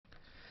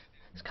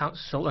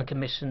Council and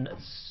Commission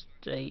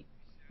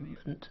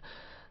statement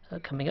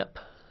coming up.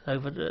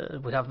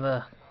 We have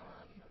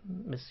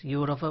Ms.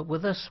 Jourova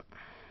with us.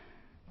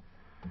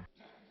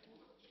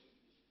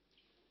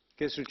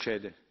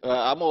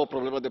 Am o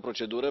problemă de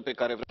procedură pe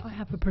care I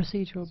have a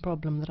procedural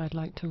problem that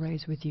I'd like to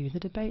raise with you. The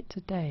debate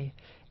today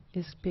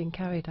is being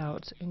carried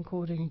out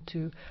according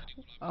to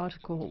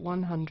Article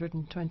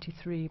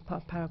 123,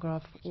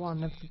 paragraph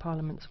 1 of the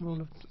Parliament's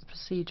Rule of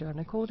Procedure. And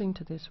according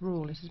to this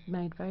rule, it is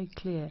made very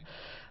clear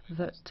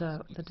that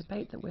the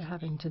debate that we're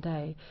having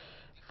today,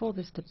 for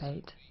this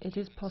debate, it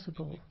is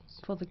possible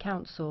for the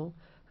Council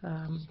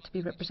to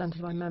be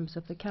represented by members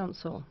of the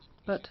Council.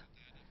 But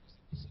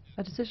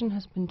a decision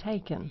has been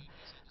taken.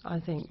 I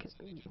think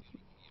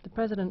the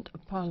President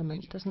of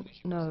Parliament doesn't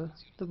know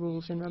the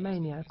rules in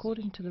Romania.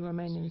 According to the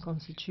Romanian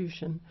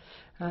Constitution,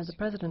 the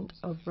President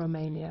of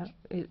Romania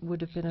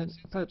would have been an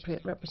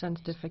appropriate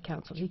representative for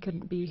Council. He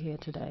couldn't be here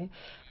today.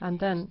 And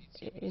then,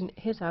 in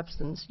his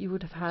absence, you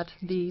would have had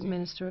the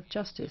Minister of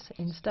Justice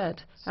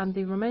instead. And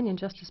the Romanian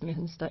Justice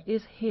Minister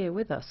is here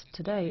with us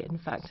today, in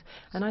fact.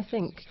 And I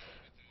think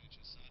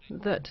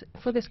that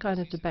for this kind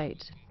of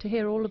debate, to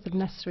hear all of the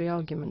necessary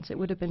arguments, it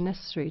would have been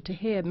necessary to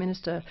hear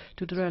Minister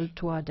Tudorel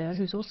Toader,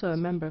 who's also a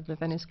member of the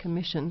Venice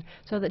Commission,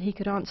 so that he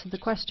could answer the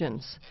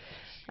questions.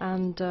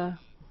 And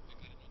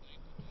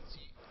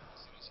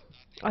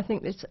I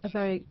think it's a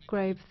very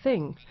grave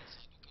thing.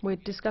 We're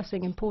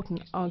discussing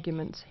important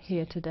arguments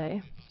here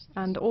today,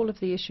 and all of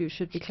the issues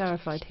should be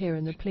clarified here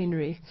in the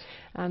plenary.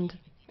 And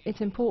it's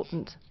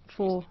important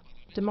for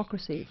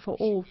democracy, for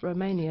all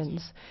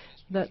Romanians,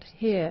 that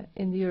here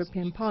in the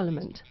European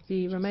Parliament,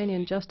 the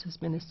Romanian Justice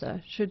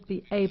Minister should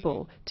be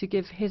able to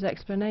give his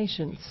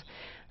explanations.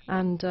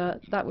 And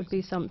that would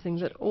be something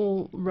that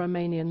all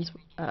Romanians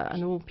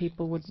and all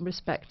people would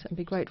respect and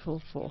be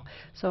grateful for.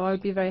 So I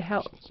would be very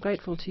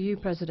grateful to you,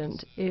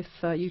 President, if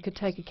you could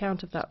take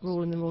account of that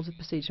rule in the Rules of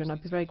Procedure, and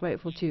I'd be very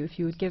grateful to you if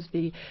you would give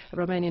the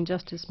Romanian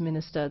Justice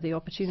Minister the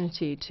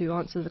opportunity to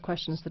answer the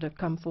questions that have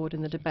come forward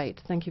in the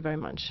debate. Thank you very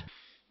much.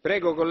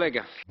 Prego,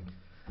 collega.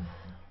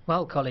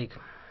 Well, colleague,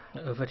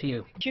 over to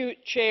you. Thank you,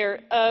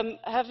 Chair.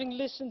 Having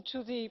listened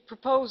to the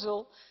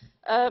proposal,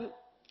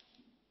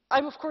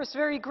 I'm of course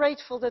very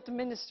grateful that the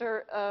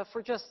Minister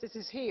for Justice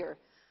is here.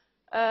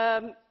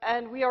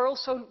 And we are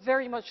also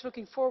very much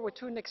looking forward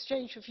to an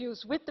exchange of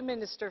views with the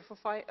Minister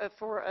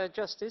for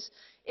Justice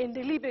in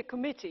the LIBE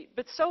committee.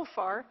 But so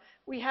far,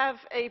 we have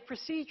a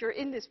procedure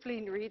in this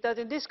plenary that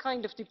in this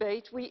kind of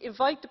debate, we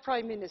invite the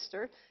Prime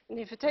Minister. An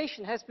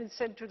invitation has been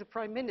sent to the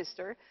Prime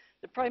Minister.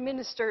 The Prime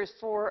Minister,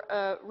 for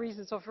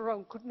reasons of her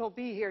own, could not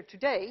be here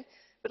today.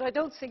 But I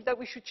don't think that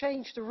we should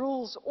change the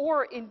rules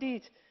or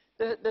indeed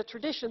the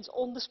traditions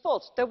on the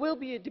spot. There will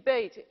be a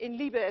debate in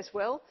LIBE as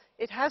well.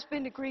 It has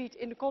been agreed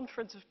in the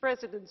Conference of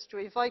Presidents to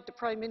invite the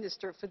Prime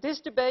Minister for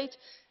this debate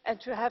and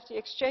to have the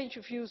exchange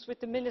of views with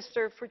the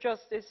Minister for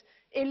Justice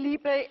in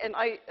LIBE, and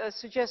I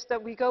suggest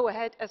that we go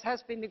ahead as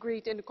has been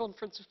agreed in the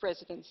Conference of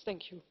Presidents.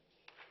 Thank you.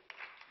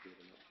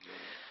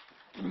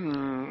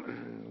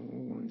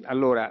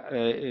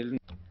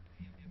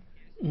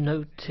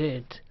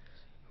 Noted.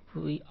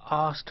 We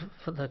asked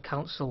for the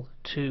Council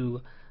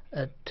to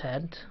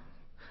attend.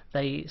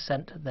 They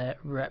sent their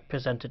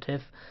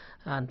representative,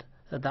 and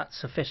that's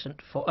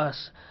sufficient for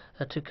us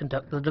to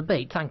conduct the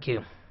debate. Thank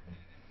you.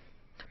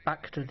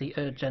 Back to the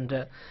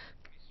agenda.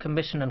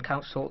 Commission and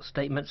Council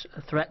statements,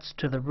 threats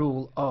to the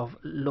rule of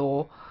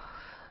law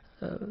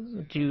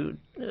due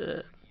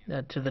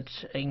to the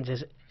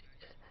changes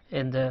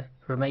in the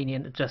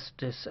Romanian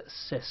justice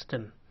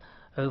system.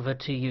 Over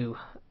to you,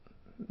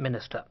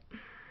 Minister.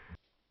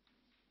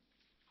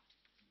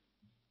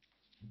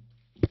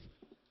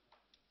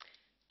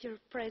 Dear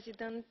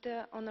President,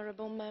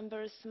 honourable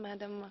members,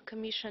 Madam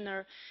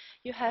Commissioner,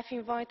 you have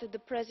invited the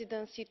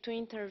Presidency to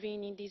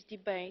intervene in this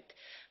debate.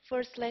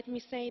 First, let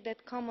me say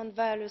that common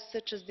values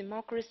such as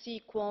democracy,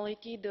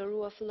 equality, the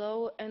rule of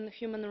law and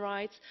human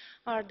rights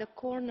are the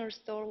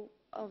cornerstone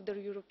of the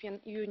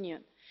European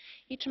Union.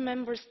 Each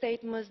Member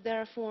State must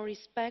therefore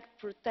respect,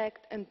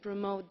 protect and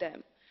promote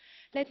them.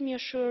 Let me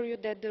assure you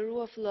that the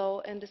rule of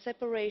law and the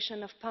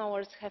separation of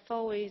powers have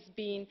always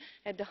been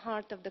at the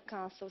heart of the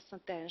Council's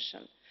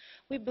attention.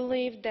 We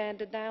believe that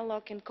the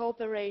dialogue and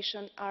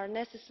cooperation are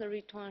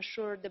necessary to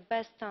ensure the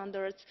best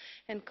standards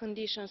and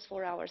conditions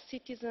for our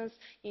citizens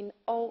in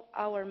all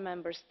our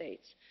Member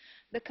States.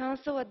 The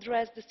Council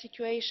addressed the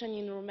situation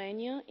in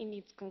Romania in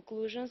its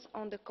conclusions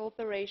on the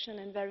cooperation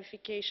and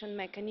verification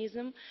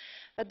mechanism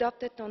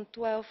adopted on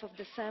 12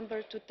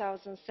 December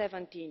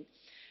 2017.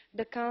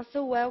 The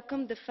Council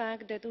welcomed the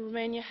fact that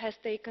Romania has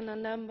taken a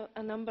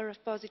number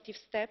of positive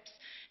steps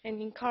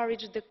and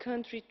encouraged the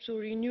country to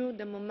renew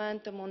the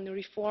momentum on the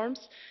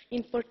reforms,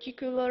 in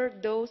particular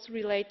those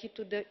related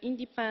to the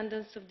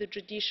independence of the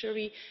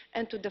judiciary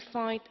and to the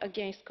fight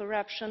against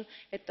corruption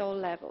at all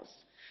levels.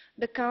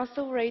 The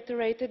Council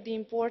reiterated the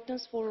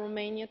importance for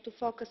Romania to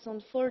focus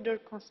on further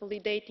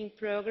consolidating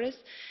progress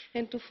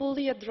and to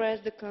fully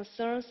address the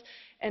concerns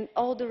and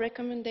all the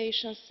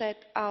recommendations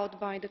set out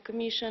by the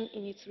Commission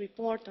in its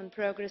report on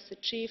progress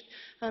achieved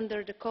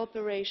under the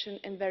cooperation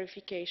and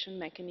verification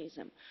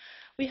mechanism.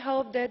 We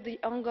hope that the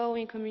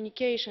ongoing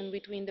communication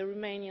between the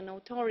Romanian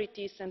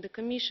authorities and the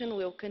Commission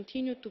will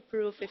continue to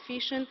prove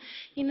efficient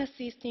in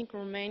assisting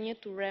Romania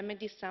to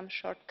remedy some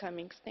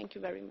shortcomings. Thank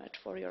you very much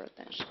for your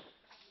attention.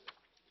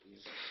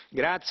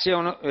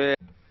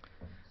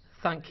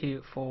 Thank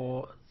you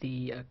for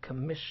the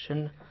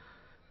Commission,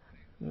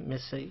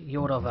 Ms.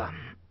 Jourova.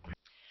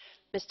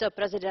 Mr.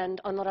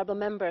 President, honourable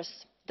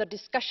members, the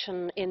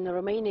discussion in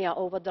Romania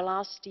over the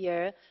last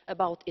year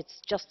about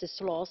its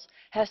justice laws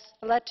has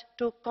led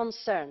to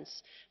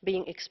concerns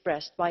being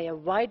expressed by a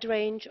wide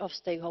range of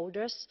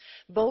stakeholders,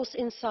 both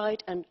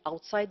inside and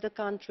outside the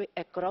country,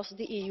 across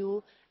the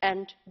EU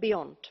and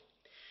beyond.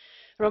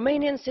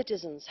 Romanian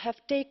citizens have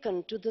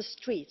taken to the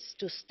streets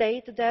to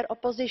state their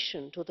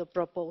opposition to the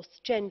proposed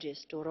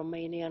changes to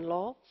Romanian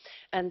law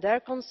and their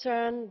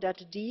concern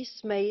that these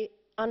may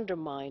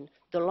undermine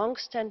the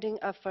long-standing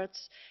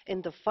efforts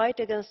in the fight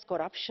against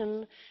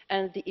corruption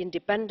and the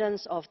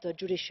independence of the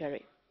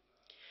judiciary.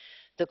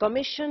 The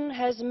Commission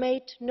has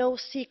made no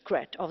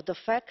secret of the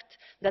fact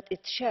that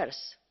it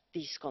shares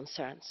these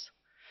concerns.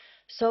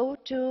 So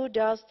too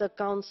does the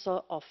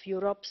Council of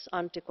Europe's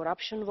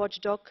anti-corruption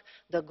watchdog,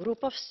 the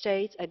Group of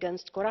States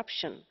Against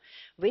Corruption,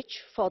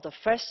 which for the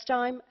first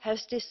time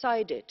has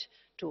decided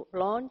to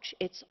launch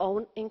its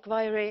own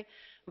inquiry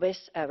with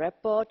a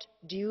report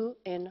due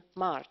in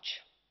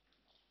March.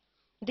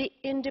 The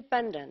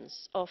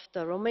independence of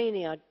the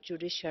Romanian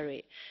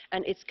judiciary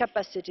and its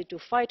capacity to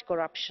fight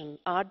corruption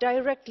are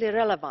directly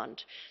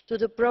relevant to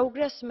the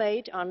progress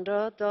made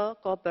under the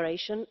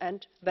cooperation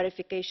and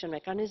verification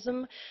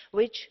mechanism,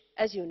 which,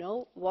 as you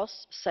know,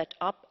 was set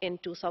up in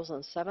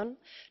 2007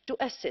 to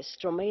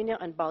assist Romania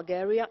and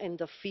Bulgaria in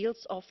the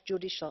fields of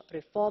judicial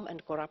reform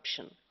and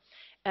corruption,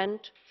 and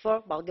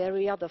for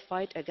Bulgaria the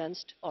fight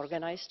against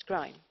organised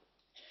crime.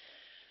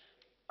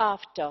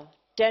 After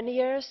 10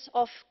 years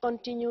of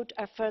continued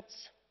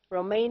efforts,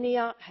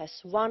 Romania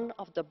has one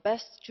of the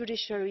best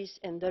judiciaries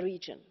in the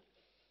region.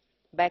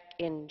 Back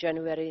in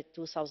January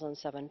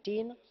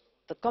 2017,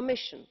 the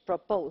Commission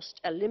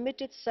proposed a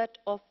limited set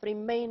of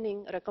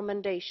remaining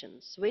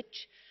recommendations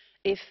which,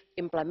 if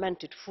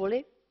implemented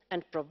fully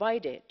and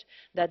provided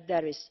that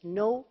there is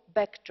no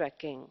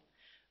backtracking,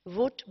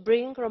 would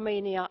bring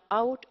Romania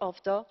out of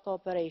the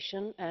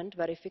cooperation and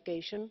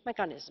verification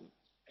mechanism.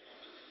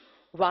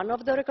 One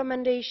of the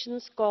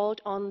recommendations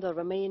called on the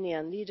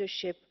Romanian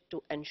leadership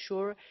to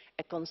ensure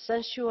a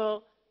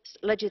consensual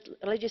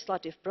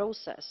legislative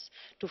process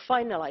to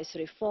finalise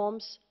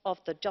reforms of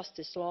the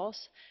justice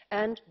laws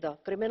and the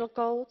criminal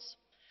codes,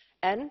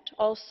 and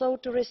also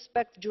to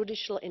respect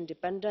judicial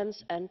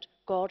independence and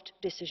court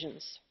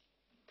decisions.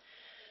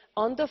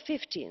 On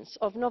 15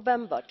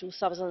 November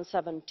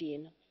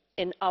 2017,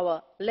 in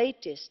our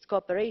latest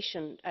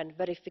cooperation and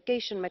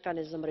verification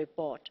mechanism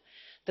report,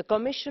 the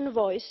Commission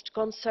voiced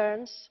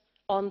concerns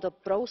on the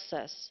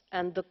process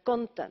and the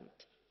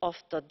content of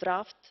the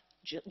draft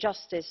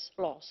justice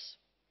laws.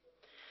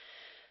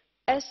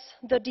 As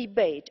the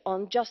debate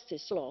on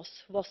justice laws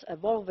was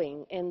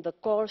evolving in the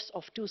course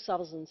of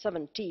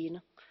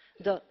 2017,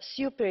 the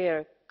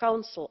Superior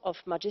Council of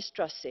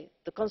Magistracy,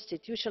 the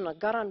constitutional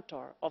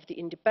guarantor of the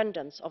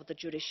independence of the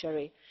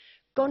judiciary,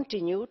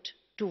 continued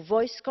to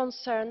voice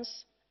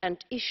concerns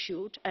and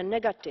issued a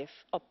negative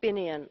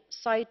opinion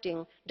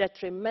citing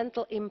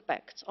detrimental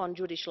impacts on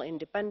judicial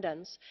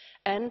independence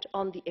and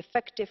on the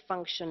effective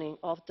functioning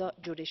of the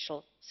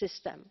judicial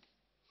system.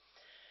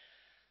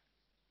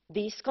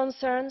 These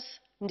concerns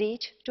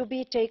need to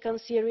be taken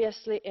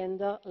seriously in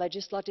the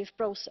legislative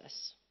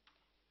process.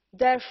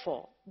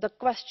 Therefore, the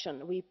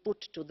question we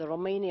put to the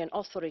Romanian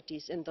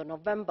authorities in the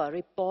November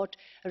report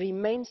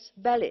remains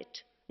valid,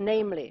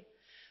 namely,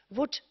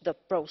 would the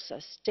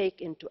process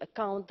take into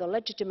account the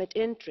legitimate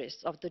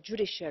interests of the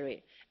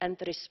judiciary and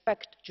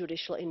respect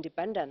judicial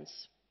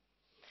independence?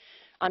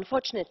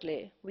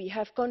 Unfortunately, we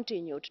have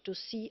continued to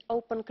see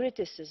open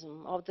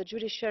criticism of the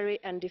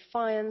judiciary and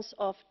defiance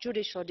of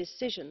judicial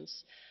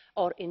decisions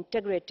or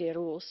integrity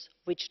rules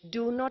which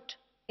do not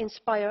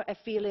inspire a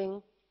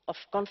feeling of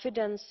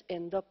confidence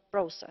in the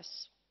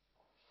process.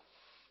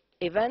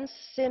 Events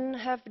since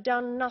have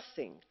done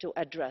nothing to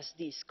address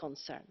these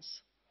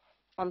concerns.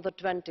 On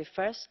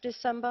 21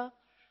 December,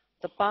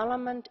 the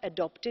Parliament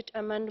adopted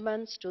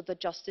amendments to the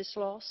justice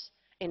laws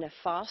in a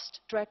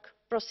fast-track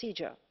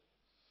procedure,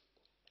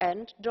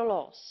 and the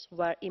laws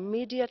were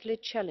immediately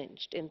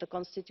challenged in the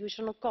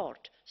Constitutional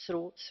Court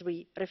through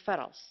 3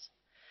 referrals.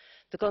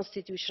 The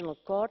Constitutional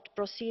Court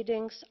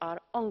proceedings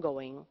are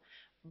ongoing,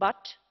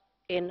 but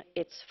in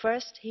its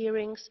first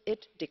hearings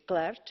it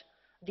declared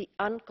the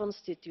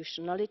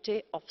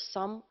unconstitutionality of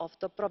some of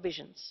the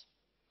provisions.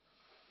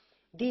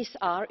 These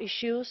are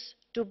issues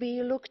to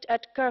be looked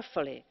at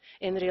carefully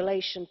in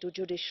relation to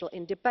judicial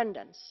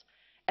independence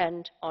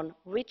and on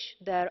which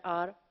there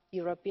are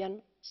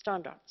European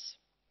standards.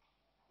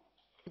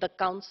 The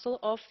Council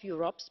of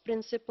Europe's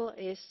principle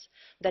is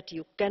that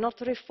you cannot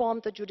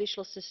reform the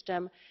judicial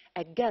system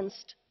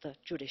against the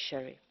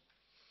judiciary.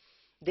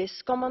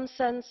 This common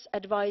sense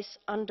advice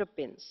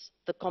underpins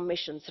the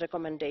Commission's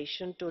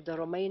recommendation to the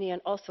Romanian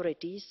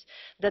authorities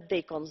that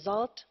they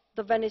consult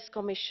the Venice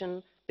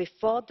Commission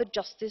before the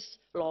justice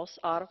laws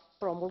are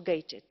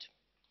promulgated.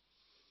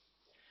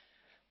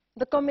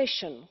 The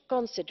Commission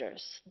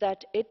considers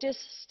that it is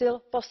still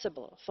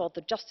possible for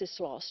the justice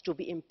laws to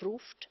be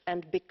improved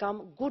and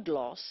become good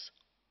laws,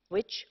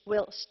 which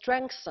will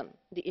strengthen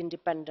the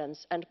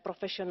independence and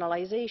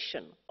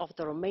professionalisation of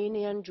the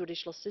Romanian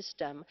judicial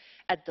system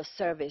at the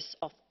service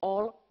of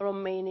all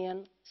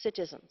Romanian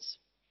citizens.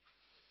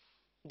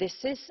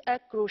 This is a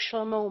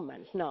crucial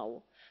moment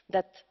now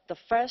that the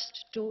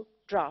first two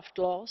draft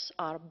laws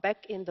are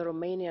back in the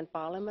Romanian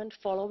Parliament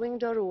following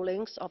the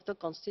rulings of the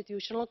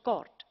Constitutional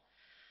Court.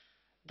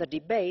 The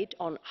debate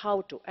on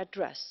how to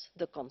address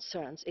the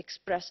concerns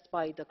expressed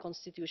by the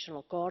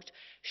Constitutional Court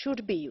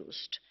should be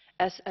used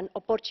as an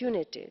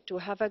opportunity to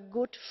have a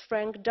good,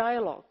 frank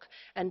dialogue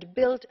and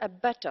build a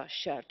better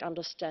shared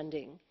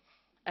understanding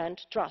and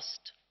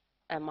trust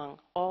among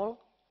all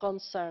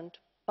concerned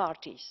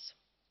parties.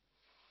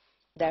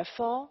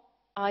 Therefore,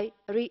 I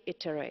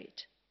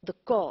reiterate the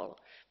call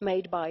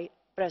made by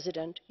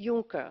President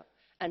Juncker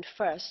and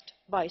First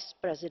Vice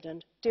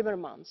President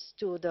Timmermans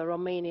to the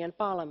Romanian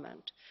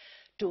Parliament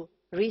to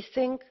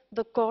rethink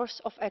the course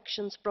of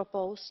actions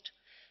proposed,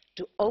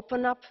 to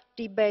open up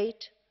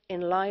debate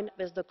in line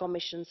with the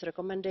Commission's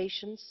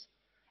recommendations,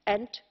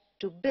 and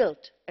to build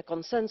a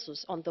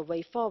consensus on the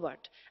way forward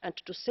and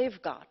to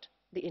safeguard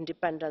the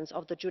independence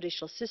of the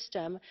judicial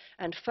system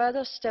and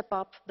further step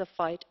up the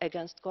fight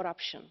against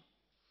corruption.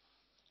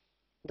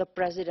 The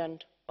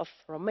President of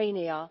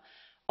Romania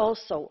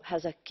also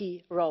has a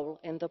key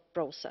role in the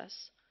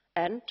process,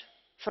 and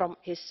from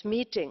his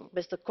meeting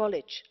with the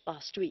College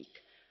last week,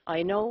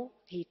 I know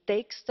he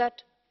takes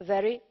that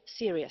very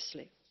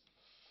seriously.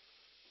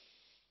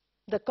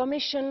 The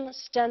Commission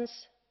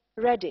stands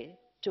ready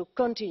to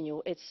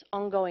continue its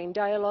ongoing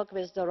dialogue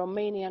with the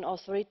Romanian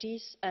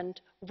authorities and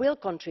will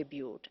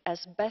contribute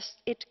as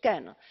best it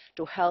can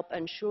to help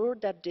ensure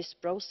that this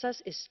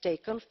process is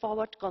taken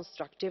forward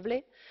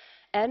constructively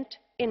and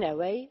in a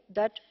way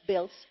that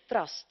builds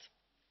trust.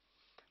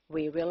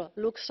 We will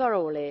look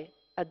thoroughly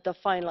at the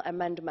final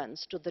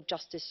amendments to the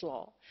justice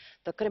law,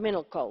 the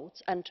criminal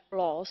codes and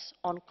laws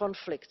on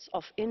conflicts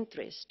of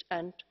interest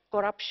and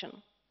corruption.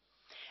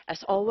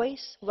 As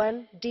always,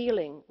 when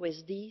dealing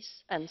with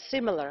these and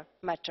similar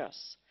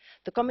matters,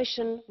 the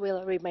Commission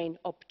will remain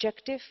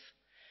objective,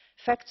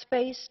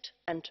 facts-based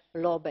and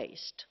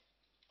law-based,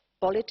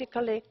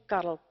 politically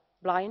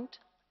colour-blind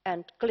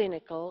and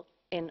clinical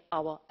in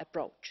our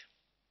approach.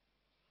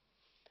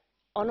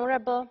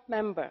 Honourable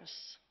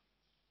members,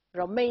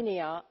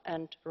 Romania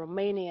and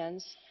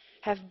Romanians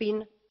have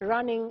been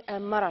running a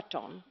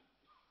marathon.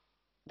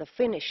 The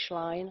finish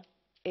line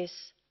is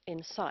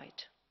in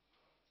sight.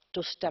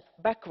 To step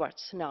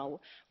backwards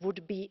now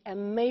would be a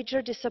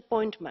major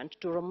disappointment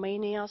to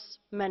Romania's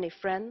many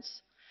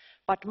friends,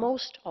 but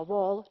most of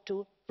all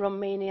to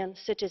Romanian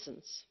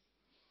citizens.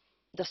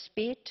 The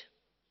speed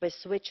with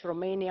which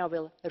Romania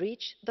will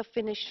reach the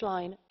finish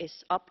line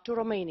is up to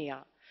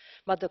Romania,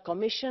 but the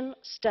Commission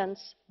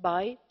stands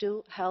by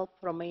to help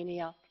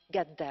Romania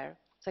get there.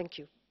 Thank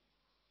you.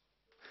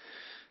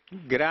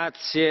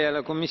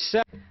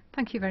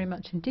 Thank you very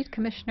much indeed,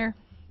 Commissioner.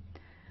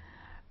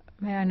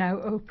 May I now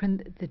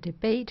open the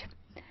debate,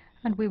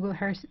 and we will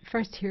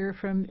first hear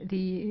from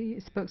the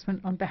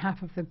spokesman on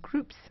behalf of the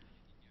groups.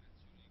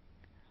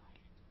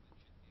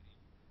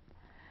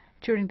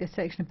 During this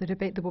section of the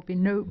debate, there will be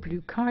no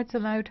blue cards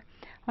allowed.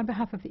 On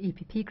behalf of the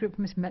EPP group,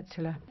 Ms.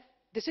 Metsola.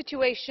 The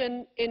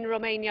situation in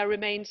Romania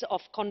remains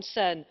of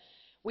concern.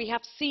 We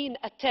have seen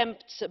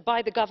attempts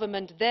by the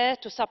government there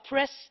to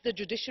suppress the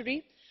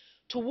judiciary,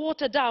 to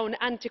water down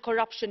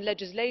anti-corruption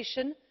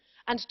legislation,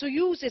 and to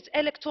use its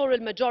electoral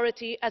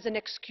majority as an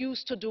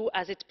excuse to do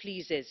as it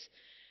pleases.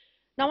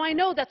 Now, I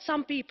know that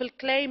some people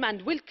claim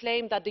and will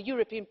claim that the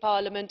European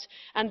Parliament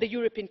and the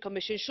European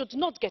Commission should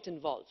not get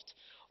involved,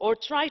 or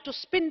try to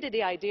spin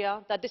the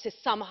idea that this is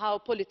somehow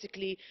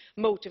politically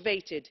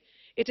motivated.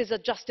 It is a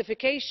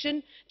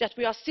justification that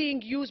we are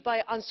seeing used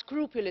by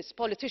unscrupulous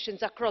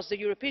politicians across the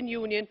European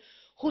Union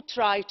who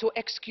try to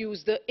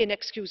excuse the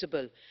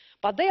inexcusable.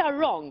 But they are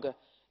wrong.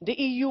 The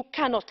EU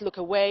cannot look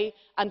away,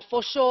 and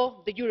for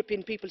sure the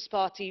European People's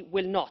Party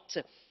will not.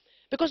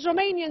 Because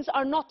Romanians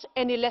are not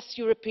any less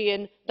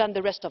European than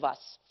the rest of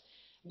us.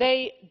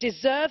 They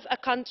deserve a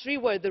country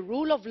where the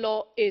rule of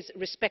law is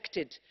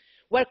respected,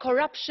 where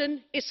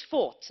corruption is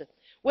fought,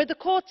 where the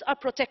courts are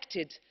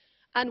protected,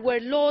 and where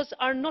laws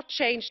are not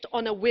changed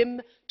on a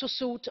whim to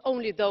suit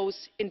only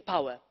those in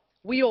power.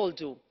 We all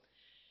do.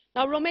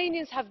 Now,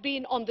 Romanians have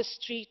been on the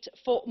street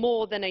for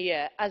more than a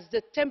year as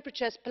the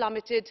temperatures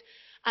plummeted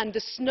and the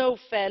snow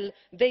fell,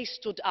 they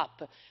stood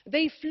up.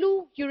 They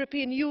flew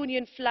European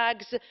Union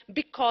flags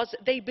because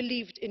they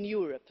believed in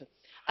Europe.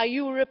 A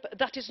Europe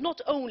that is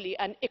not only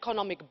an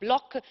economic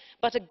bloc,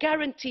 but a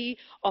guarantee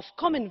of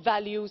common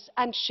values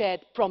and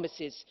shared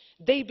promises.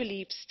 They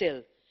believe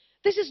still.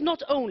 This is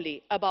not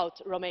only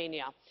about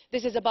Romania.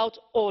 This is about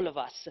all of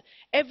us.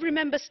 Every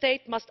member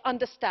state must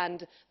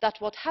understand that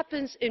what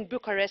happens in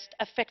Bucharest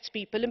affects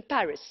people in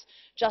Paris,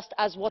 just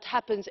as what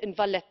happens in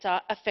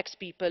Valletta affects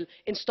people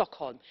in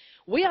Stockholm.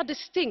 We are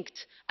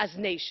distinct as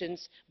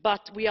nations,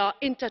 but we are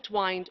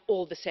intertwined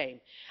all the same.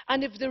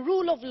 And if the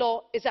rule of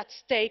law is at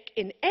stake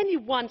in any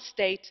one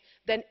state,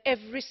 then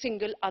every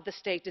single other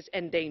state is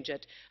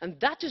endangered. And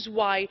that is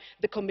why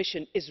the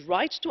Commission is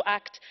right to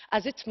act,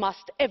 as it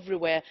must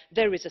everywhere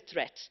there is a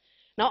threat.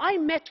 Now, I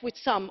met with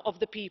some of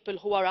the people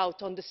who are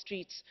out on the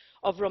streets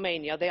of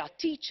Romania. They are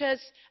teachers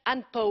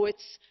and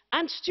poets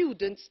and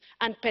students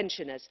and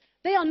pensioners.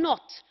 They are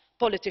not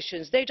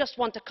politicians. They just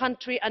want a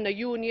country and a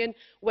union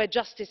where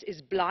justice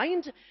is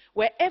blind,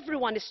 where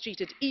everyone is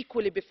treated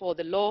equally before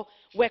the law,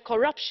 where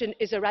corruption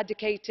is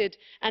eradicated,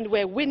 and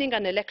where winning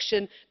an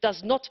election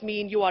does not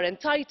mean you are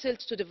entitled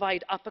to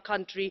divide up a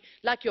country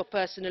like your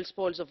personal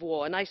spoils of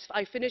war. And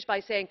I finish by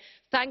saying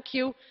thank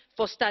you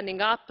for standing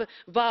up.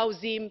 Vă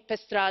auzim pe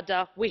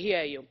stradă. We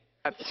hear you.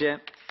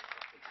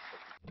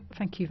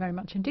 Thank you very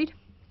much indeed.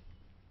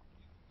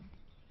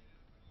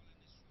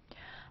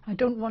 I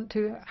don't want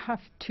to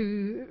have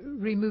to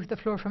remove the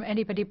floor from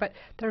anybody, but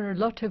there are a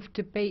lot of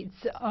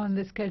debates on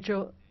the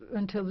schedule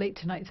until late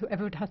tonight, so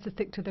everyone has to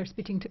stick to their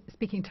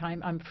speaking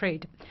time, I'm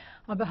afraid.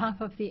 On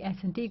behalf of the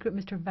S&D Group,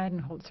 Mr.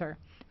 Weidenholzer,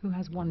 who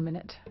has 1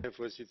 minute.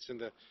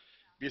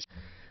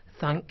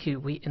 Thank you.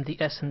 We in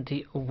the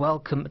S&D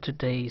welcome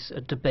today's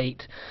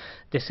debate.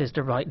 This is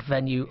the right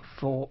venue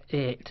for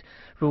it.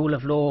 Rule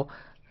of law,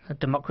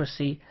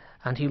 democracy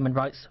and human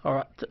rights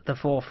are at the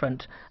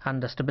forefront,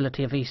 and the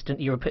stability of Eastern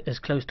Europe is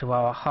close to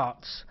our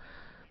hearts.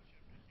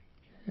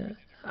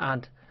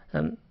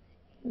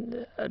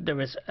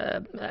 There is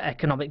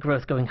economic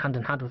growth going hand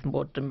in hand with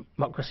more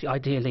democracy,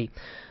 ideally.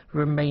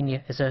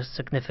 Romania is a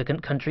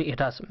significant country. It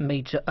has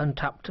major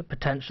untapped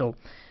potential.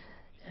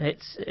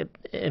 It's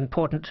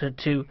important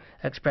to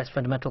express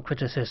fundamental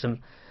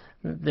criticism.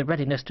 The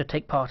readiness to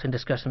take part in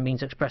discussion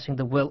means expressing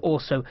the will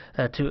also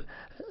to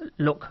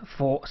look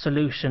for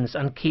solutions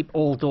and keep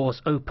all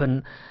doors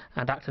open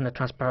and act in a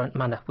transparent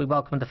manner. We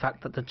welcome the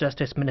fact that the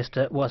Justice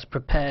Minister was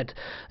prepared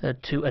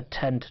to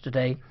attend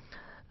today.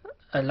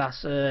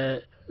 Alas,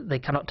 they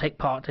cannot take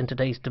part in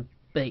today's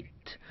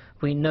debate.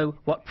 We know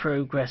what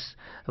progress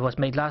was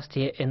made last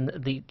year in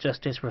the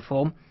justice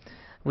reform.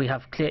 We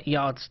have clear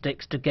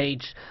yardsticks to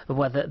gauge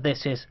whether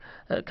this is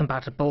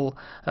compatible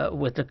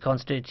with the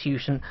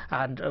Constitution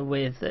and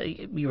with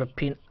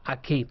European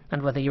acquis,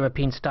 and whether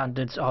European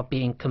standards are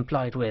being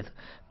complied with,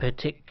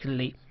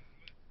 particularly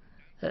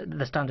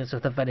the standards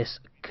of the Venice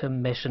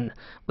Commission.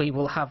 We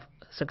will have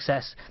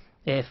success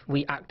if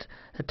we act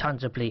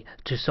tangibly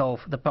to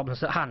solve the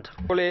problems at hand.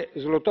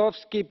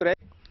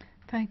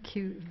 Thank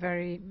you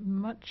very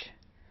much.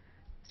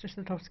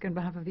 On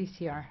behalf of the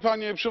ECR.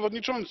 Panie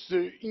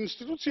Przewodniczący,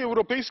 instytucje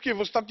europejskie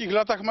w ostatnich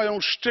latach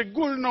mają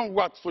szczególną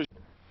łatwość.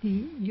 The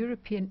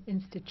European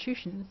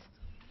institutions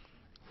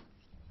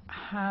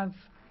have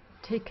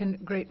taken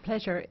great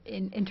pleasure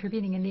in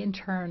intervening in the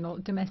internal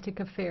domestic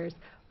affairs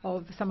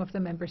of some of the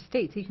member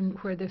states, even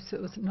where this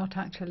was not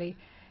actually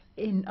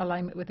in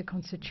alignment with the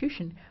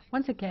Constitution.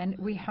 Once again,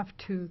 we have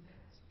to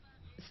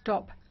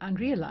stop and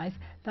realise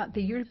that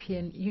the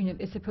European Union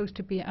is supposed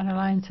to be an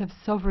alliance of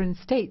sovereign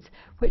states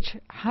which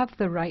have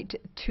the right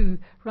to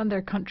run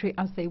their country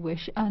as they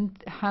wish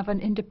and have an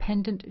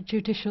independent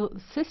judicial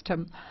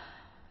system.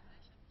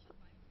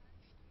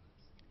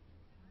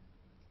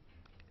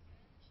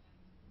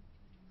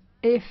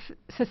 If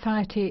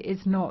society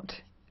is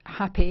not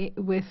happy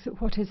with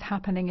what is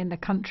happening in the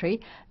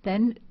country,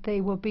 then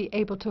they will be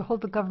able to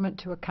hold the government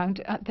to account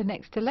at the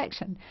next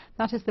election.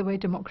 That is the way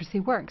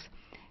democracy works.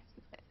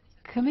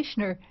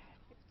 Commissioner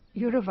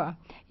Jourova,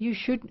 you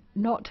should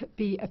not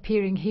be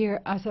appearing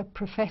here as a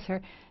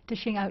professor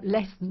dishing out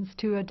lessons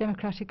to a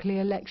democratically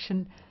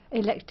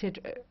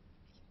elected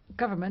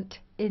government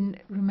in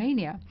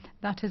Romania.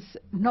 That is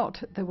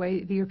not the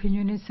way the European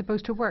Union is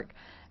supposed to work.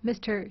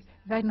 Mr.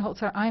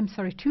 Weidenholzer, I am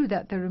sorry too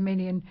that the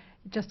Romanian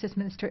Justice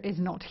Minister is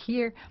not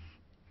here.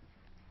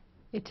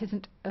 It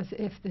isn't as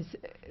if this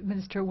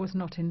minister was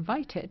not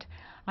invited.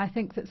 I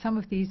think that some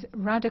of these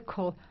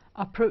radical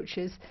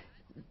approaches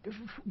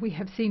we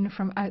have seen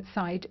from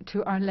outside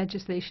to our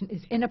legislation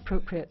is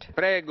inappropriate.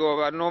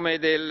 Prego, a nome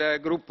del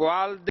gruppo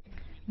ALDE.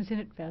 Ms.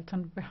 Inetveldt,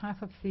 on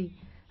behalf of the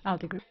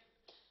ALDE group.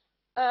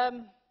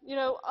 You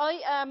know,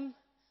 I am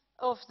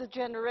of the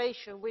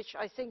generation which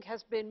I think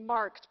has been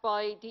marked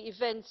by the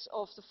events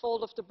of the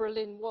fall of the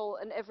Berlin Wall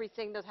and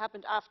everything that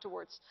happened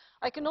afterwards.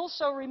 I can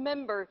also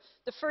remember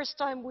the first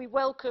time we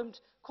welcomed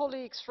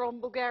colleagues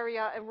from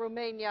Bulgaria and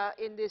Romania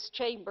in this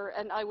chamber,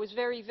 and I was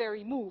very,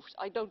 very moved.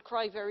 I don't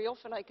cry very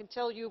often, I can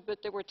tell you, but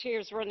there were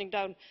tears running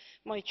down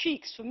my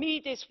cheeks. For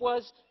me, this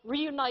was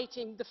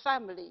reuniting the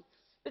family.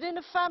 But in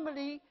a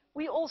family,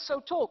 we also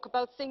talk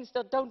about things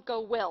that don't go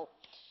well.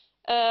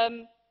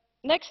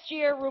 Next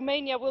year,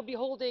 Romania will be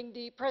holding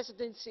the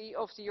presidency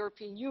of the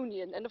European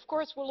Union. And of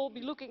course, we'll all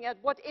be looking at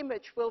what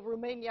image will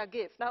Romania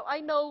give. Now,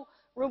 I know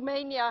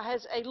Romania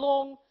has a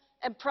long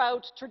and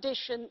proud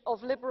tradition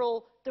of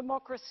liberal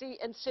democracy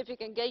and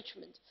civic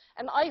engagement.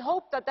 And I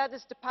hope that that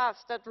is the path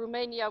that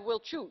Romania will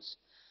choose.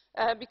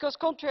 Because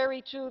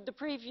contrary to the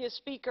previous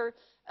speaker,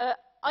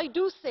 I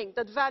do think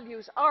that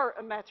values are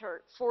a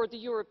matter for the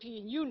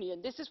European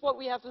Union. This is what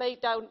we have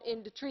laid down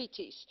in the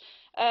treaties.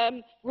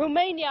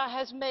 Romania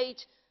has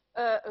made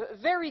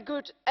very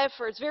good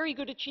efforts, very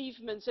good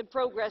achievements and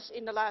progress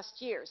in the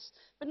last years.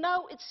 But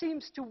now it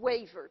seems to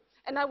waver.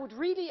 And I would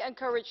really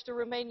encourage the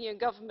Romanian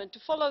government to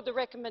follow the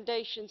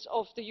recommendations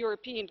of the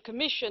European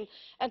Commission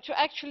and to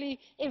actually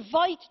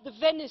invite the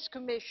Venice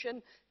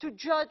Commission to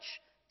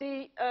judge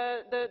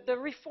the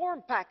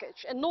reform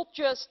package and not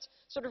just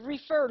sort of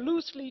refer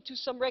loosely to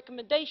some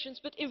recommendations,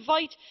 but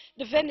invite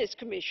the Venice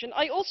Commission.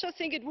 I also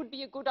think it would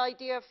be a good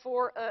idea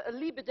for a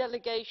LIBE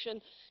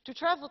delegation to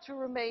travel to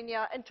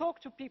Romania and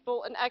talk to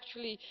people and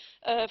actually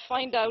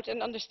find out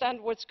and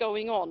understand what's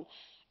going on.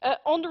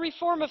 On the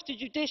reform of the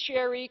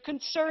judiciary,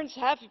 concerns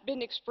have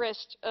been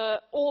expressed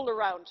all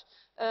around.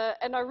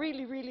 And I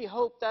really, really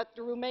hope that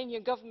the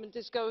Romanian government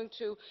is going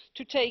to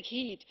take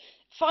heed.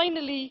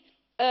 Finally,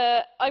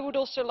 I would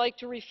also like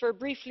to refer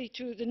briefly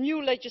to the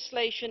new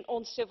legislation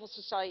on civil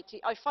society.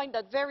 I find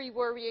that very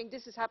worrying.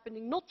 This is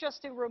happening not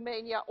just in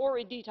Romania or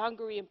indeed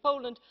Hungary and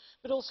Poland,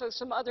 but also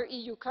some other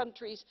EU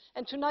countries.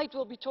 And tonight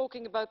we'll be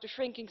talking about the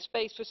shrinking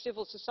space for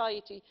civil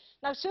society.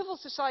 Now, civil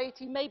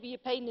society may be a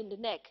pain in the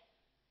neck,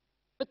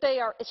 but they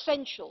are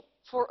essential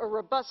for a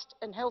robust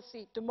and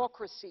healthy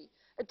democracy.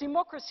 A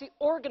democracy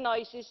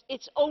organizes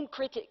its own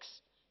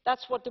critics.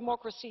 That's what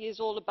democracy is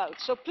all about.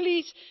 So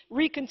please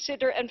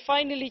reconsider. And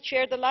finally,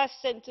 Chair, the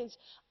last sentence,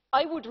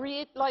 I would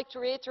like to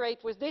reiterate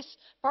with this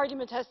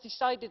Parliament has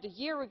decided a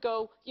year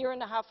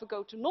and a half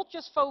ago, to not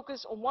just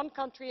focus on one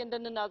country and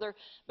then another,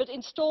 but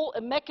install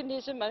a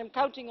mechanism, and I'm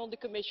counting on the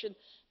Commission,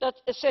 that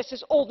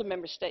assesses all the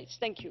Member States.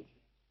 Thank you.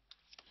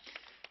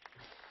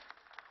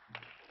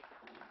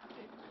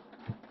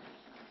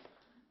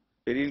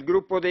 Per il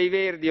gruppo dei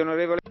Verdi,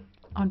 onorevole.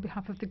 On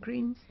behalf of the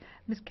Greens,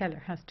 Ms.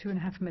 Keller has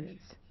 2.5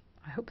 minutes.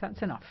 I hope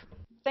that's enough.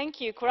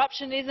 Thank you.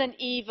 Corruption is an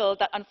evil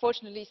that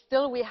unfortunately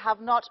still we have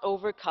not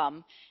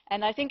overcome.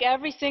 And I think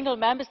every single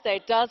member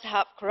state does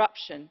have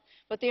corruption.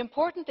 But the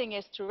important thing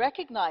is to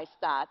recognize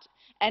that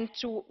and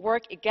to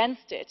work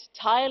against it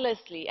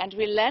tirelessly and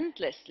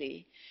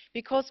relentlessly,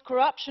 because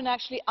corruption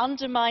actually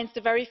undermines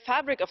the very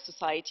fabric of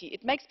society.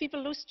 It makes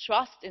people lose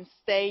trust in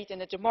state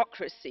and a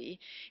democracy.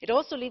 It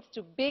also leads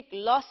to big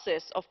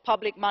losses of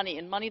public money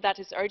and money that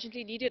is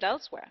urgently needed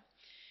elsewhere.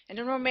 And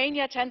in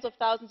Romania, tens of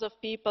thousands of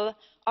people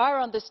are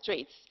on the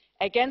streets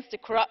against a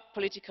corrupt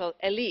political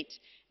elite,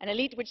 an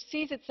elite which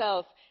sees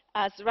itself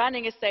as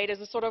running a state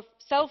as a sort of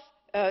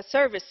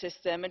self-service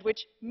system and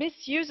which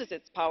misuses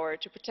its power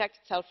to protect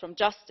itself from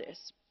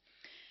justice.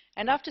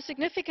 And after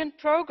significant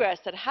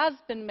progress that has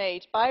been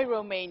made by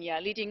Romania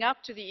leading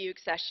up to the EU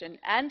accession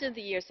and in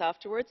the years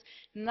afterwards,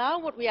 now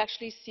what we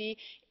actually see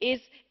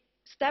is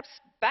steps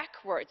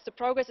backwards. The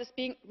progress is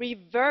being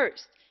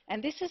reversed.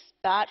 And this is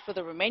bad for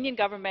the Romanian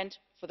government,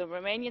 for the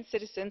Romanian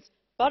citizens,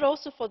 but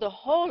also for the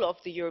whole of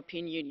the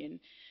European Union.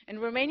 And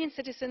Romanian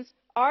citizens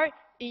are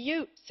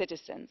EU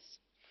citizens.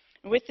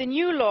 With the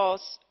new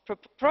laws,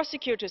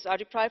 prosecutors are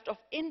deprived of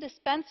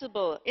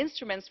indispensable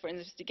instruments for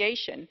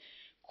investigation,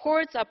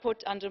 courts are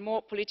put under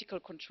more political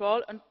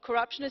control, and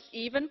corruption is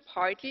even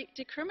partly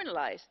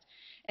decriminalised.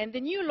 And the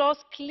new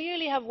laws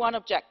clearly have one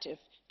objective: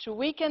 to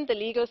weaken the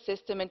legal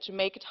system and to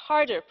make it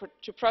harder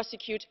to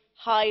prosecute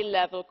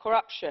high-level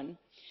corruption.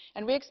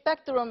 And we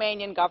expect the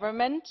Romanian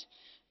government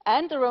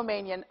and the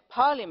Romanian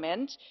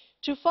Parliament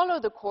to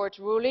follow the court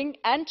ruling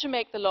and to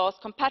make the laws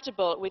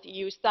compatible with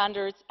EU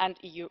standards and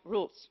EU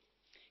rules.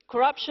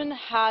 Corruption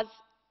has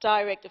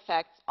direct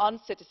effects on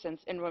citizens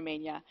in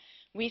Romania.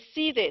 We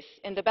see this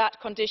in the bad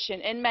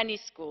condition in many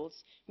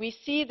schools. We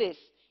see this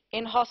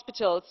in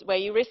hospitals where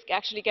you risk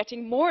actually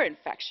getting more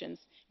infections.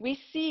 We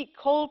see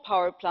coal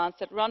power plants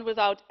that run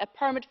without a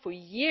permit for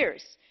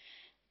years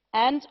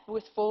and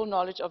with full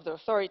knowledge of the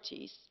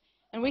authorities.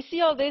 And we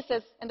see all this,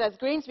 and as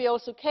Greens we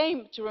also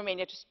came to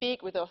Romania to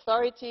speak with the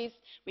authorities,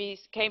 we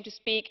came to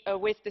speak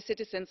with the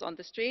citizens on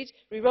the street,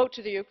 we wrote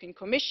to the European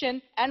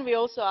Commission, and we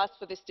also asked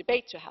for this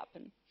debate to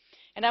happen.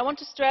 And I want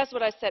to stress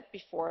what I said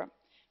before.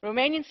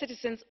 Romanian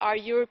citizens are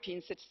European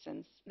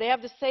citizens. They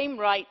have the same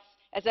rights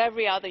as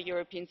every other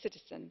European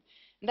citizen.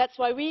 And that's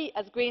why we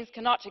as Greens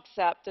cannot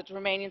accept that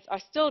Romanians are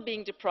still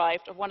being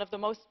deprived of one of the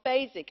most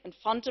basic and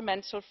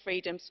fundamental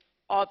freedoms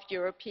of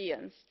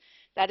Europeans.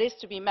 That is,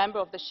 to be a member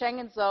of the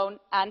Schengen zone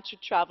and to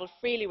travel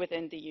freely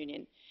within the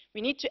Union.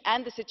 We need to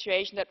end the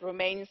situation that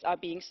Romanians are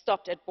being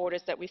stopped at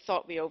borders that we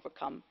thought we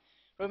overcome.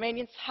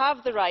 Romanians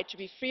have the right to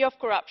be free of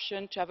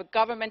corruption, to have a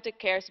government that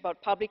cares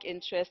about public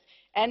interest,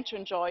 and to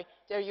enjoy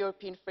their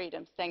European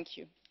freedoms. Thank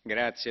you.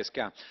 Grazie,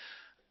 Ska.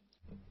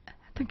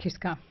 Thank you,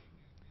 Ska.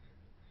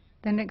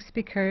 The next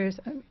speaker is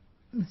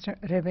Mr.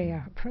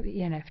 Revea for the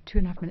ENF.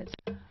 2.5 minutes.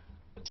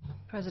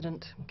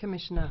 President,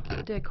 Commissioner,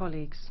 dear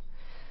colleagues,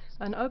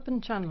 an open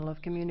channel of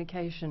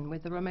communication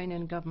with the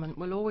Romanian government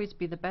will always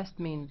be the best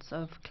means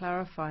of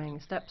clarifying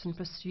steps and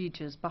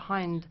procedures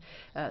behind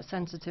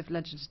sensitive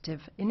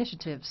legislative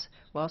initiatives,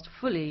 whilst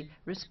fully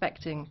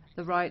respecting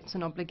the rights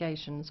and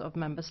obligations of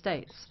member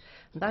states.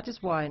 And that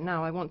is why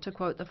now I want to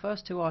quote the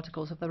first two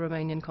articles of the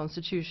Romanian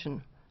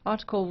Constitution.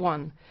 Article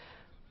 1.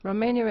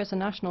 Romania is a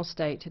national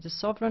state. It is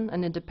sovereign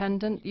and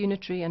independent,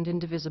 unitary and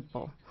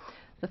indivisible.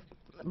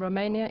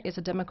 Romania is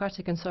a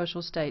democratic and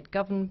social state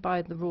governed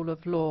by the rule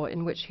of law,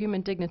 in which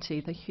human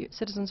dignity, the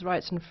citizens'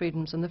 rights and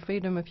freedoms, and the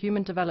freedom of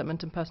human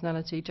development and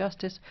personality,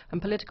 justice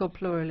and political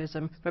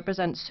pluralism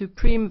represent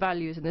supreme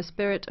values in the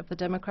spirit of the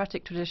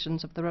democratic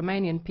traditions of the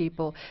Romanian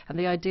people and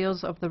the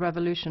ideals of the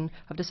revolution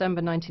of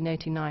December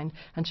 1989,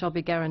 and shall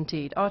be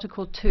guaranteed.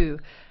 Article 2.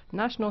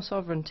 National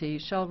sovereignty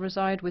shall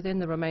reside within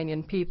the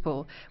Romanian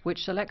people, which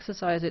shall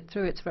exercise it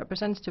through its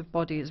representative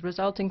bodies,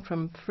 resulting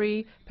from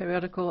free,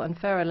 periodical and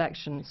fair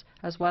elections,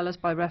 as well as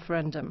by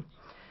referendum.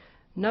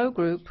 No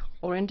group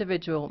or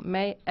individual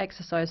may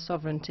exercise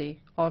sovereignty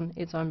on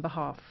its own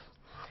behalf.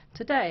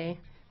 Today,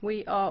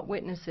 we are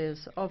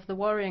witnesses of the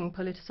worrying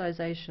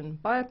politicization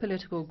by a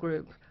political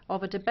group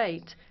of a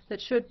debate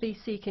that should be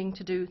seeking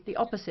to do the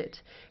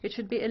opposite. It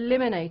should be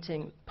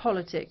eliminating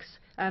politics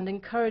and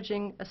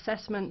encouraging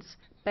assessments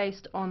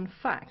based on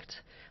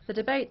fact. The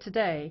debate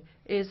today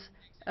is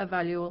a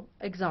valuable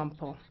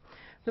example.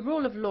 The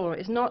rule of law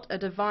is not a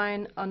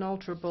divine,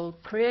 unalterable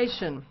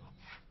creation,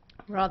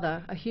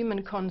 rather a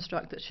human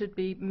construct that should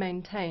be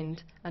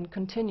maintained and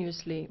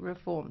continuously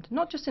reformed,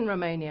 not just in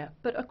Romania,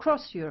 but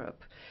across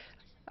Europe.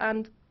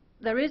 And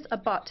there is a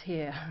but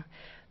here.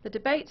 The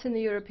debates in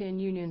the European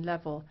Union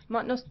level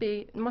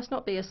must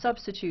not be a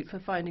substitute for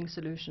finding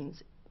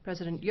solutions.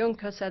 President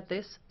Juncker said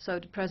this, so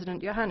did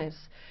President Iohannis.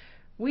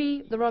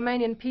 We, the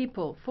Romanian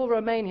people, for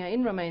Romania,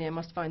 in Romania,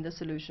 must find the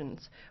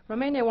solutions.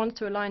 Romania wants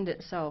to align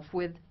itself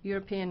with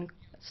European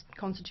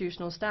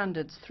constitutional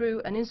standards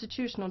through an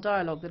institutional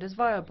dialogue that is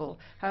viable.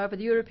 However,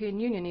 the European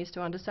Union needs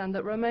to understand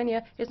that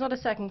Romania is not a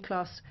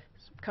second-class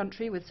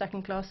country with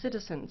second-class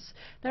citizens.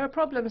 There are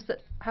problems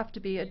that have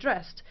to be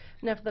addressed.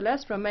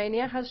 Nevertheless,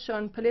 Romania has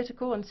shown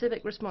political and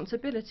civic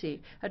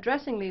responsibility,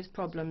 addressing these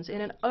problems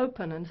in an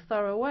open and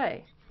thorough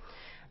way.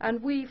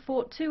 And we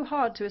fought too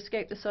hard to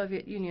escape the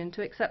Soviet Union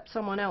to accept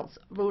someone else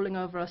ruling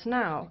over us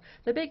now.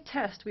 The big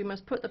test we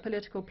must put the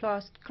political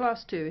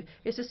class to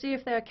is to see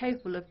if they are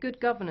capable of good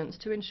governance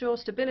to ensure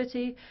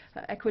stability,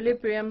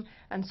 equilibrium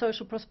and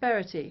social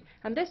prosperity.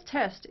 And this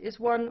test is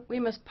one we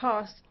must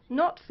pass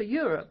not for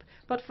Europe,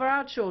 but for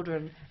our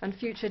children and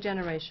future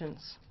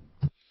generations.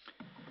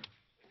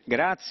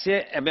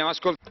 Grazie.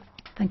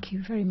 Thank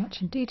you very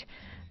much indeed.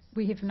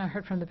 We have now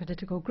heard from the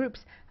political groups,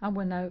 and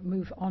we'll now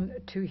move on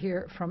to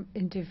hear from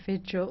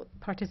individual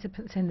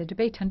participants in the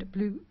debate, and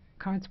blue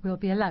cards will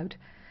be allowed.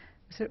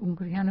 Mr.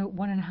 Ungureanu,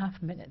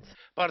 1.5 minutes.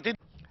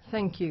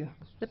 Thank you.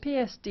 The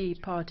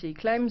PSD party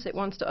claims it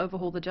wants to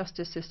overhaul the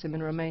justice system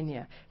in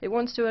Romania. It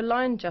wants to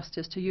align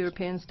justice to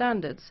European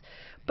standards.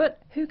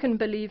 But who can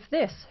believe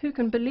this? Who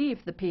can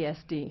believe the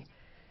PSD?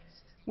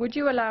 Would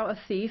you allow a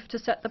thief to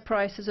set the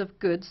prices of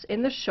goods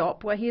in the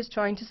shop where he is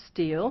trying to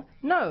steal?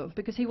 No,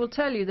 because he will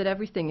tell you that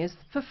everything is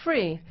for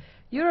free.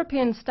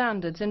 European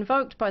standards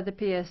invoked by the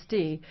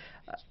PSD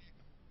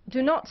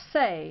do not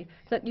say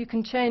that you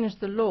can change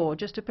the law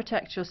just to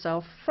protect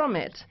yourself from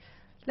it.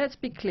 Let's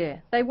be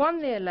clear. They won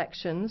the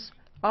elections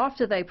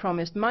after they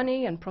promised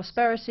money and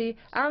prosperity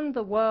and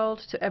the world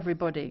to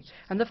everybody.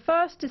 And the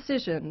first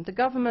decision the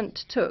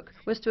government took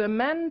was to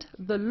amend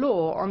the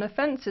law on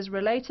offences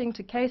relating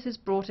to cases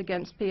brought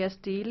against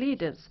PSD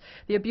leaders.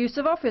 The abuse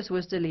of office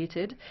was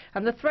deleted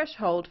and the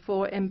threshold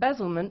for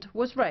embezzlement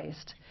was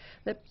raised.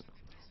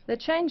 The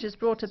changes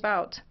brought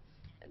about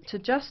to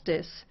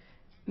justice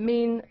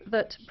mean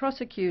that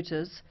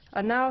prosecutors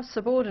are now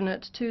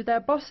subordinate to their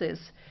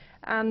bosses,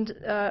 and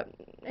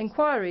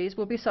inquiries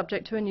will be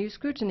subject to a new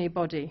scrutiny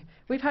body.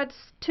 We've had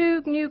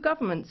 2 new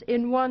governments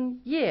in 1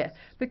 year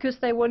because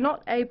they were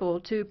not able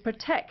to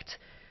protect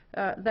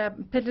their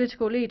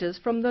political leaders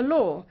from the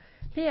law.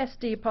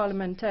 PSD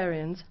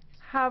parliamentarians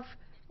have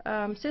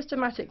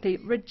systematically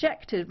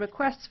rejected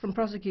requests from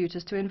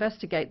prosecutors to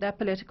investigate their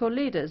political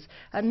leaders,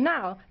 and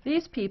now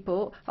these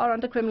people are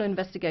under criminal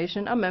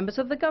investigation, are members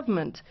of the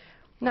government.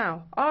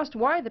 Now, asked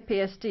why the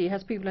PSD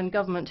has people in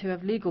government who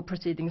have legal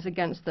proceedings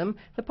against them,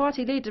 the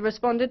party leader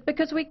responded,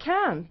 because we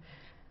can.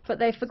 But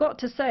they forgot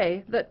to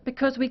say that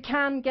because we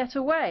can get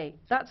away.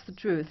 That's the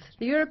truth.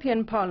 The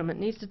European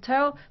Parliament needs to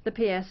tell the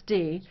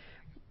PSD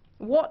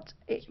what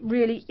it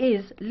really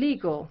is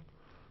legal.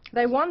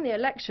 They won the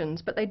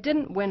elections, but they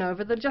didn't win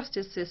over the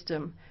justice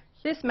system.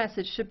 This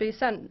message should be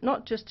sent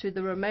not just to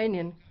the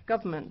Romanian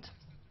government.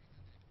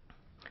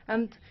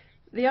 And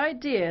the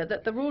idea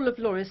that the rule of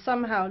law is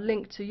somehow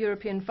linked to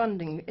European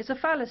funding is a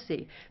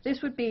fallacy.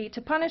 This would be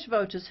to punish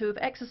voters who have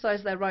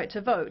exercised their right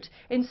to vote,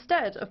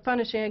 instead of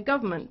punishing a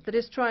government that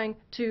is trying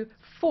to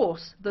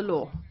force the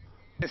law.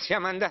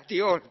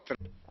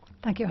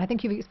 Thank you. I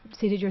think you've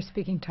exceeded your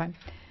speaking time.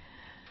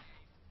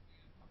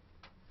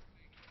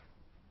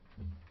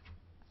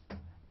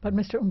 But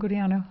Mr.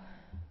 Ungureanu,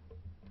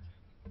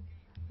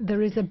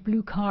 there is a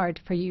blue card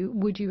for you.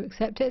 Would you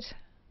accept it?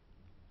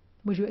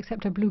 Would you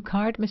accept a blue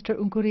card, Mr.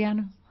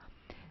 Ungureanu?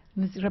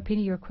 Ms.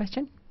 Rapini, your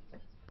question?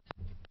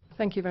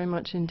 Thank you very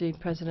much indeed,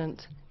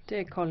 President.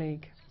 Dear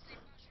colleague,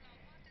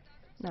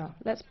 now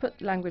let's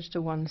put language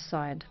to one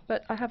side,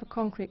 but I have a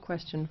concrete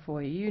question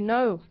for you. You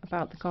know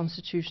about the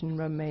constitution in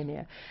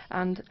Romania,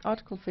 and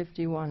Article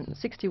 61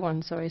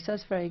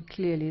 says very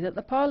clearly that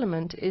the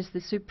Parliament is the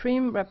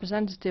supreme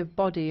representative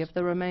body of the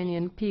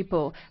Romanian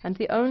people and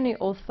the only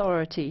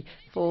authority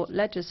for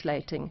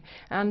legislating.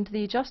 And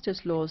the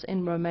justice laws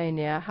in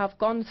Romania have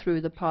gone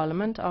through the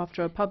Parliament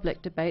after a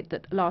public debate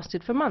that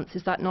lasted for months.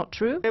 Is that not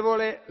true?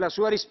 La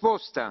sua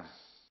risposta.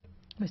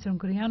 Mr.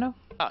 Ungureanu?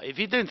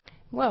 Evident.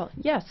 Well,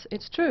 yes,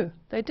 it's true.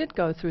 They did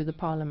go through the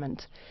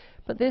Parliament.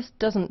 But this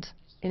doesn't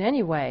in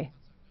any way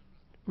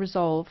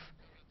resolve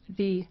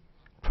the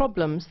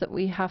problems that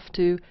we have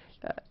to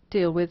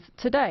deal with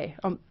today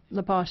on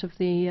the part of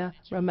the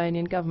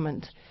Romanian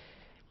government.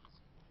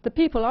 The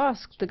people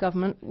asked the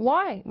government,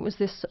 why was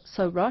this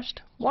so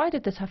rushed? Why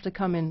did this have to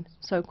come in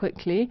so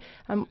quickly?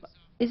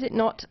 Is it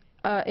not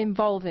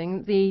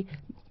involving the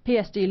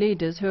PSD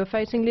leaders who are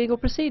facing legal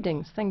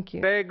proceedings? Thank you.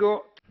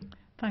 Prego.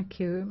 Thank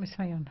you, Ms.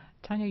 Fayon.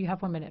 Tanya, you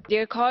have 1 minute.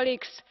 Dear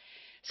colleagues,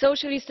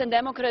 Socialist and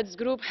Democrats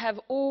group have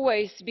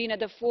always been at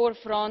the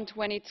forefront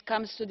when it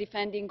comes to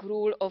defending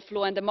rule of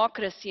law and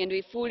democracy, and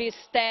we fully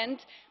stand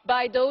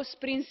by those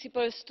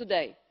principles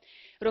today.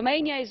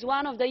 Romania is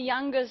one of the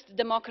youngest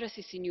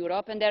democracies in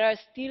Europe, and there are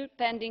still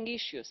pending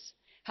issues.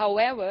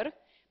 However,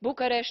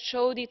 Bucharest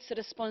showed its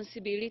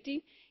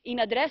responsibility in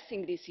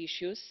addressing these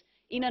issues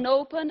in an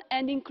open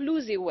and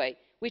inclusive way,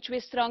 which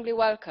we strongly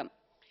welcome.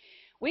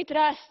 We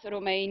trust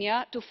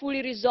Romania to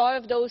fully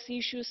resolve those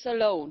issues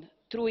alone,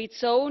 through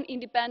its own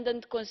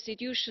independent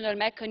constitutional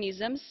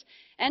mechanisms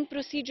and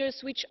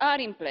procedures which are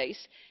in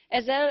place,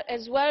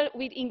 as well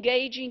with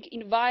engaging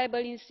in viable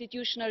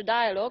institutional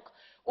dialogue,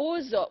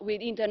 also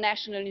with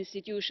international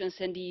institutions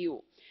and the EU.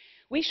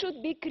 We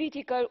should be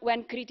critical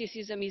when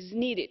criticism is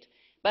needed,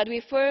 but we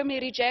firmly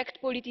reject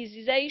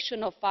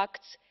politicisation of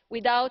facts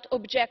without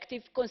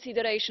objective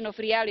consideration of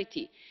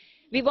reality.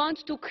 We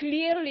want to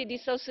clearly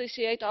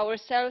disassociate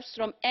ourselves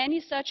from any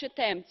such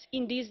attempts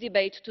in this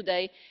debate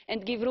today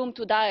and give room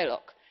to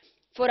dialogue.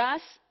 For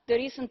us, the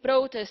recent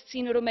protests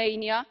in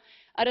Romania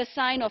are a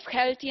sign of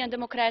healthy and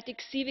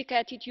democratic civic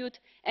attitude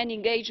and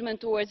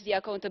engagement towards the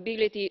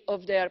accountability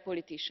of their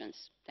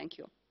politicians. Thank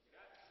you.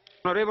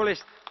 Honorable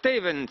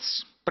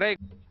Stevens,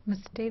 Ms.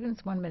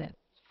 Stevens, 1 minute.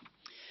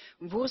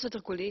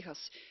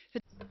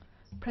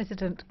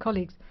 President,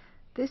 colleagues,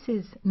 this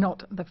is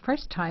not the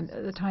first time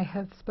that I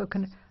have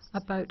spoken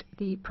about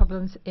the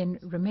problems in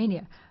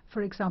Romania.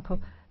 For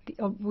example,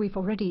 we've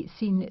already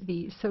seen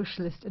the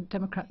Socialist and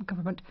Democrat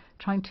government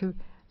trying to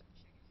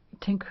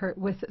tinker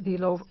with the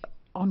law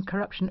on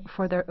corruption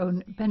for their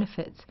own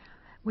benefits.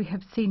 We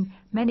have seen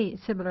many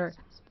similar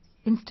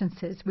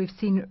instances. We've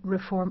seen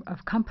reform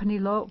of company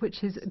law,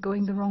 which is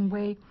going the wrong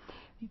way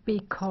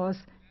because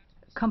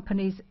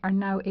companies are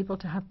now able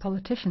to have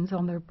politicians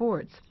on their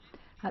boards.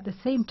 At the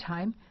same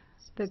time,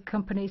 the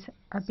companies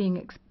are being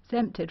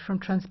exempted from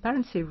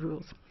transparency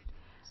rules,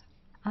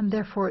 and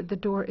therefore the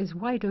door is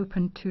wide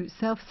open to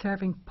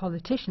self-serving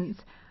politicians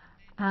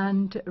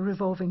and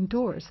revolving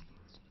doors.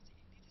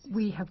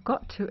 We have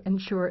got to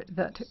ensure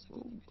that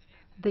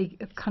the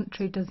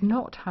country does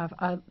not have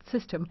a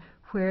system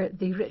where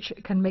the rich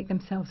can make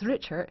themselves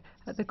richer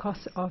at the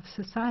cost of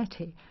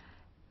society.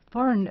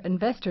 Foreign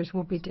investors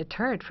will be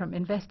deterred from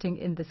investing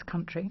in this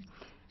country.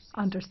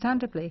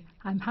 Understandably,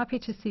 I'm happy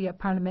to see a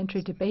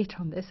parliamentary debate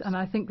on this, and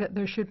I think that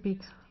there should be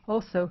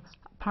also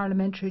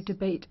parliamentary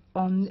debate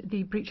on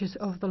the breaches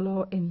of the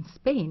law in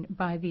Spain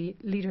by the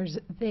leaders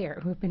there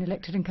who have been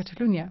elected in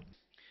Catalonia.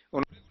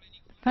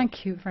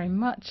 Thank you very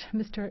much.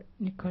 Mr.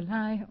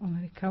 Nicolai,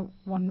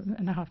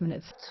 1.5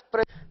 minutes.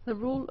 The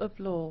rule of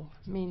law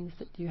means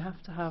that you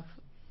have to have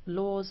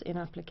laws in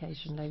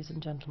application, ladies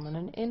and gentlemen,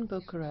 and in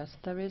Bucharest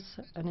there is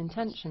an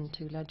intention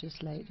to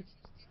legislate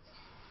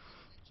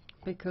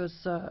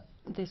because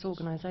this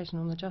organisation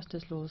on the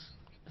justice laws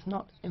does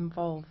not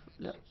involve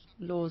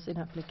laws in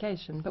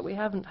application, but we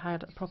haven't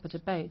had a proper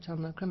debate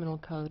on the criminal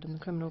code and the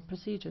criminal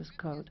procedures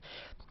code.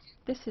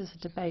 This is a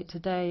debate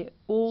today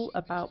all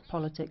about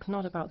politics,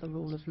 not about the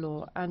rule of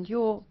law, and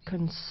your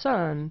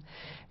concern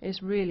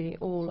is really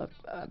all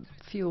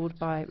fueled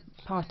by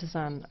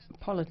partisan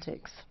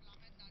politics.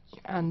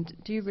 And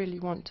do you really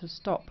want to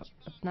stop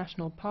a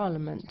national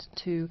parliament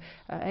to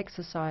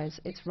exercise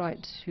its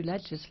right to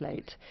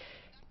legislate?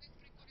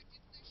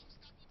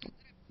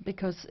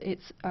 Because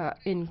it's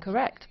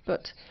incorrect.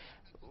 But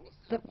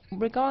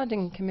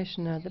regarding,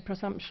 Commissioner, the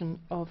presumption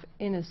of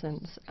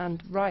innocence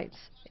and rights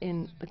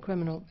in the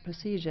criminal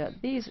procedure,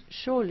 these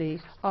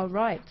surely are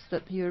rights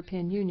that the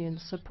European Union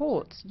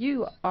supports.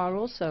 You are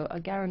also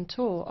a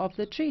guarantor of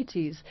the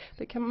treaties.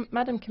 But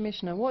Madam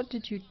Commissioner, what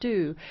did you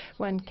do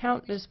when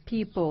countless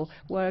people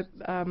were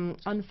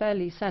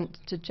unfairly sent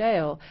to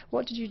jail?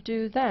 What did you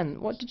do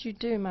then? What did you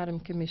do, Madam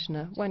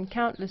Commissioner, when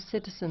countless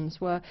citizens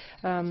were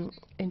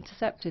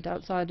intercepted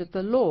outside of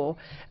the law,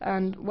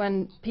 and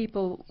when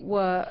people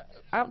were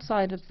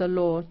outside of the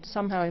law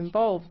somehow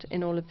involved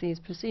in all of these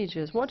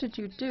procedures? What did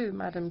you do,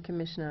 Madam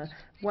Commissioner,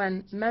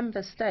 when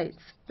member states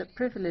that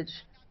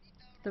privilege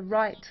the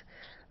right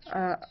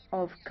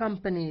of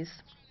companies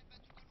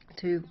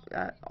to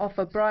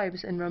offer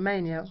bribes in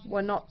Romania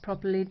were not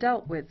properly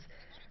dealt with?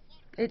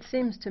 It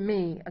seems to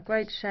me a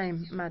great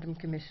shame, Madam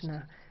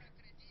Commissioner,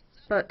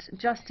 but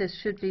justice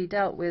should be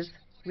dealt with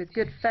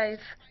good faith,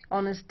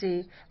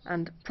 honesty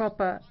and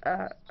proper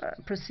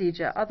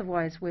procedure.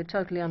 Otherwise, we're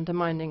totally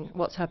undermining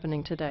what's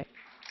happening today.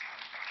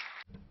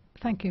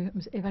 Thank you.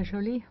 Ms. Eva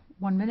Joly,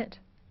 1 minute.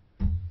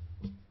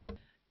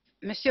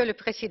 Monsieur le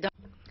Président.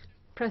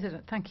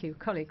 President, thank you.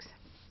 Colleagues,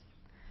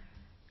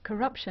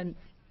 corruption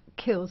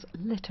kills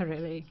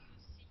literally,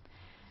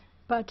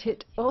 but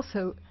it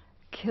also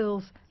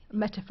kills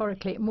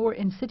metaphorically, more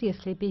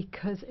insidiously,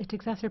 because it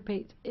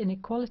exacerbates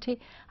inequality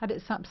and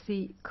it saps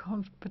the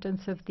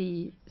confidence of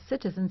the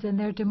citizens in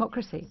their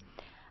democracy,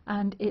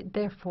 and it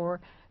therefore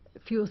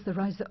fuels the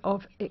rise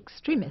of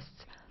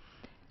extremists.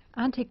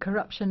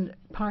 Anti-corruption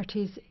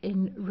parties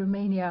in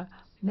Romania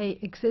may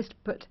exist,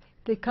 but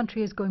the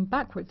country is going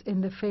backwards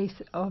in the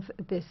face of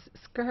this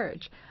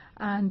scourge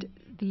and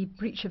the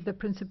breach of the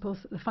principles,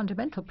 the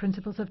fundamental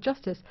principles of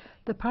justice.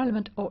 The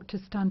Parliament ought to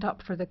stand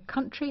up for the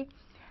country,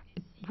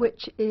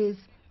 which is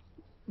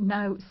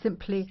now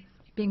simply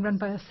being run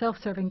by a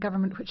self-serving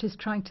government which is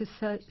trying to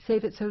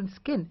save its own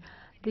skin.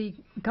 The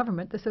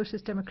government, the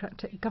Socialist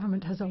Democratic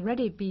government, has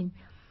already been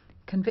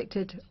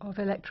convicted of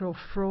electoral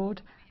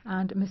fraud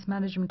and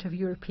mismanagement of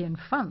European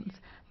funds.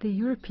 The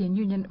European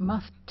Union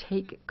must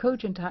take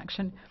cogent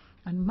action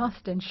and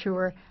must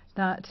ensure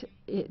that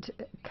it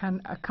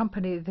can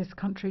accompany this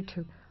country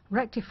to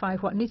rectify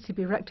what needs to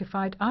be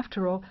rectified.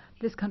 After all,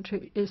 this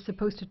country is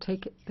supposed to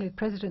take the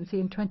presidency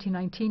in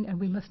 2019, and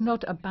we must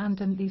not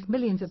abandon these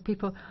millions of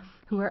people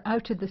who are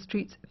out in the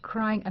streets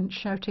crying and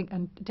shouting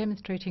and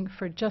demonstrating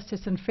for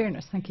justice and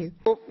fairness. Thank you.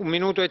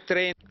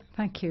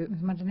 Thank you.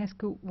 Ms.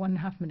 Marinescu,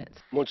 1.5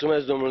 minutes.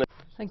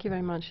 Thank you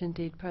very much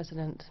indeed,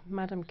 President.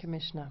 Madam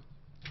Commissioner,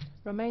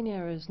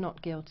 Romania is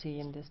not guilty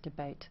in this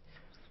debate,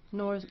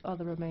 nor are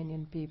the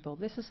Romanian people.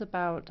 This is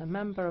about a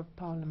member of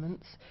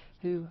parliaments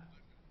who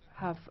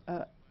have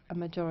a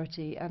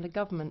majority and a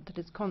government that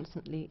is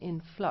constantly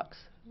in flux,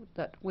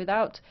 that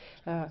without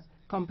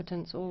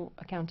competence or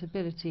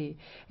accountability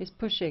is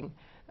pushing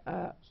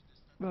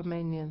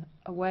Romania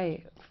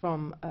away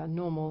from a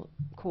normal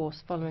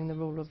course following the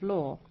rule of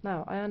law.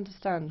 Now, I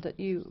understand that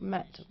you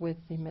met with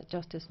the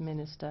Justice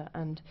Minister,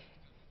 and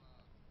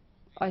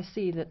I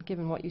see that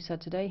given what you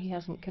said today, he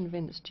hasn't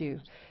convinced you.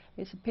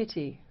 It's a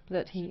pity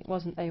that he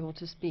wasn't able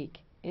to speak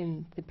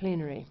in the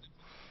plenary.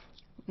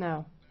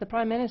 Now, the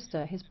Prime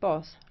Minister, his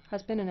boss,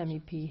 has been an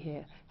MEP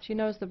here. She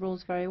knows the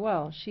rules very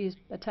well. She's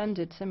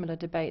attended similar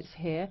debates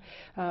here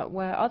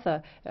where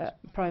other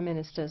Prime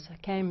Ministers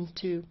came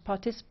to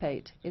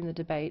participate in the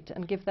debate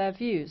and give their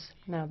views.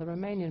 Now, the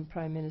Romanian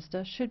Prime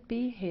Minister should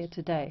be here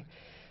today,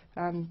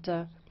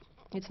 and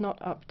it's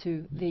not up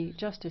to the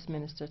Justice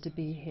Minister to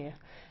be here.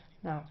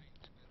 Now,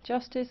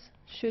 justice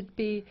should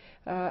be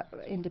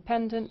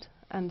independent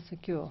and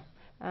secure,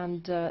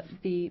 and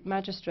the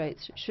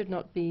magistrates should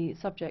not be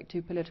subject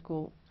to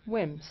political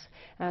whims.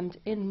 And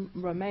in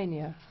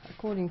Romania,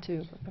 according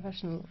to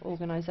professional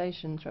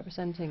organizations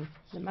representing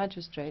the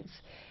magistrates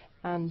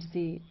and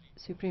the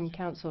Supreme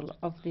Council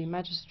of the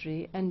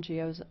Magistracy,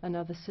 NGOs and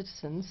other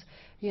citizens,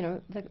 you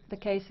know, the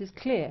case is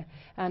clear,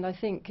 and I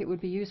think it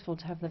would be useful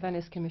to have the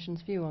Venice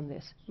Commission's view on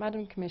this.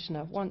 Madam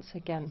Commissioner, once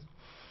again,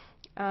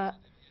 a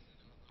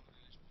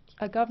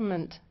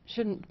government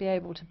shouldn't be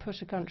able to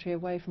push a country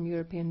away from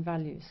European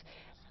values,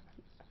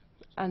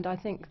 and I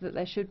think that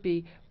there should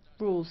be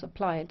rules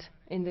applied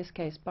in this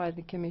case by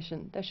the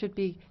Commission. There should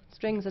be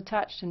strings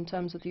attached in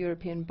terms of the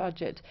European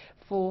budget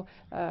for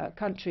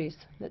countries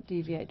that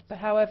deviate. But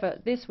however,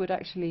 this would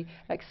actually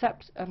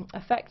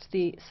affect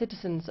the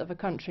citizens of a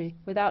country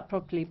without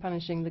properly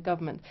punishing the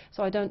government.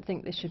 So I don't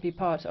think this should be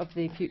part of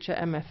the future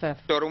MFF.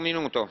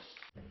 Mr.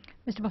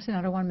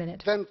 Bolsonaro, 1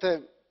 minute.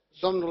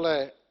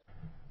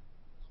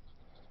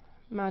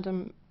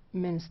 Madam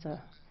Minister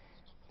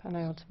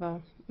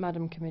Panayotova,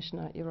 Madam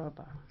Commissioner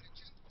Jourova.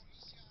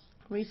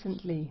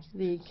 Recently,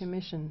 the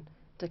Commission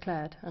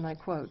declared, and I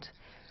quote,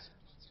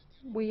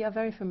 "We are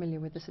very familiar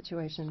with the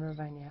situation in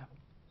Romania."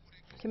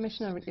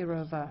 Commissioner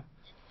Jourova,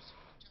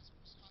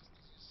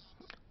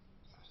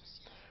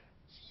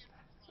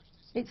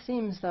 It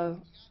seems, though,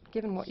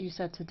 given what you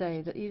said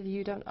today, that either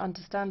you don't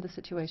understand the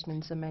situation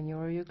in Romania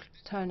or you're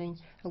turning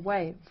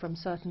away from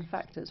certain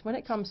factors. When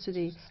it comes to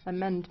the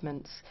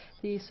amendments,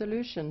 the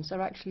solutions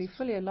are actually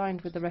fully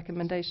aligned with the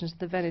recommendations of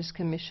the Venice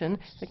Commission,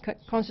 the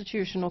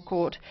Constitutional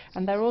Court,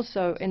 and they're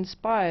also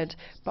inspired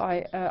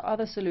by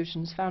other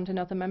solutions found in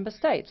other member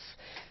states.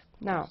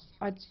 Now,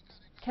 I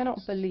cannot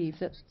believe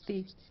that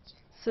the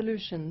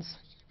solutions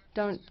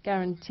don't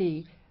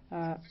guarantee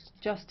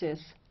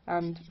justice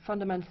and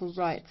fundamental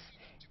rights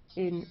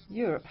in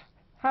Europe.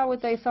 How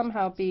would they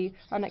somehow be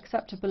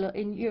unacceptable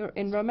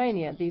in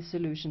Romania, these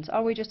solutions?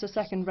 Are we just a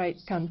second-rate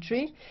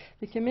country?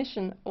 The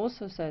Commission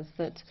also says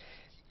that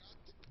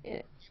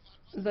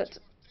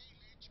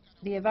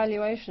the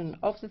evaluation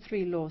of the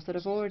 3 laws that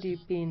have already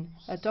been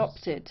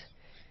adopted,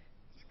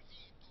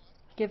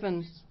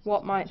 given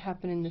what might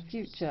happen in the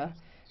future,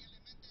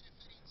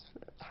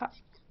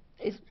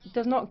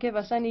 does not give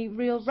us any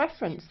real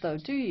reference, though,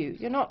 do you?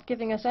 You're not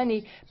giving us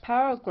any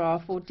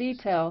paragraph or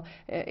detail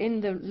in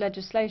the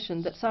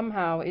legislation that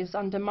somehow is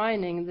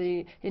undermining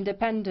the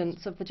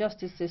independence of the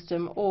justice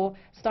system or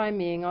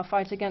stymieing our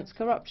fight against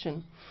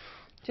corruption.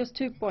 Just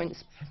 2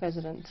 points,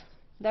 President.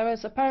 There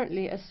is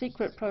apparently a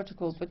secret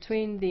protocol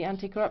between the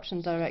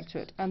Anti-Corruption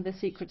Directorate and the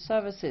secret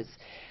services.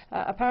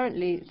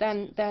 Apparently,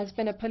 then, there has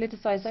been a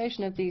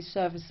politicization of these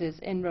services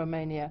in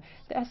Romania.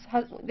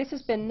 This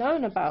has been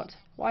known about.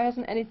 Why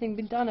hasn't anything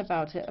been done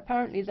about it?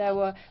 Apparently, there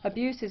were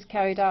abuses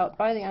carried out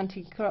by the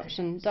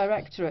Anti-Corruption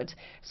Directorate.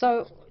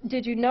 So,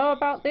 did you know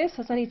about this?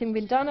 Has anything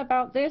been done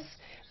about this?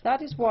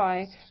 That is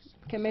why,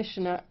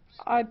 Commissioner,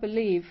 I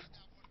believe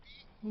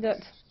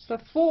that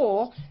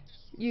before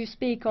you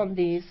speak on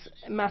these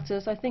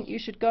matters, I think you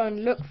should go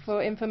and look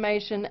for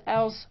information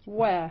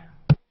elsewhere.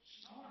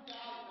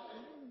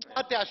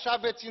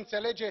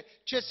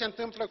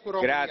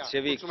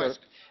 Grazie, Victor.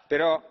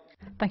 Però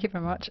Thank you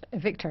very much,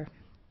 Victor.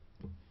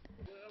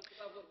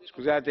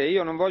 Scusate,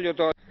 io non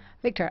voglio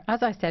Victor,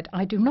 as I said,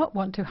 I do not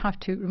want to have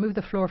to remove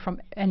the floor from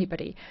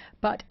anybody,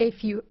 but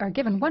if you are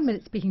given 1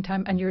 minute speaking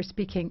time and you're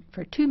speaking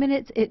for 2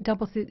 minutes, it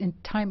doubles the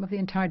time of the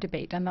entire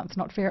debate, and that's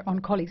not fair on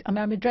colleagues. And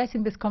I'm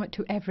addressing this comment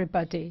to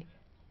everybody.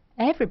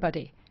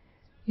 Everybody.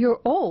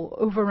 You're all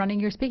overrunning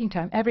your speaking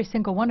time, every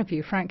single one of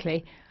you,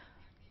 frankly,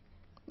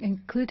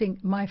 including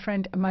my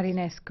friend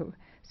Marinescu.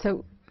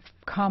 So,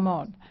 come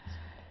on.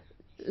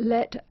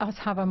 Let us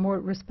have a more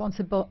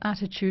responsible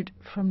attitude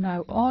from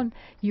now on.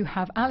 You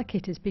have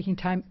allocated speaking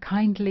time.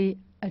 Kindly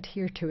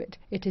adhere to it.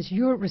 It is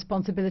your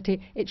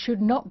responsibility. It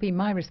should not be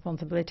my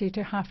responsibility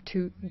to have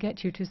to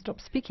get you to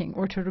stop speaking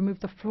or to remove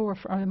the floor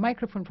or the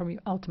microphone from you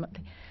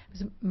ultimately.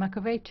 Ms.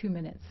 McAvey, 2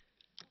 minutes.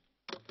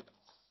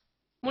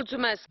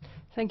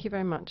 Thank you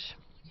very much.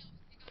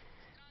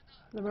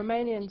 The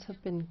Romanians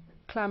have been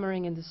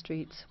clamoring in the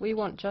streets. We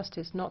want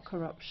justice, not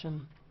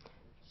corruption.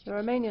 The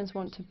Romanians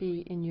want to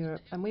be in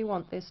Europe, and we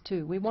want this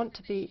too. We want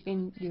to be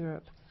in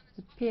Europe.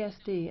 The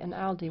PSD and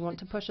ALDE want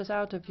to push us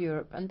out of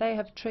Europe, and they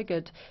have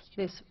triggered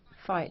this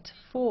fight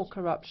for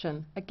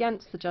corruption,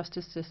 against the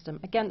justice system,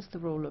 against the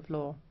rule of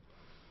law.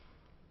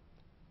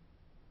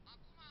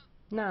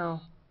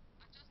 Now,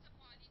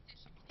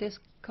 this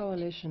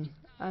coalition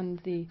and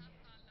the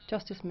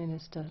Justice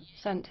Minister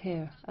sent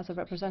here as a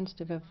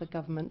representative of the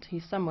government,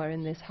 he's somewhere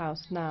in this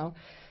house now,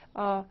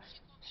 are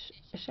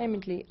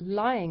ashamedly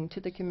lying to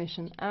the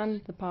Commission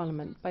and the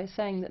Parliament by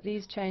saying that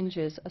these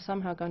changes are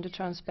somehow going to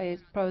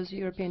transpose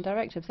European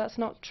directives. That's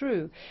not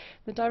true.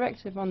 The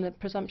directive on the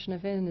presumption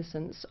of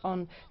innocence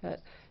on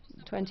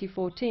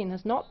 2014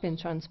 has not been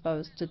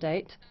transposed to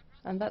date,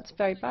 and that's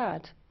very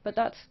bad. But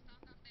that's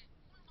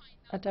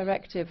a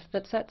directive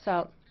that sets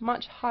out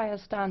much higher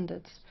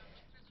standards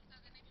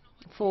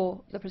for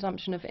the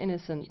presumption of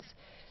innocence.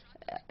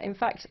 In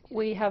fact,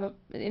 we have an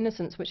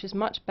innocence which is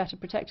much better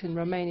protected in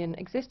Romanian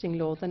existing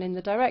law than in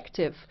the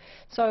directive.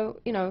 So,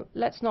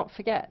 let's not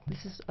forget,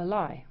 this is a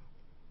lie.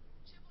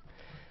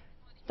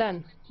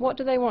 Then, what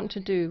do they want to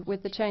do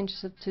with the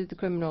changes to the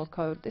criminal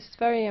code? This is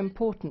very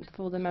important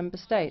for the member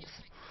states,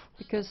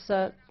 because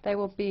they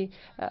will be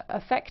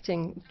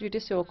affecting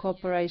judicial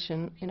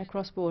cooperation in a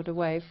cross-border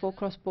way for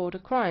cross-border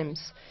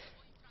crimes.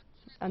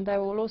 And they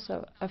will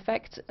also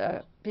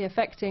be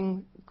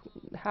affecting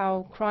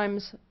how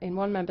crimes in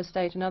one member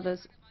state and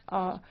others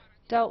are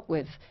dealt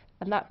with.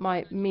 And that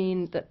might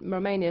mean that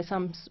Romania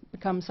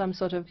becomes some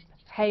sort of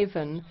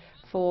haven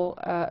for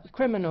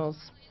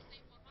criminals.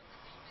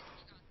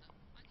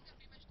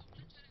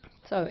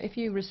 So if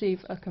you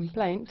receive a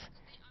complaint,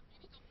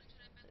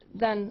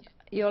 then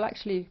you'll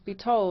actually be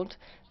told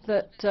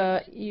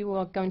that you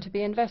are going to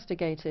be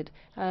investigated.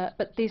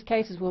 But these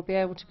cases will be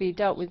able to be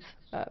dealt with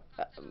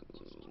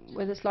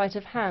a sleight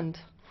of hand.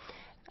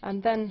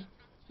 And then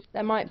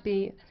there might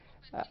be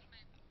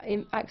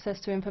access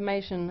to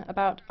information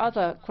about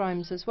other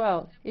crimes as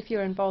well. If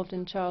you're involved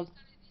in child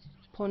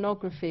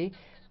pornography,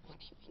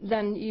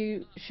 then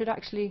you should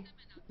actually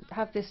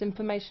have this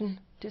information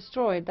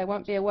destroyed. There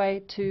won't be a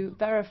way to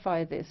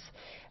verify this.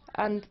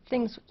 And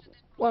things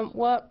won't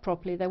work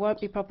properly. There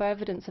won't be proper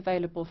evidence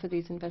available for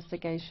these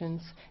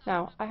investigations.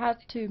 Now, I have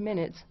 2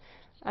 minutes,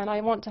 and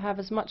I want to have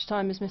as much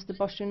time as Mr.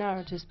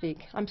 Boștinaru to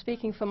speak. I'm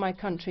speaking for my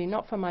country,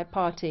 not for my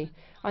party.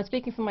 I'm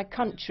speaking for my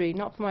country,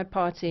 not for my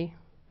party.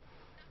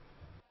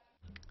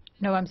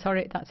 No, I'm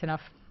sorry, that's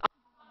enough.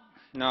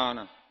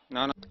 No.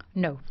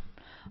 No,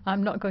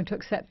 I'm not going to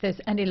accept this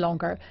any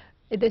longer.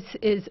 This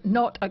is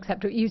not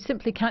acceptable. You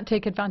simply can't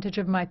take advantage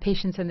of my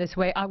patience in this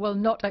way. I will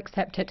not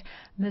accept it.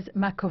 Ms.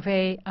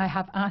 McAvey, I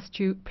have asked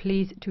you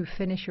please to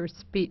finish your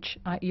speech.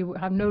 You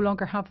have no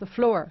longer have the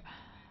floor.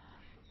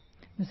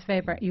 Ms.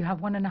 Weber, you have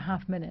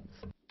 1.5 minutes.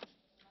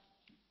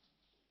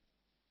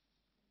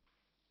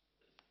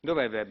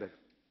 Dov'è Weber?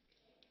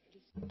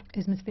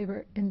 Is Ms.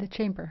 Weber in the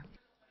chamber?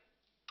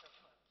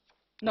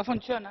 No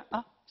funziona?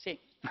 Ah, sì.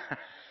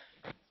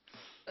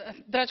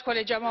 Dragi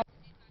colegi,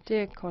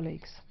 Dear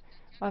colleagues,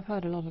 I've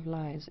heard a lot of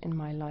lies in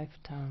my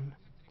lifetime,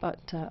 but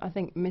I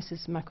think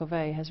Mrs.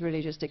 McAvey has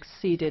really just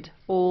exceeded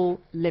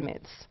all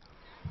limits.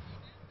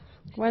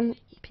 When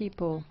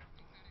people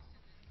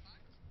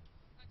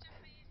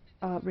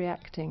are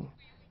reacting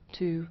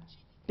to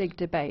big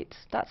debates,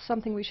 that's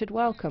something we should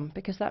welcome,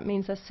 because that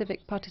means there's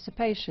civic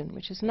participation,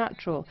 which is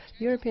natural.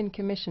 The European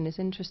Commission is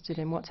interested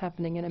in what's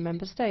happening in a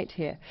member state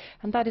here,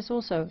 and that is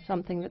also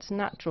something that's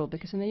natural,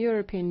 because in the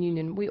European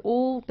Union we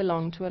all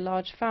belong to a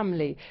large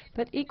family.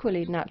 But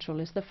equally natural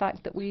is the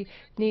fact that we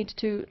need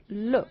to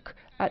look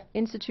at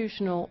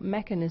institutional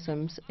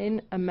mechanisms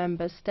in a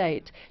member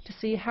state to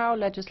see how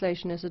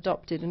legislation is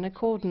adopted in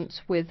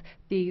accordance with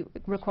the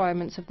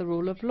requirements of the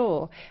rule of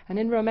law. And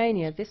in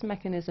Romania this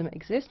mechanism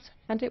exists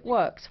and it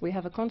works. We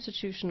have a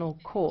constitutional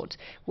court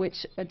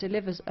which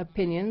delivers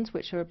opinions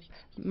which are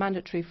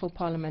mandatory for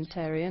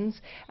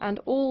parliamentarians, and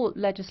all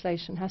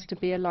legislation has to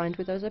be aligned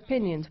with those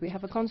opinions. We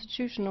have a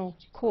constitutional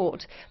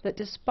court that,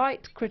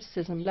 despite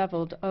criticism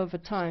levelled over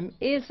time,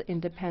 is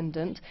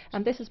independent,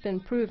 and this has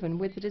been proven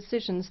with the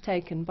decisions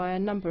taken by a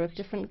number of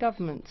different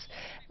governments.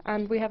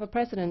 And we have a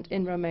president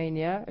in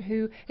Romania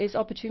who is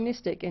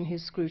opportunistic in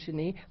his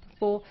scrutiny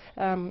before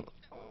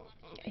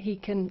he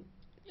can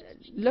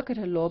look at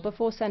a law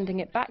before sending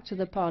it back to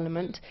the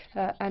Parliament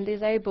and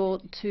is able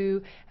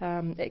to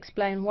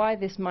explain why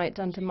this might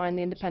undermine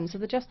the independence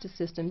of the justice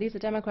system. These are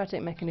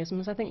democratic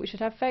mechanisms. I think we should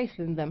have faith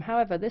in them.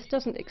 However, this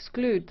doesn't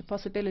exclude the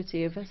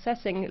possibility of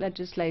assessing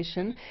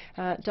legislation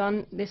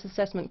This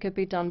assessment could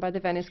be done by the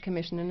Venice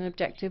Commission in an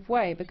objective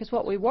way, because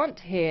what we want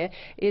here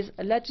is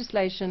a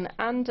legislation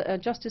and a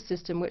justice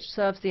system which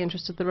serves the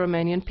interests of the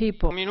Romanian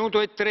people.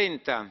 Minuto e 30.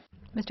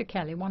 Mr.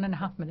 Kelly,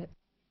 1.5 minutes.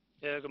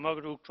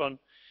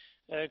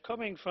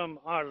 Coming from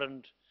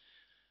Ireland,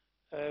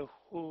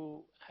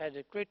 who had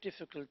a great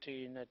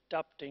difficulty in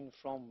adapting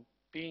from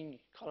being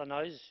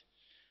colonised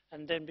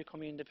and then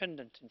becoming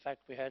independent. In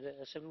fact, we had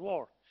a civil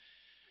war.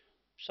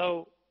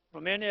 So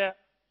Romania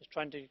is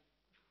trying to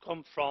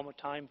come from a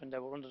time when they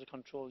were under the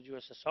control of the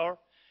USSR.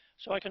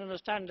 So I can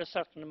understand a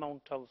certain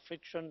amount of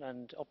friction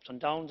and ups and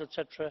downs,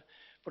 etc.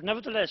 But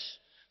nevertheless,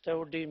 they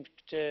were deemed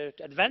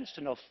advanced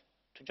enough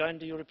to join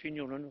the European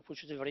Union,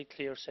 which is a very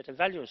clear set of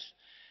values.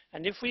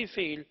 And if we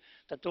feel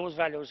that those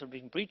values are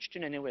being breached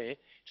in any way,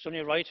 it's only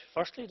right,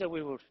 firstly, that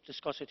we would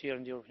discuss it here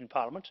in the European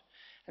Parliament,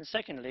 and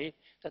secondly,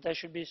 that there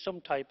should be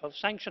some type of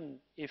sanction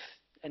if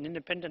an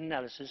independent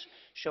analysis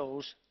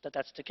shows that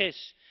that's the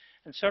case.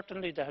 And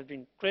certainly there have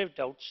been grave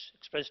doubts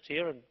expressed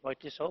here, and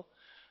rightly so,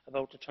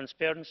 about the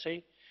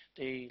transparency,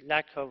 the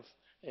lack of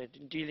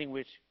dealing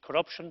with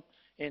corruption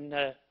in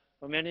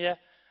Romania,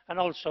 and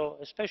also,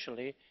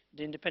 especially,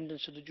 the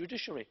independence of the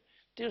judiciary.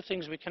 These are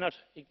things we cannot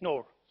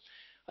ignore.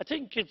 I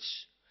think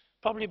it's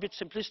probably a bit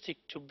simplistic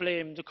to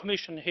blame the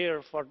Commission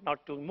here for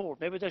not doing more.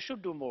 Maybe they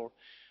should do more.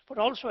 But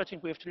also I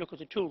think we have to look at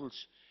the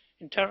tools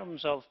in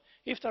terms of,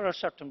 if there are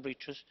certain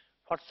breaches,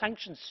 what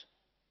sanctions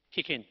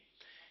kick in.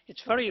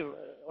 It's very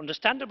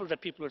understandable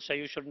that people will say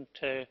you shouldn't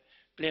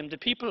blame the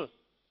people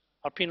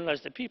or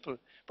penalise the people.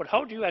 But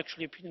how do you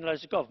actually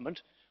penalise the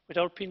government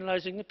without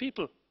penalising the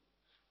people?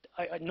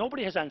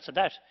 Nobody has answered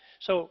that.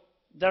 So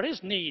there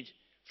is need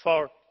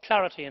for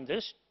clarity in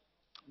this.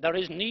 There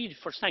is need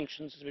for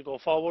sanctions as we go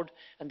forward,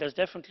 and there's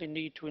definitely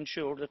need to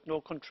ensure that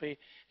no country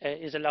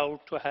is allowed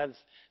to have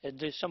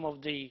some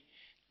of the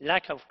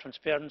lack of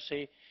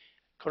transparency,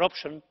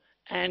 corruption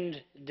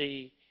and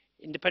the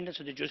independence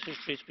of the judiciary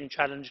has been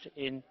challenged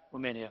in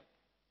Romania.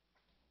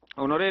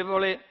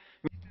 Onorevole.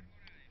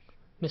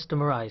 Mr.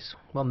 Moraes,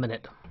 1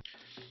 minute.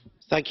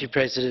 Thank you,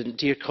 President.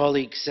 Dear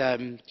colleagues,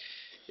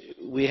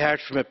 we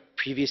heard from a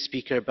previous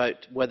speaker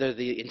about whether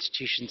the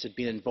institutions had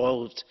been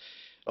involved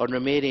on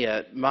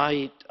Romania.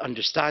 My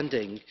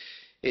understanding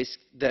is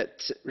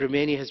that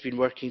Romania has been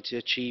working to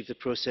achieve the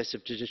process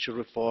of judicial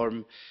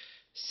reform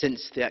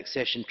since the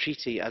accession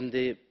treaty, and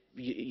the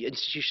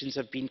institutions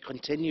have been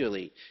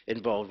continually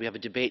involved. We have a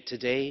debate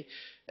today.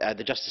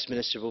 The Justice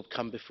Minister will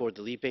come before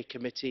the Libe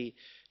Committee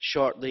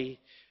shortly.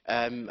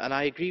 And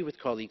I agree with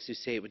colleagues who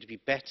say it would be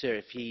better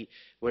if he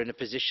were in a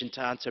position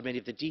to answer many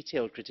of the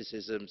detailed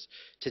criticisms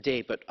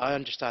today, but I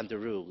understand the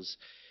rules.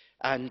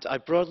 And I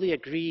broadly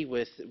agree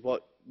with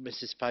what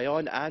Mrs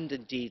Fajon and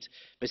indeed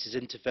Mrs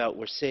in 't Veld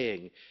were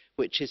saying,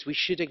 which is we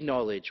should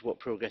acknowledge what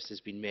progress has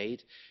been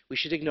made. We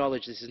should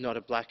acknowledge this is not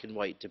a black and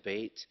white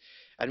debate.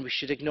 And we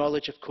should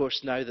acknowledge, of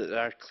course, now that there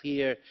are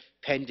clear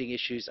pending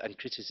issues and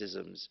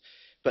criticisms.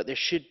 But there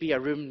should be a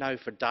room now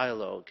for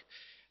dialogue.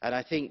 And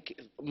I think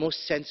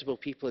most sensible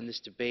people in this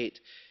debate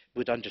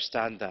would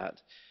understand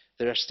that.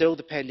 There are still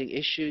the pending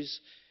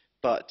issues,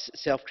 but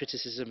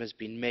self-criticism has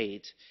been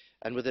made.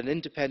 And with an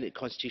independent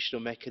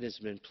constitutional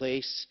mechanism in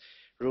place,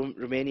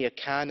 Romania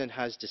can and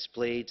has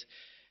displayed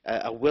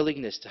a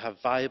willingness to have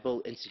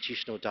viable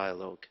institutional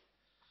dialogue.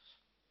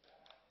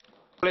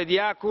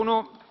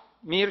 Diacono,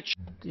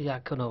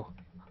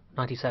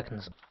 90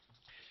 seconds.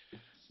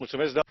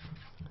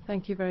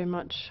 Thank you very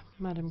much,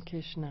 Madam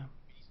Kirchner.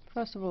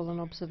 First of all, an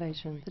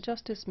observation. The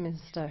Justice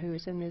Minister who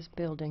is in this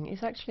building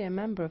is actually a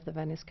member of the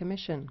Venice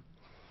Commission.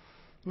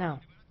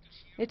 Now,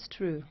 it's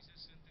true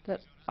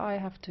that I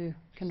have to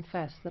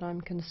confess that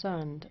I'm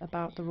concerned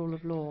about the rule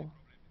of law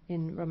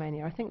in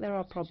Romania. I think there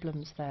are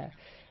problems there.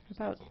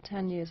 About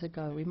 10 years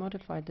ago, we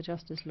modified the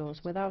justice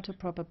laws without a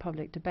proper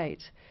public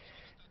debate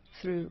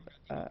through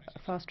a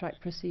fast-track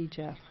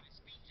procedure.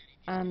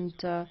 And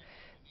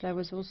there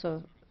was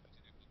also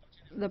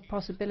the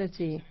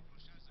possibility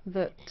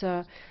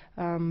that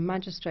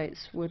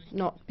magistrates would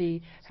not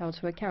be held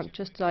to account,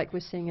 just like we're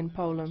seeing in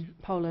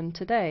Poland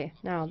today.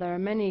 Now, there are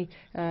many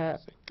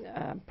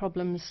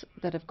problems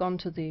that have gone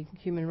to the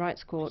Human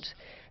Rights Court,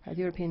 the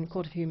European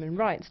Court of Human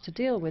Rights, to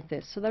deal with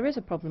this. So there is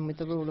a problem with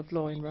the rule of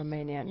law in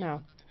Romania.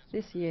 Now,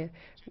 this year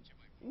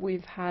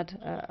we've had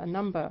a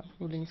number of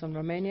rulings on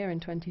Romania. In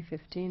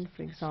 2015,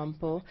 for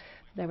example,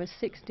 there were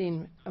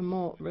 16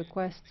 more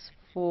requests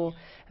for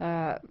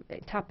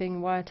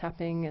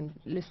wiretapping and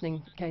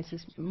listening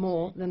cases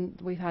more than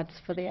we've had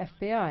for the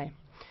FBI.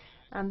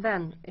 And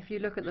then, if you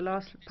look at the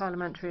last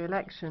parliamentary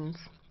elections,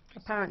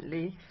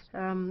 apparently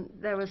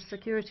there were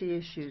security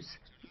issues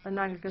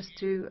analogous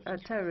to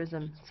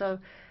terrorism. So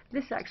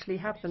this actually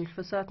happened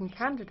for certain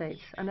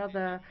candidates and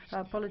other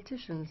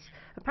politicians.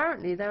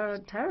 Apparently there are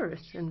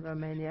terrorists in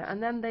Romania,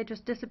 and then they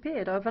just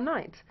disappeared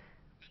overnight.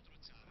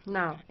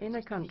 Now, in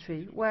a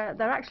country where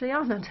there actually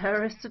are no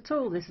terrorists at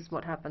all, this is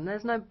what happened.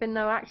 There's been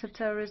no act of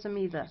terrorism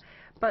either.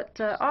 But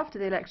after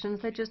the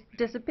elections, they just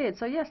disappeared.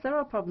 So yes, there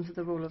are problems with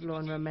the rule of law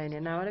in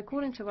Romania now. And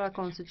according to our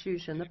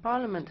constitution, the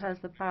Parliament has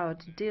the power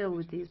to deal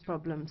with these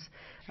problems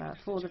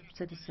for the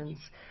citizens.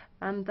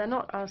 And they're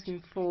not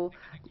asking for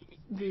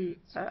the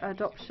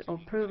adoption or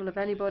approval of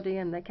anybody,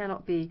 and they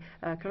cannot be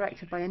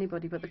corrected by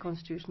anybody but the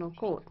Constitutional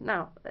Court.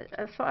 Now,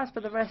 as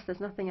for the rest,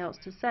 there's nothing else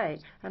to say,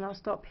 and I'll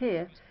stop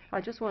here.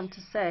 I just want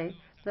to say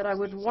that I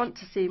would want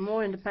to see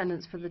more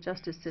independence for the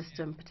justice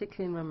system,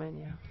 particularly in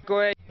Romania.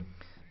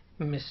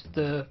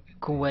 Mr.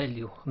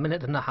 Coelho, a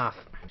minute and a half.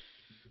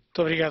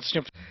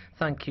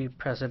 Thank you,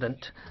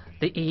 President.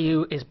 The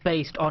EU is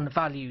based on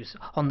values,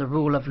 on the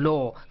rule of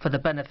law, for the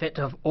benefit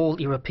of all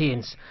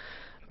Europeans.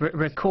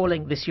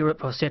 Recalling this Europe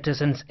for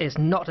citizens is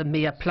not a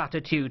mere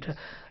platitude,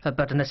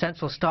 but an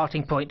essential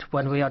starting point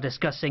when we are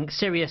discussing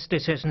serious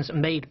decisions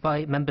made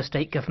by member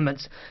state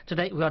governments.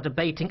 Today we are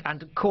debating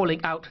and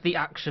calling out the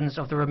actions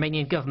of the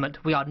Romanian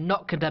government. We are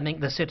not condemning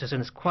the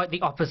citizens, quite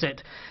the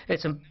opposite.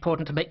 It's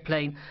important to make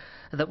plain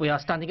that we are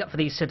standing up for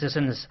these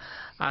citizens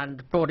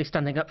and broadly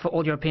standing up for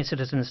all European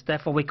citizens.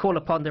 Therefore, we call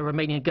upon the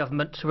Romanian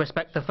government to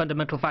respect the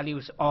fundamental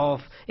values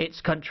of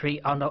its country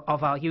and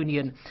of our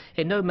union.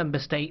 In no member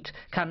state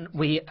can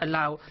we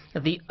allow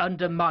the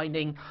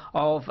undermining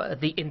of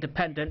the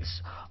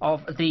independence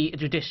of the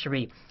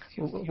judiciary,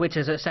 which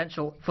is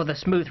essential for the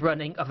smooth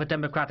running of a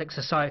democratic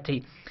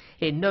society.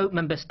 In no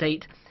member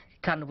state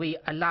can we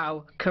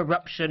allow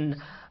corruption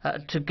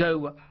to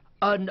go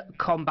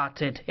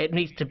uncombated. It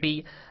needs to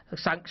be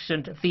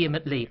sanctioned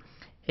vehemently.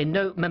 In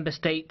no member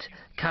state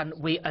can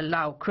we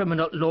allow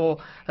criminal law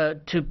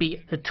to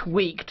be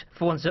tweaked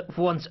for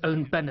one's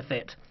own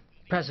benefit.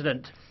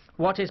 President,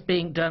 what is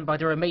being done by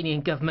the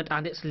Romanian government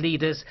and its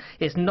leaders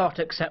is not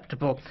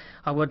acceptable.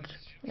 I would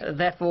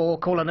therefore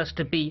call on us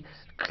to be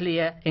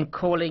clear in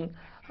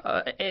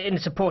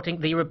supporting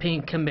the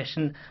European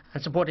Commission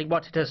and supporting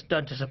what it has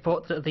done to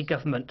support the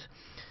government.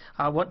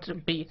 I want to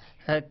be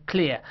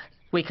clear.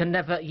 We can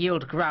never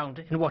yield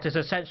ground in what is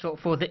essential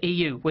for the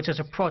EU, which is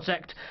a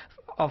project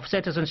of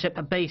citizenship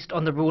based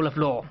on the rule of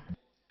law.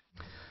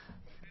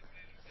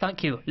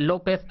 Thank you.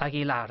 López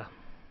Aguilar.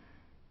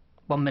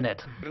 1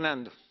 minute.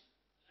 Fernando.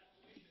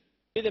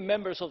 We, the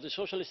members of the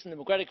Socialist and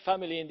Democratic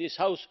family in this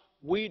House,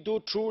 we do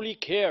truly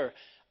care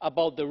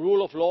about the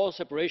rule of law,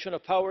 separation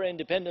of power and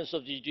independence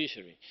of the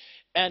judiciary.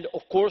 And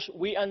of course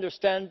we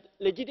understand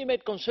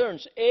legitimate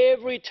concerns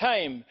every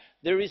time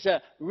there is a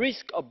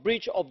risk of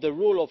breach of the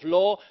rule of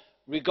law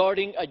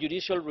regarding a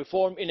judicial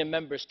reform in a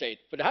member state.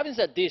 But having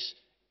said this,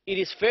 it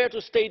is fair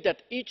to state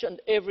that each and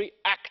every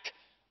act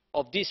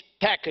of this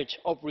package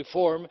of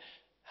reform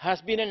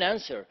has been an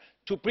answer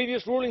to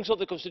previous rulings of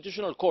the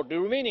Constitutional Court, the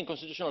Romanian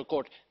Constitutional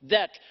Court,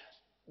 that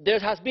there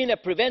has been a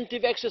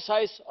preventive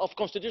exercise of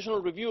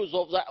constitutional reviews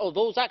of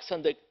those acts,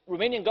 and the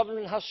Romanian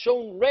government has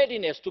shown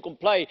readiness to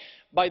comply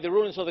by the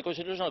rulings of the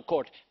Constitutional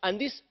Court. And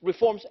this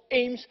reform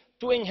aims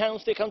to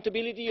enhance the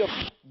accountability of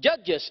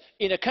judges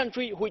in a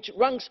country which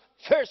ranks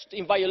first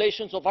in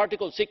violations of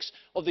Article 6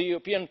 of the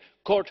European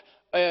Court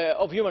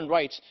of Human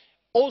Rights.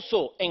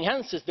 Also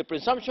enhances the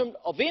presumption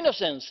of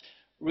innocence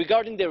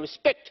regarding the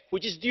respect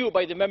which is due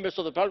by the members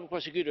of the public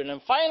prosecutor.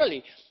 And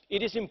finally,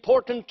 it is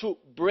important to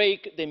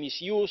break the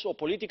misuse or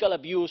political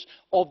abuse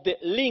of the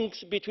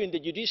links between the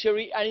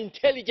judiciary and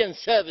intelligence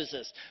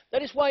services.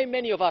 That is why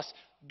many of us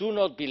do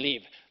not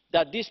believe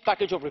that this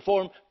package of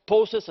reform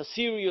poses a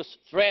serious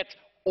threat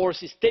or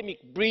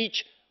systemic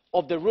breach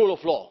of the rule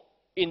of law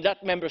in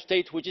that member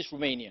state, which is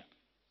Romania.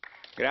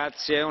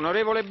 Grazie.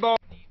 Onorevole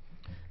Boni.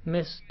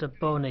 Mr.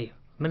 Boni,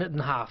 minute and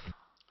a half.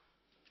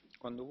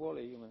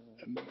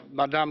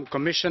 Madam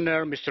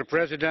Commissioner, Mr.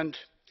 President,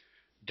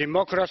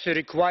 democracy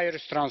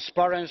requires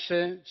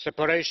transparency,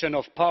 separation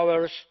of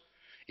powers,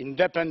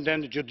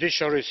 independent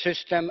judiciary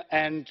system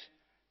and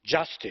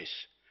justice,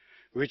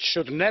 which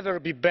should never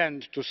be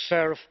bent to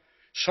serve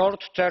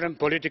short-term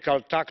political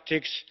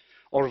tactics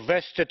or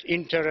vested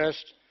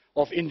interests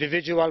of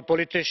individual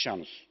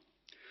politicians.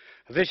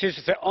 This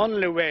is the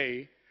only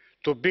way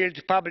to build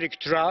public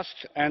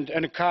trust and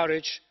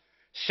encourage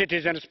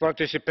citizens'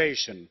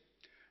 participation,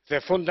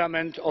 the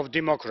fundament of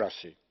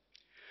democracy.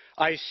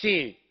 I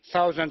see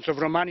thousands of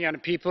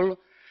Romanian people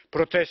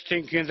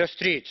protesting in the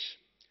streets.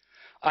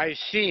 I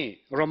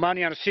see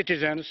Romanian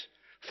citizens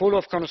full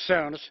of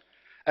concerns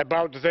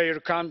about their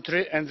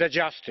country and the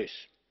justice.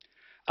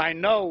 I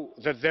know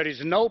that there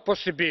is no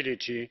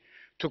possibility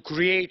to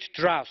create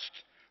trust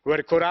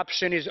where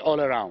corruption is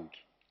all around.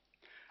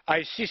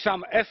 I see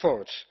some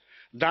efforts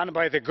done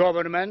by the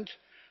government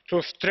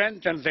to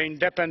strengthen the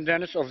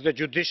independence of the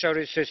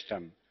judiciary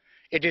system.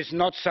 It is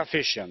not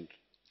sufficient.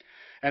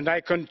 And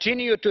I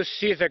continue to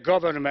see the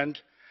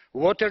government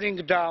watering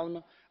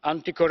down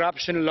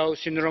anti-corruption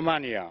laws in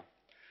Romania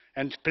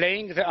and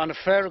playing the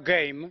unfair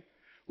game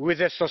with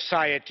the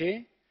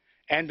society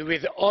and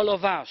with all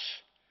of us,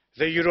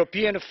 the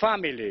European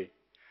family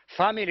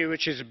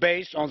which is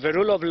based on the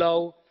rule of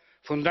law,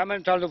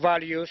 fundamental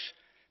values,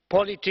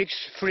 politics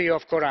free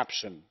of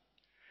corruption.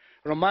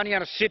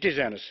 Romanian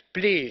citizens,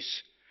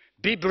 please,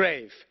 be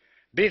brave,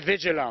 be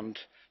vigilant,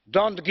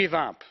 don't give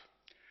up.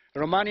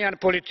 Romanian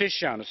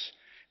politicians,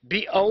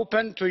 be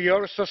open to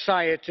your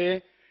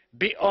society,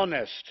 be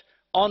honest.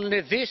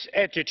 Only this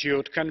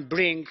attitude can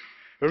bring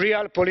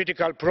real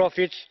political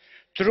profits,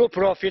 true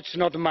profits,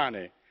 not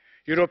money.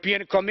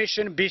 European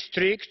Commission, be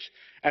strict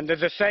and at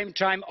the same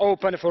time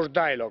open for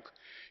dialogue.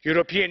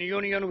 European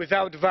Union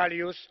without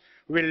values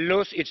will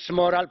lose its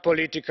moral,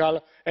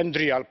 political and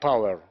real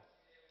power.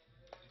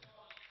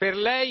 Per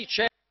lei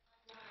c'è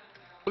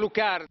blue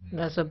card.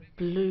 There's a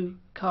blue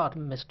card,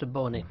 Mr.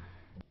 Boni.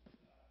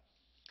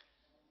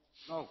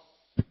 No.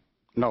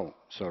 No,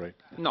 sorry.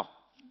 No.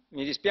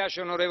 Mi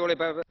dispiace,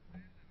 onorevole.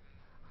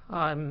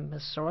 I'm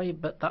sorry,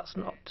 but that's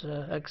not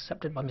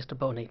accepted by Mr.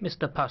 Boni.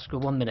 Mr. Pascu,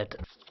 1 minute.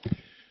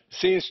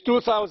 Since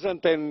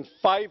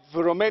 2005,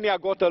 Romania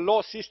got a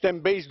law system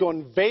based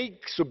on vague,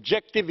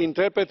 subjective,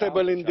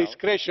 interpretable and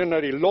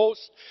discretionary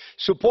laws,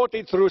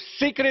 supported through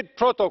secret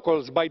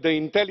protocols by the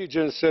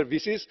intelligence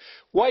services.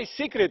 Why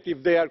secret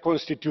if they are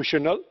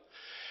constitutional?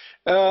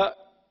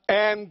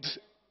 And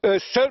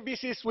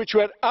services which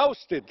were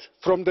ousted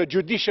from the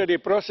judiciary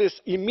process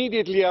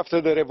immediately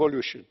after the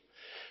revolution.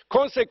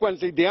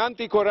 Consequently, the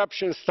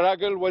anti-corruption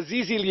struggle was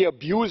easily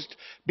abused,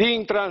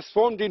 being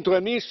transformed into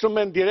an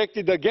instrument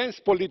directed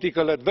against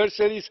political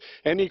adversaries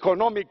and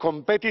economic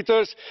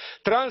competitors,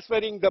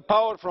 transferring the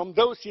power from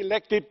those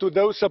elected to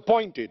those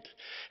appointed.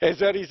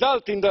 As a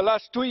result, in the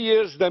last 2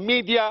 years, the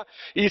media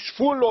is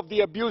full of the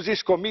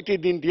abuses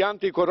committed in the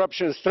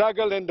anti-corruption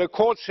struggle, and the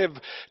courts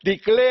have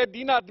declared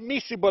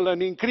inadmissible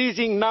an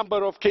increasing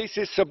number of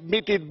cases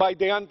submitted by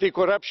the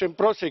anti-corruption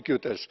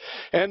prosecutors.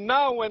 And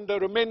now, when the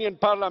Romanian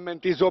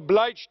Parliament is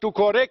obliged to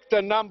correct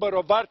a number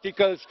of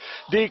articles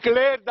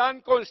declared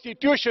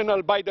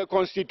unconstitutional by the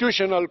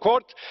Constitutional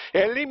Court,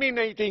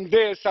 eliminating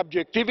their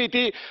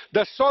subjectivity,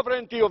 the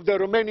sovereignty of the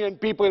Romanian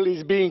people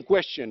is being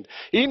questioned.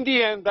 In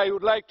the end, I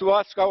would like to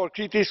ask our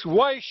critics,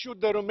 why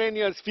should the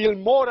Romanians feel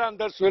more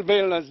under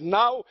surveillance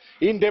now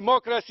in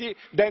democracy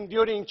than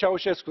during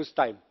Ceausescu's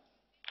time?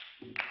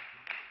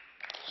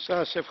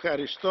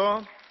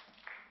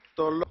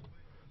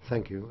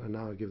 Thank you. And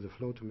now I give the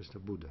floor to Mr.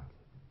 Buda.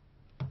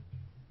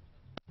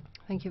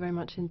 Thank you very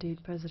much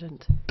indeed,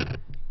 President.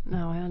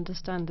 Now, I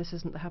understand this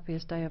isn't the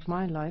happiest day of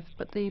my life,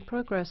 but the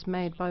progress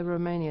made by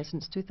Romania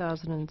since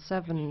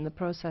 2007 in the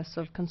process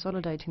of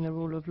consolidating the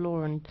rule of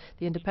law and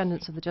the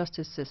independence of the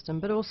justice system,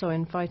 but also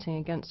in fighting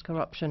against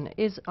corruption,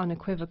 is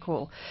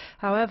unequivocal.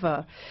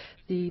 However,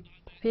 the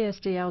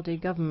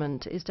PSD-ALDE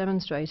government is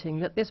demonstrating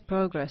that this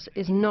progress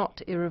is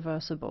not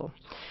irreversible.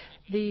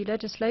 The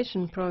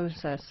legislation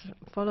process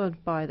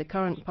followed by the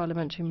current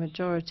parliamentary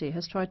majority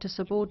has tried to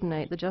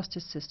subordinate the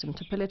justice system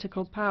to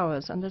political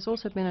powers, and there's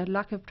also been a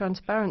lack of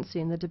transparency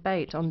in the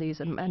debate on these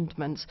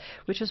amendments,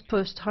 which has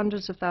pushed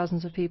hundreds of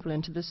thousands of people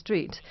into the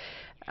street.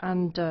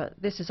 And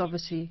this is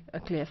obviously a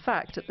clear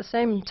fact. At the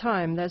same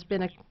time, there's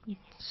been a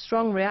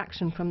strong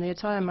reaction from the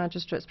entire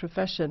magistrates'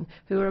 profession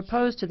who are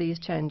opposed to these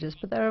changes,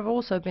 but there have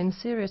also been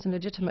serious and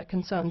legitimate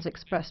concerns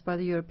expressed by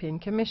the European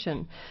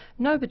Commission.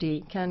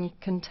 Nobody can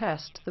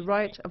contest the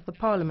right of the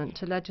Parliament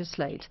to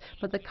legislate,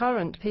 but the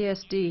current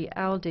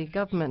PSD-ALDE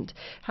government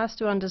has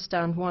to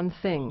understand one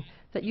thing,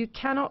 that you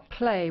cannot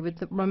play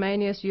with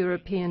Romania's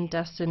European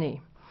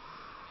destiny.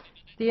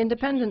 The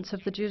independence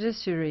of the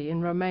judiciary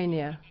in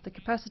Romania, the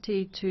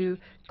capacity to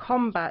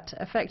combat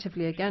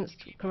effectively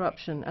against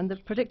corruption, and the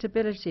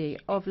predictability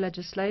of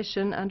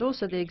legislation, and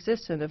also the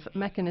existence of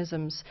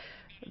mechanisms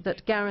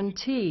that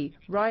guarantee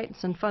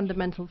rights and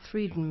fundamental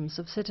freedoms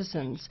of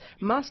citizens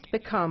must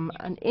become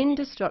an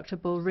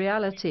indestructible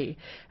reality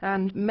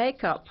and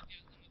make up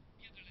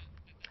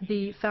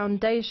the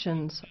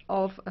foundations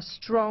of a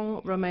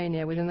strong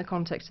Romania within the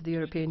context of the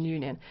European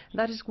Union.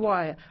 That is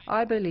why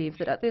I believe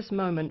that at this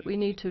moment we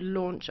need to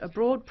launch a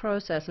broad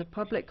process of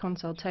public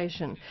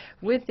consultation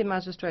with the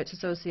magistrates'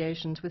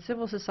 associations, with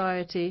civil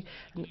society,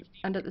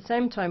 and at the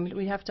same time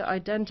we have to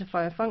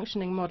identify a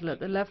functioning model at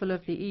the level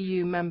of the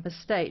EU member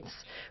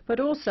states, but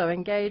also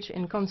engage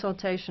in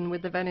consultation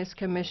with the Venice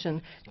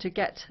Commission to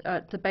get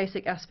the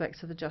basic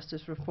aspects of the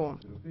justice reform.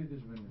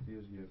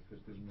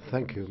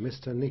 Thank you.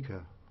 Mr.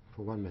 Nica,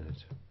 for 1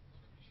 minute.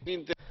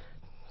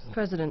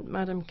 President,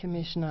 Madam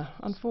Commissioner,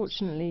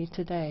 unfortunately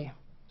today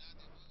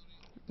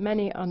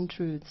many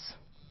untruths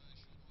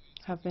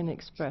have been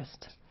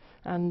expressed,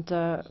 and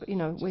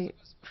we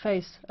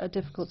face a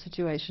difficult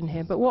situation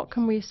here. But what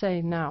can we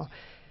say now?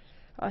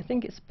 I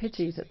think it's a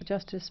pity that the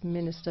Justice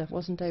Minister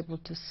wasn't able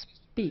to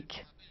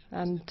speak.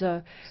 And,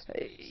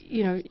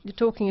 you're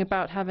talking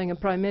about having a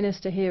Prime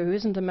Minister here who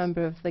isn't a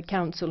member of the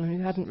Council and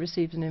who hadn't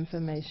received an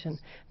information.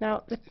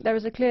 Now, there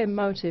is a clear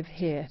motive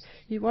here.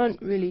 You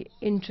weren't really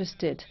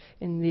interested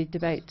in the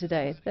debate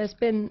today. There's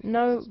been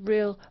no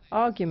real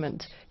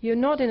argument. You're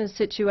not in a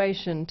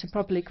situation to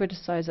properly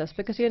criticize us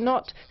because you're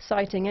not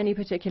citing any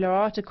particular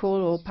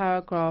article or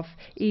paragraph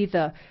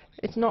either.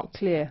 It's not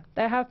clear.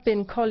 There have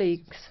been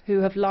colleagues who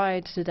have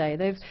lied today.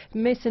 They've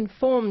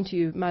misinformed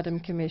you, Madam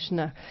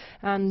Commissioner.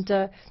 And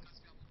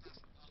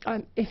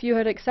if you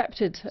had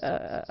accepted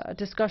a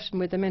discussion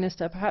with the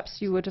Minister,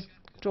 perhaps you would have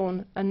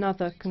drawn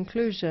another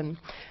conclusion.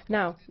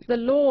 Now, the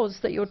laws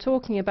that you're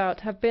talking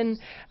about have been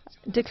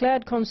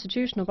declared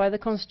constitutional by the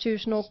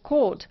Constitutional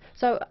Court.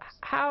 So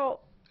how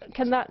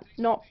can that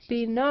not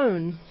be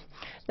known?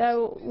 There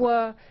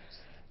were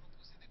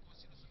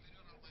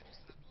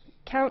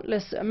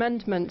countless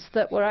amendments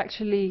that were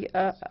actually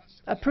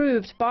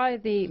approved by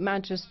the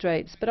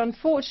magistrates, but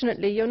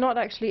unfortunately you're not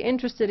actually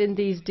interested in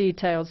these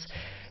details.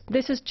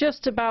 This is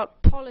just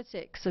about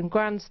politics and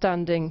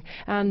grandstanding,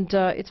 and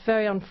it's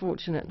very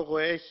unfortunate.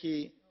 Thank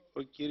you.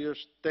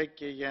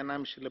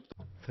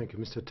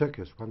 Mr.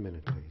 Turkis, 1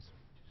 minute, please.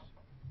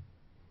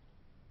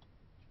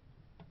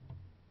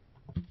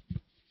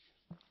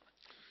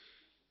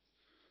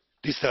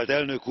 Tisztelt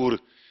elnök úr,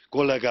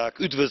 kollégák,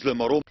 üdvözlöm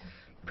a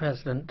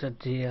President,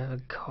 dear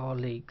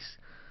colleagues,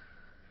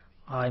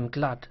 I'm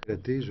glad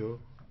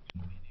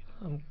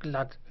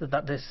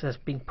that this has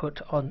been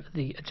put on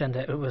the agenda.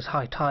 It was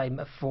high time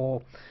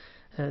for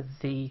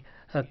the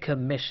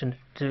Commission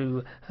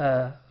to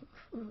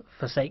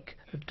forsake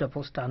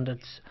double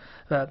standards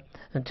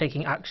and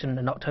taking action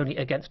not only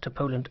against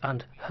Poland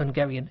and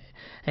Hungary,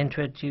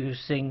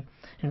 introducing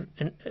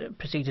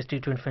procedures due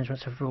to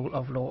infringements of rule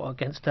of law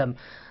against them.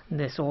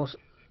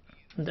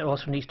 There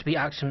also needs to be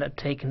action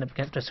taken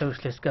against the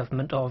socialist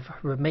government of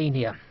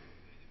Romania.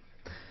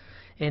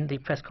 In the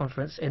press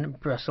conference in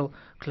Brussels,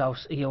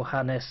 Klaus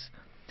Iohannis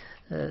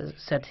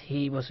said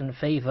he was in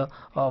favour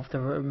of the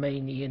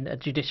Romanian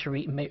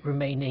judiciary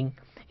remaining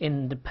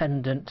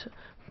independent.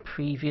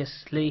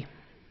 Previously,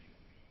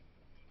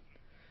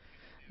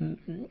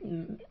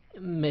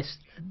 Ms.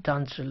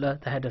 Dancela,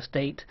 the head of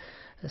state,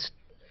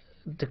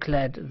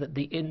 declared that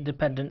the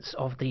independence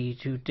of the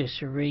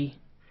judiciary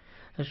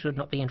should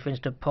not be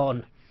infringed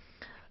upon,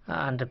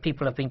 and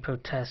people have been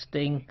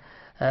protesting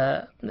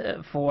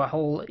for a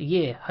whole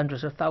year.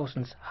 Hundreds of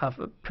thousands have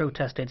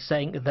protested,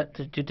 saying that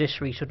the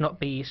judiciary should not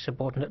be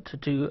subordinate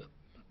to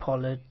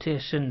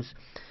politicians.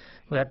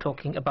 We are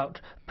talking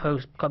about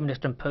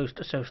post-communist and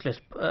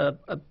post-socialist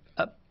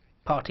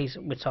parties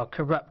which are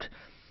corrupt.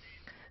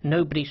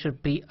 Nobody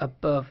should be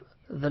above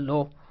the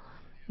law.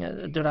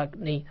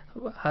 Draghi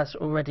has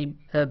already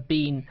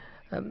been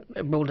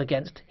ruled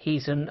against.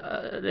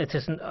 It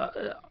is an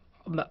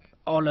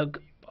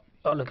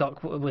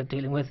oligarch we're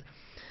dealing with.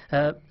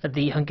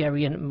 The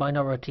Hungarian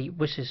minority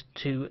wishes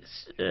to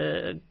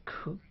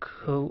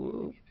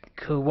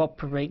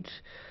cooperate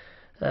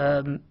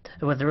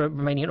with the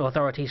Romanian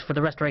authorities for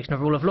the restoration of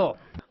rule of law.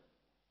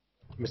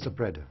 Mr.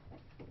 Preda.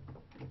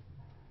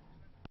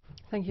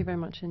 Thank you very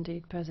much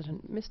indeed,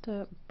 President.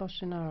 Mr.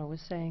 Bolsonaro was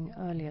saying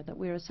earlier that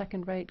we're a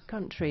second-rate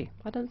country.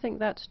 I don't think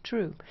that's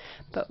true,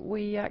 but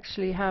we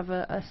actually have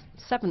a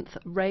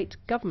seventh-rate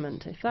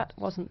government. If that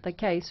wasn't the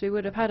case, we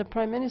would have had a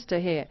Prime Minister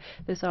here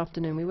this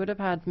afternoon. We would have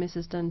had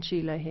Mrs.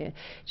 Dăncilă here.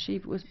 She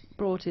was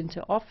brought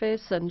into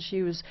office, and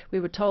we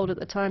were told at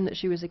the time that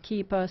she was a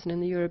key person in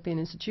the European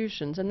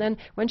institutions. And then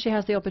when she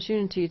has the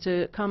opportunity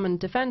to come and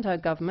defend her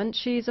government,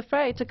 she's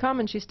afraid to come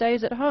and she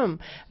stays at home.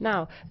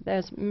 Now,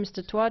 there's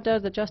Mr. Toader,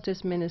 the Justice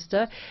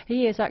Minister.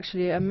 He is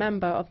actually a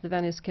member of the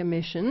Venice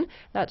Commission.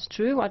 That's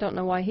true. I don't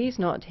know why he's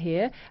not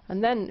here.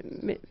 And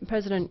then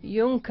President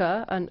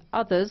Juncker and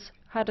others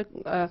had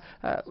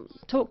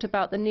talked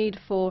about the need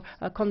for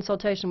a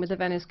consultation with the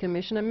Venice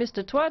Commission, and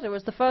Mr. Toader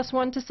was the first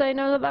one to say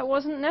no, that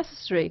wasn't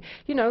necessary.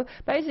 You know,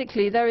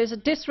 basically there is a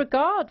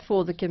disregard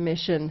for the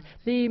Commission.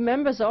 The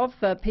members of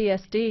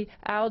PSD,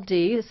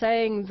 ALDE,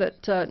 saying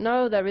that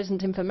no, there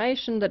isn't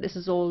information, that this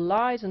is all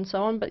lies and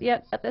so on, but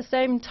yet at the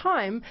same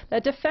time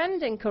they're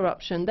defending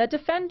corruption, they're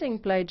defending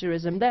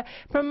plagiarism, they're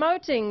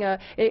promoting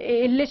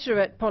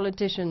illiterate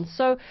politicians.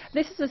 So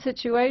this is a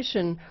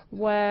situation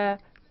where,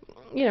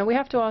 you know, we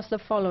have to ask the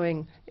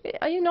following.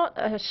 Are you not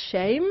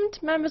ashamed,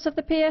 members of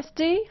the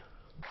PSD?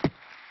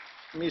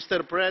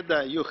 Mr.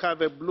 Preda, you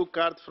have a blue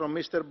card from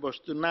Mr.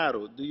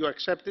 Bolsonaro. Do you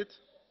accept it?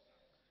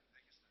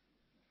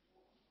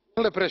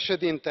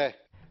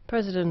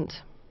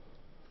 President,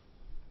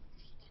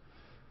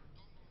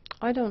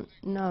 I don't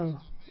know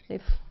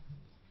if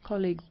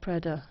colleague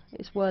Preda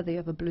is worthy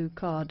of a blue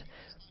card,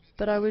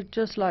 but I would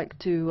just like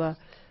to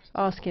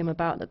ask him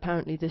about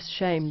apparently this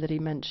shame that he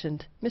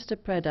mentioned. Mr.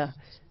 Preda,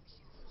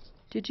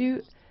 did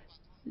you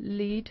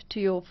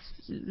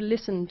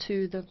listen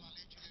to the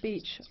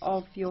speech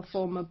of your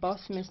former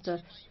boss,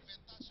 Mr.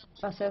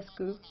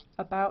 Băsescu,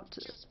 about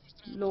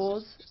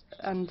laws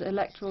and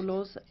electoral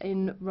laws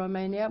in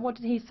Romania? What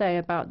did he say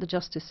about the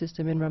justice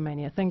system in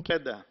Romania? Thank you.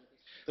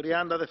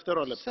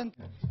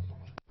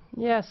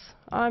 Yes,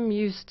 I'm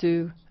used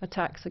to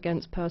attacks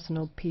against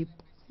personal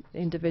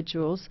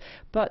individuals,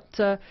 but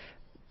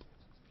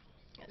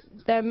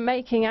they're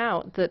making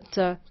out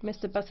that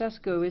Mr.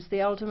 Băsescu is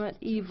the ultimate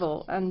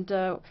evil and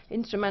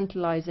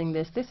instrumentalizing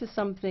this. This is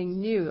something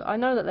new. I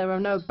know that there are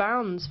no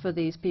bounds for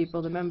these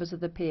people, the members of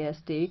the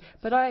PSD,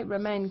 but I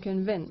remain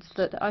convinced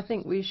that I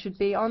think we should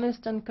be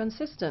honest and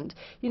consistent.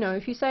 You know,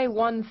 if you say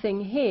one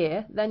thing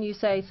here, then you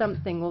say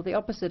something or the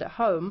opposite at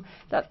home,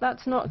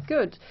 that's not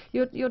good.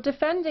 You're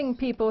defending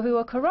people who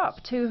are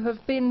corrupt, who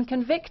have been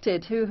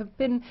convicted, who have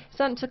been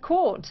sent to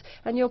court,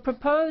 and you're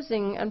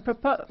proposing and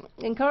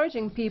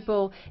encouraging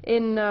people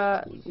in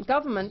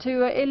government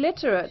who are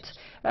illiterate,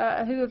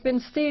 who have been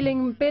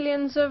stealing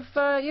billions of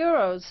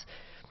euros.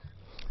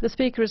 The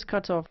speaker is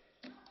cut off.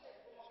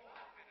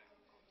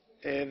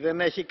 Δεν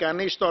έχει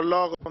κανείς το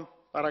λόγο,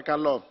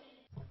 παρακαλώ.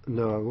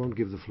 No, I won't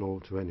give the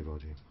floor to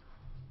anybody.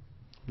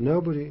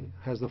 Nobody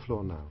has the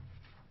floor now.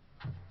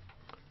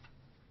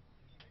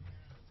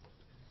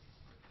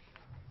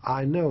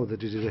 I know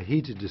that it is a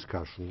heated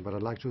discussion, but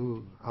I'd like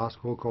to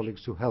ask all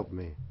colleagues to help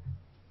me.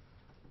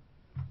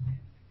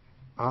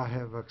 I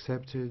have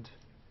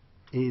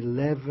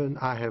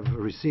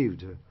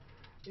received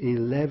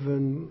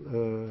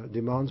 11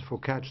 demands for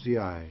catch the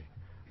eye.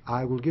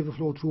 I will give the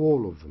floor to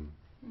all of them.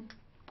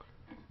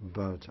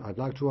 But I'd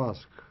like to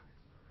ask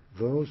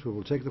those who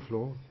will take the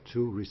floor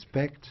to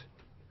respect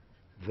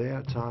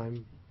their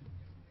time,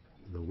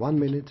 the 1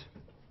 minute,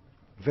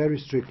 very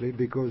strictly,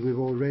 because we've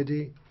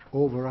already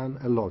overrun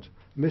a lot.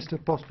 Mr.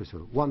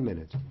 Pospisil, 1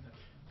 minute.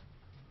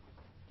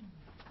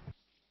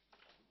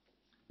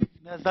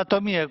 Mi-ați dat-o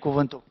mie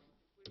cuvântul.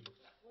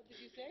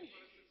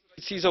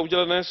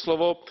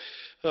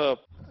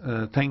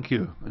 Thank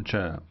you,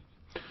 Chair.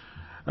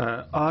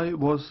 I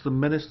was the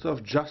Minister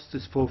of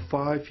Justice for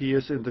 5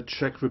 years in the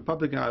Czech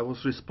Republic, and I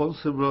was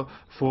responsible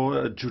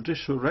for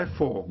judicial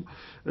reform.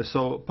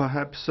 So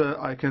perhaps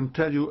I can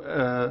tell you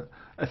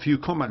a few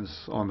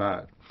comments on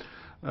that.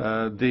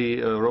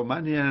 The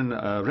Romanian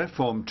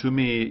reform to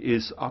me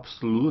is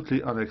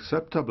absolutely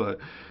unacceptable.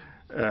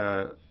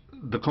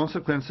 The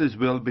consequences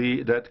will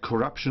be that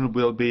corruption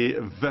will be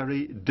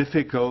very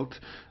difficult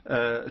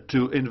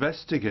to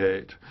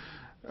investigate.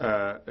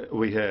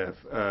 We have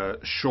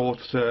short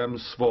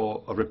terms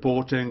for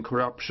reporting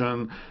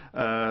corruption,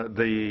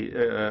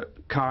 the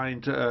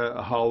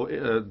how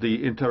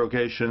the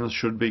interrogations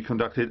should be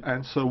conducted,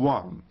 and so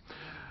on.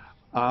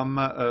 I'm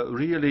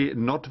really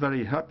not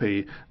very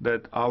happy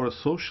that our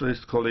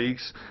socialist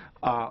colleagues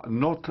are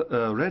not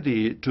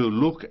ready to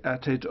look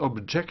at it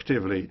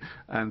objectively,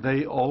 and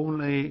they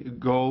only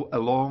go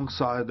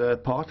alongside their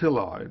party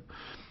line.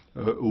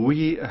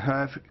 We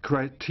have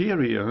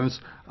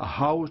criterions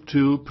how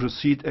to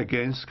proceed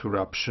against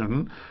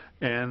corruption,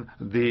 and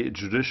the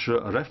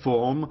judicial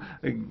reform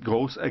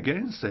goes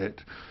against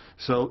it.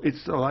 So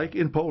it's like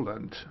in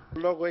Poland.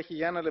 Λόγο έχει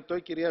για 1 λεπτό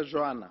η κυρία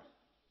Ζωάνα.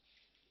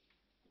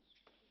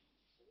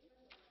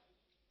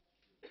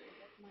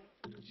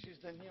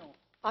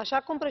 Așa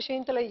cum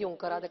președintele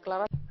Juncker a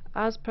declarat.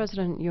 As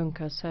President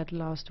Juncker said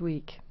last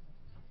week,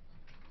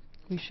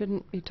 We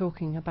shouldn't be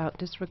talking about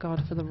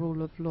disregard for the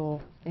rule of law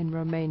in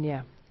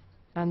Romania.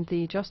 And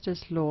the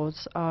justice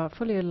laws are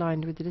fully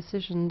aligned with the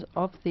decisions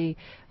of the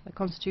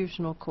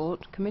Constitutional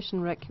Court,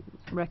 Commission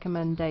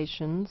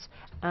recommendations,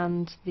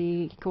 and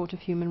the Court of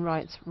Human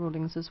Rights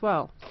rulings as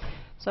well.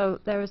 So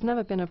there has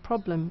never been a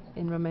problem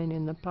in Romania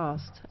in the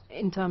past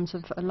in terms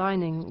of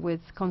aligning with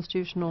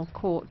Constitutional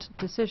Court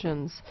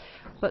decisions.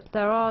 But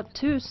there are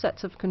two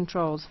sets of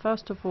controls.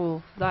 First of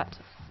all, that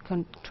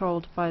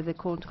controlled by the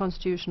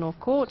Constitutional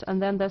Court, and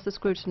then there's the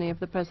scrutiny of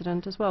the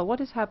President as well. What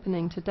is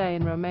happening today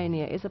in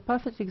Romania is a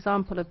perfect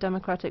example of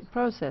democratic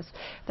process.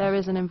 There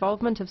is an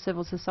involvement of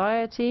civil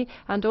society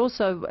and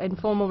also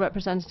informal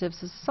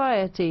representatives of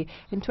society.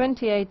 In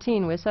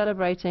 2018, we're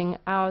celebrating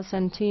our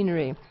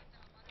centenary.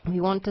 We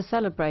want to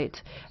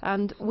celebrate,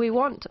 and we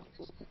want,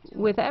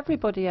 with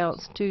everybody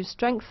else, to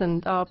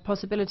strengthen our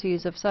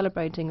possibilities of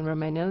celebrating in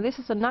Romania. And this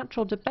is a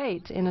natural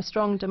debate in a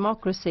strong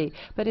democracy,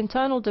 but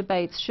internal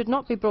debates should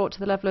not be brought to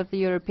the level of the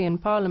European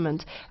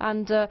Parliament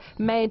and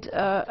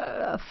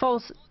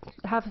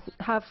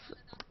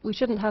we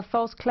shouldn't have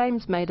false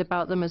claims made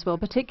about them as well,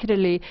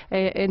 particularly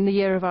in the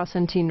year of our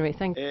centenary.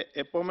 Thank you.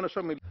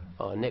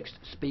 Our next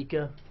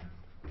speaker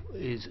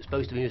is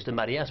supposed to be Mr.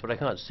 Marias, but I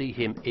can't see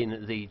him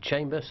in the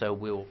chamber, so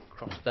we'll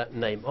cross that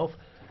name off.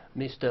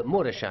 Mr.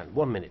 Mureșan,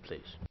 1 minute,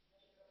 please.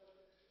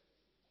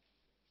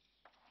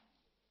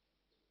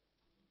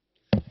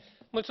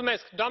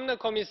 Mulțumesc. Doamnă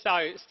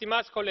comisar,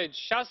 stimați colegi,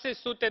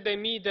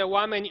 600.000 de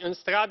oameni în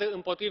stradă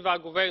împotriva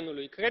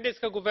guvernului. Credeți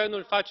că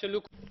guvernul face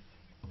lucruri?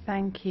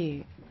 Thank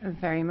you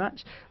very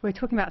much. We're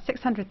talking about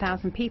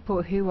 600,000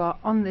 people who are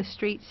on the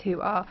streets,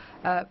 who are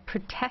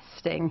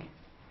protesting.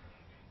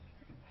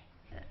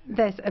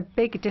 There's a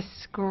big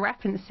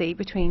discrepancy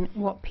between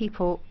what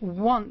people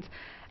want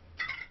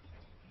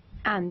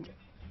and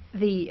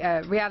the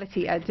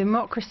reality.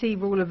 Democracy,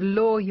 rule of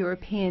law,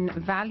 European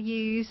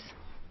values.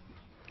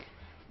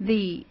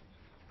 The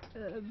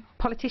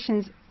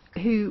politicians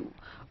who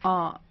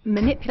are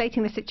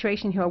manipulating the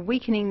situation, who are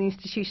weakening the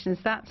institutions,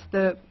 that's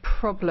the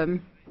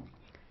problem.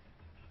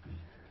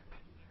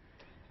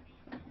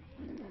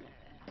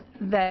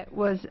 There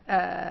was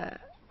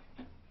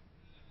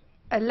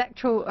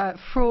electoral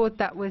fraud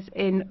that was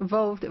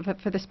involved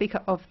for the Speaker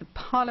of the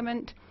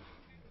Parliament.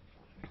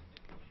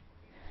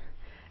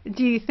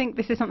 Do you think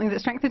this is something that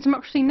strengthens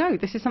democracy? No,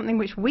 this is something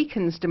which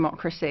weakens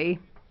democracy.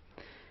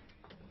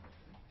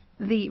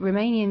 The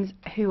Romanians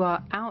who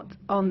are out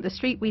on the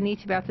street, we need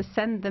to be able to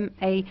send them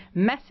a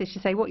message to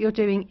say what you're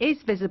doing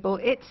is visible,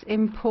 it's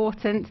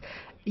important,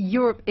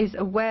 Europe is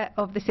aware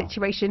of the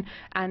situation,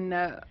 and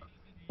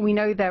we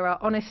know there are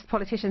honest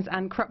politicians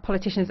and corrupt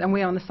politicians, and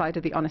we are on the side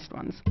of the honest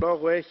ones.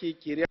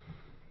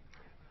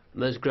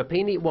 Ms.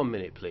 Grappini, 1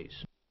 minute,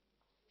 please.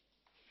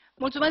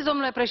 Mulțumesc,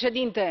 domnule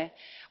președinte.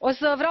 O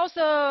să vreau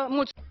să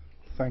mulțumesc.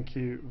 Thank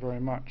you very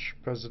much,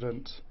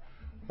 President.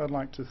 I'd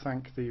like to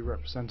thank the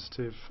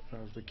representative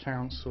of the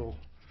Council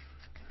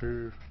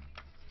who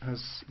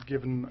has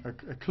given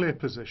a clear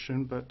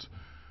position, but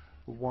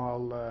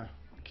while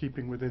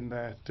keeping within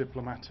their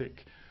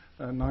diplomatic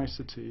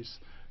niceties.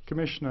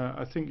 Commissioner,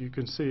 I think you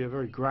can see a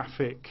very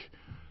graphic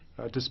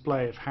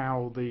display of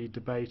how the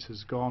debate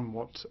has gone,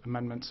 what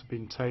amendments have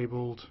been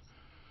tabled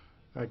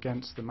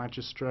against the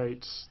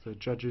magistrates, the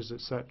judges,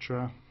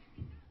 etc.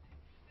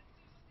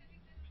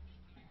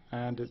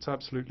 And it's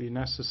absolutely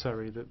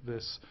necessary that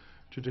this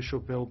judicial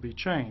bill be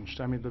changed.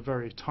 I mean, the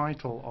very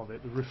title of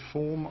it, the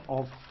reform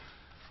of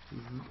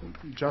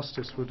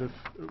justice,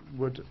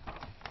 would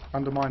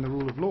undermine the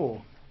rule of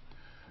law.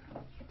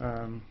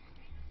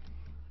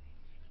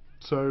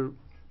 So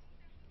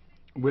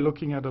we're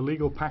looking at a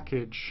legal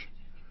package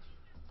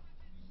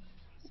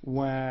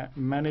where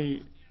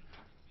many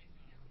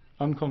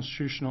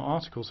unconstitutional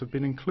articles have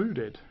been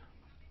included,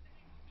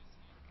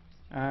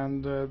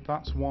 and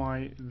that's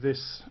why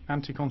this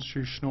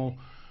anti-constitutional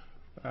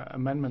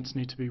amendments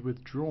need to be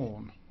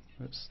withdrawn.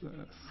 It's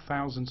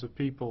thousands of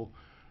people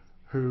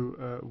who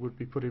would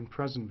be put in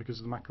prison because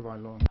of the Macavai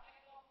law.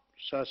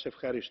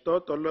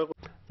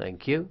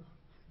 Thank you.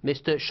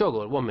 Mr.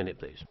 Șogor, 1 minute,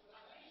 please.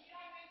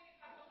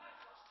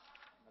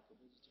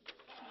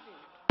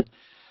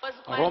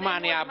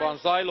 Romániában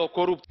zajló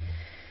korrupció.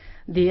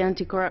 The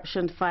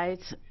anti-corruption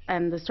fight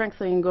and the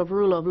strengthening of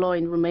rule of law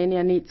in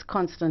Romania needs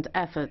constant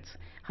efforts.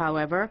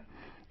 However,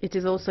 it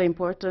is also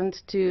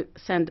important to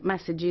send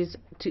messages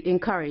to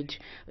encourage.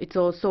 It's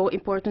also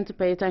important to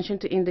pay attention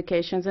to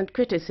indications and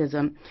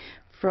criticism,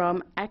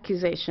 from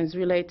accusations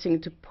relating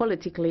to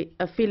political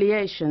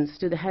affiliations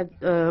to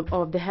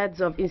the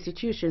heads of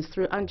institutions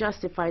through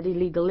unjustified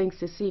illegal links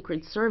to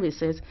secret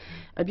services.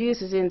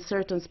 Abuses in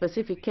certain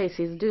specific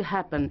cases do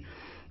happen.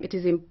 It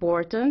is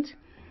important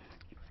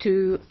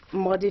to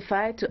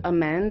modify, to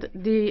amend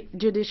the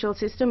judicial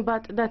system,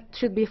 but that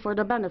should be for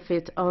the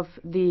benefit of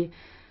the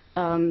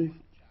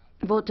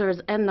voters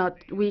and not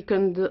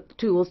weaken the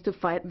tools to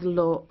fight the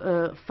law,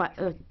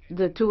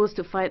 the tools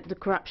to fight the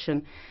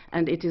corruption.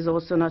 And it is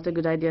also not a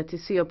good idea to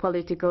see a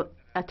political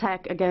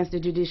attack against the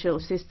judicial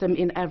system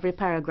in every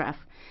paragraph.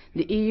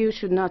 The EU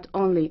should not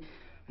only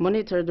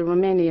monitor the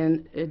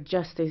Romanian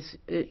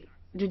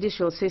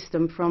judicial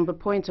system from the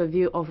point of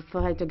view of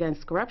fight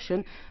against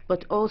corruption,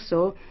 but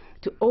also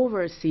to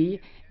oversee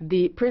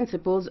the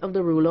principles of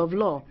the rule of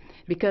law,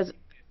 because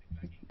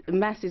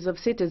masses of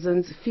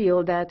citizens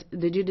feel that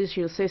the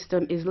judicial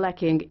system is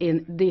lacking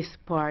in this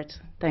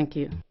part. Thank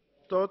you.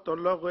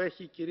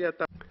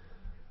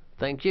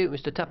 Thank you.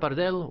 Mr.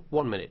 Tapardel,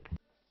 1 minute.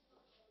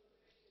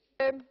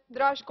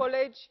 Dragi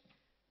colegi,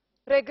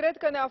 regret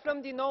că ne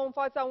aflăm din nou în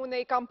fața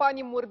unei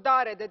campanii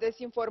murdare de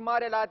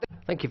dezinformare la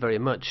adresa. Thank you very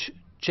much,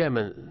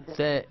 Chairman.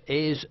 There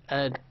is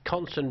a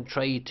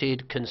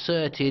concentrated,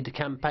 concerted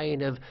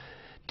campaign of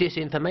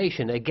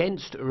disinformation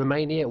against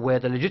Romania, where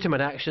the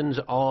legitimate actions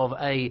of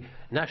a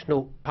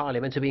national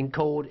parliament are being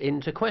called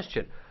into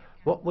question.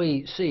 What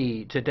we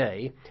see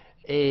today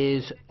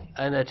is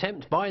an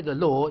attempt by the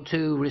law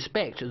to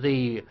respect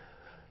the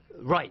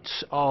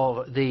rights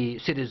of the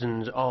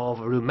citizens of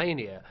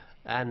Romania,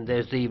 and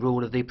there's the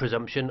rule of the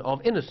presumption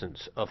of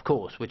innocence, of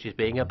course, which is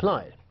being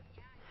applied.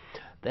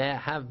 There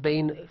have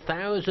been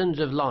thousands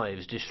of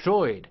lives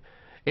destroyed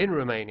in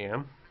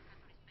Romania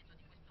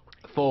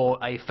for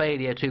a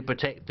failure to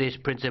protect this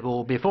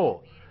principle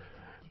before.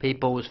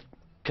 People's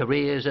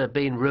careers have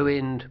been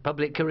ruined,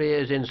 public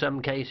careers in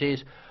some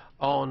cases,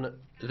 on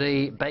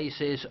the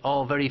basis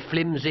of very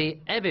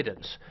flimsy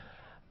evidence.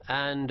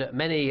 And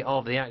many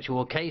of the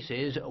actual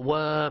cases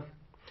were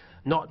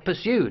not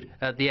pursued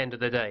at the end of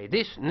the day.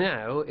 This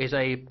now is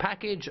a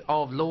package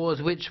of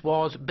laws which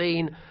has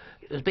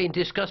been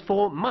discussed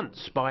for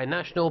months by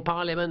national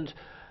parliament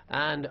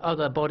and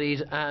other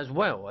bodies as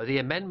well. The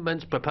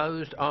amendments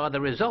proposed are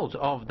the result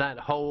of that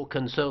whole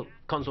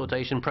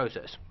consultation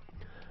process.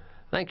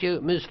 Thank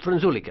you. Ms.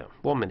 Frunzulică,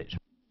 1 minute.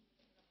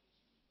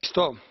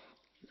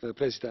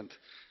 President,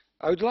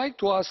 I would like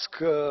to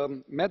ask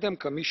Madam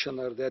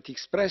Commissioner that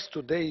expressed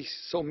today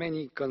so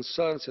many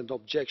concerns and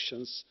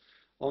objections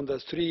on the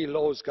 3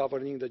 laws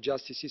governing the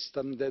justice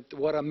system that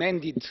were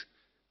amended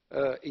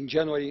in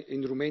January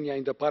in Romania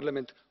in the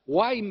Parliament.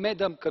 Why,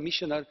 Madam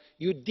Commissioner,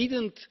 you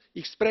didn't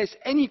express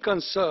any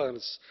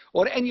concerns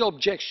or any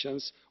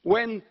objections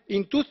when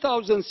in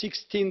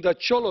 2016 the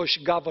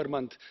Cioloș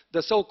government,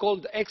 the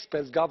so-called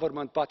experts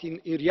government, but in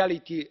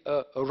reality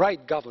a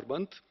right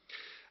government,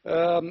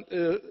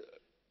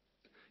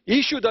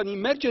 issued an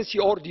emergency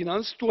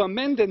ordinance to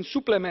amend and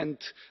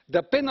supplement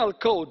the penal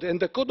code and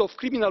the code of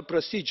criminal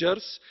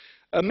procedures,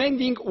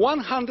 amending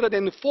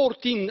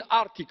 114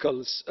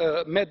 articles,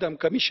 Madam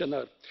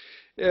Commissioner.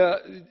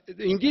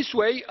 In this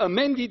way,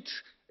 amended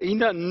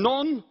in a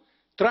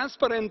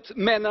non-transparent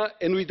manner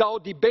and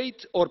without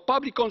debate or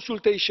public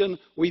consultation,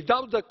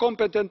 without the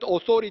competent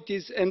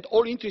authorities and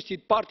all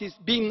interested parties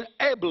being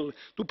able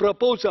to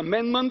propose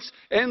amendments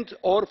and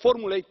or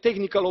formulate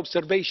technical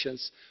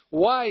observations.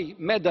 Why,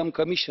 Madam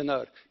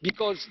Commissioner?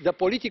 Because the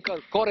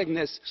political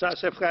correctness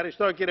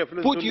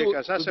put you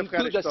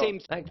to the same...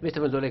 Thanks, Mr.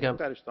 Frunzulică.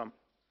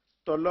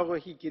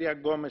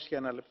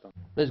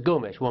 Ms.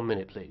 Gomes, 1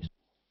 minute, please.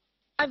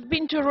 I've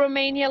been to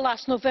Romania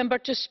last November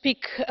to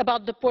speak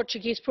about the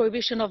Portuguese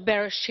prohibition of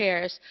bearer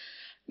shares.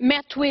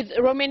 Met with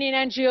Romanian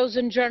NGOs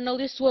and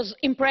journalists, was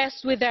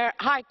impressed with their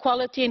high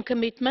quality and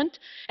commitment,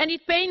 and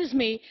it pains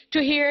me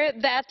to hear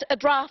that a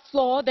draft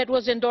law that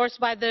was endorsed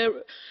by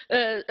the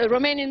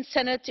Romanian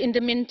Senate in the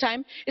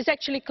meantime is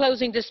actually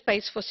closing the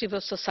space for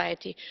civil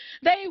society.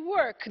 They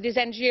work, these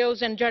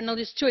NGOs and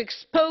journalists, to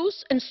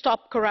expose and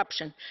stop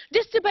corruption.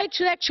 This debate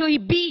should actually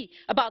be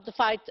about the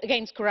fight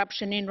against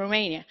corruption in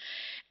Romania.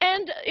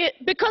 And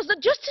because the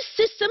justice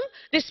system,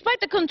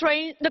 despite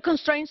the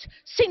constraints,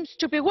 seems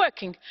to be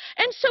working.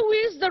 And so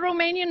is the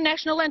Romanian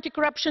National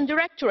Anti-Corruption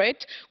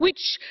Directorate,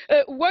 which,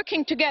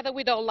 working together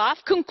with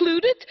OLAF,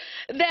 concluded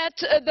that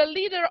the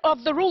leader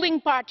of the ruling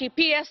party,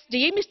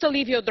 PSD, Mr.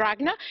 Liviu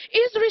Dragnea,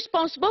 is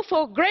responsible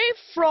for grave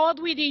fraud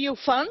with EU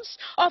funds,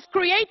 of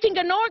creating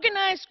an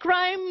organized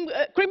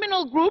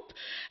criminal group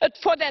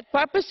for that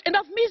purpose, and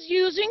of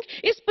misusing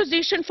its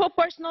position for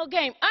personal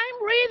gain. I'm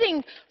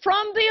reading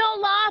from the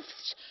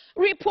OLAF's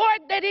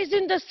report that is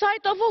in the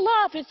site of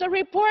Olaf. It's a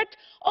report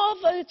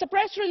it's a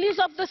press release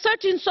of the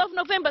 13th of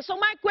November. So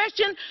my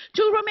question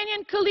to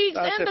Romanian colleagues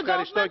and the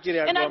government,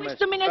 and I wish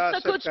the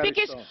minister could speak,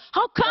 is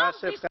how come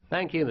this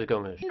Thank you, Ms.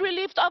 Gomes.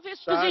 relieved of his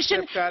position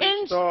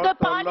in the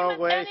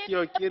parliament and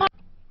in the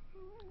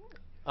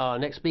Our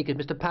next speaker is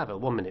Mr. Pavel.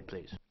 1 minute,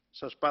 please.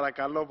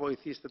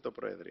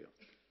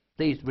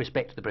 Please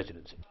respect the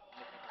presidency.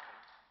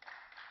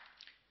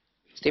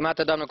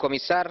 Stimată doamnă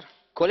comisar,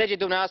 colegii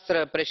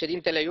dumneavoastră,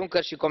 președintele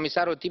Juncker și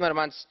comisarul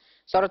Timmermans,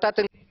 s-au arătat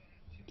în...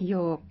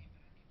 Your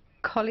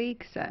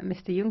colleagues,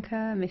 Mr.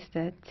 Juncker,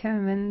 Mr.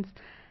 Timmermans,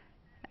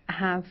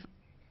 have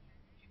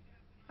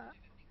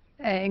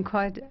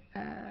inquired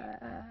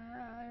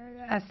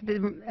as to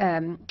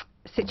the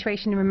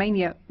situation in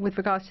Romania with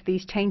regards to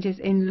these changes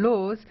in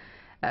laws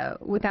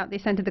without the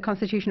assent of the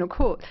Constitutional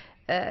Court.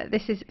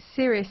 This is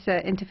serious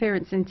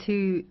interference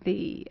into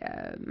the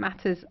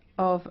matters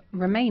of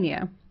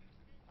Romania.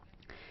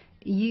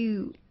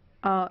 You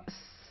are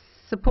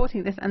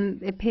supporting this,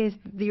 and it appears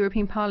the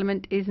European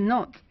Parliament is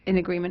not in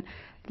agreement.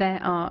 There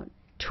are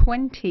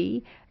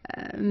 20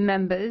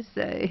 members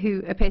who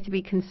appear to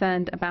be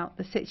concerned about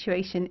the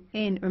situation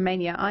in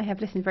Romania. I have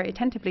listened very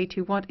attentively to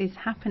what is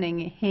happening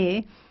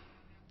here.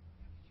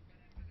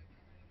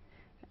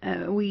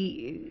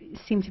 We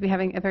seem to be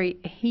having a very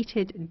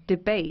heated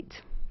debate.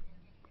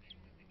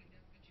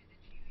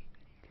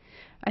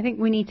 I think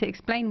we need to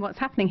explain what's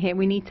happening here.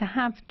 We need to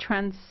have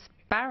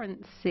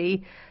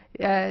transparency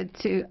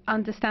to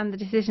understand the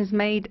decisions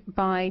made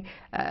by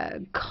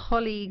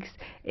colleagues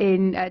in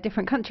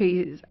different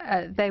countries.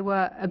 There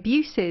were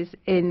abuses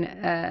in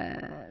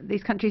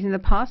these countries in the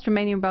past.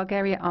 Romania and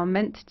Bulgaria are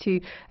meant to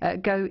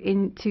go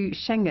into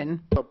Schengen.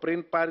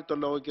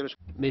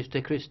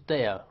 Mr.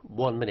 Christea,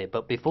 1 minute.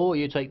 But before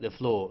you take the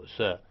floor,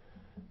 sir,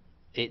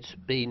 it's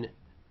been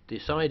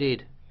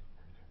decided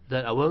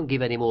that I won't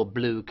give any more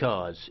blue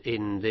cards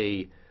in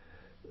the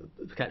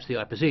catch the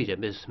eye procedure.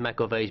 Ms.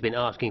 McAvey's been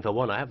asking for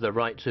one. I have the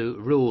right to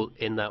rule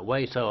in that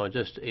way, so I'm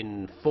just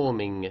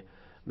informing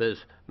Ms.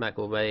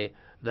 McAvey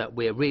that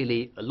we're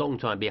really a long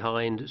time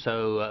behind,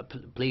 so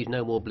please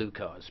no more blue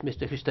cards.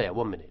 Mr. Christea,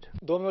 1 minute.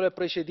 Domnule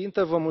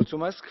președinte, vă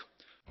mulțumesc.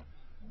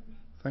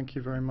 Thank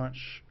you very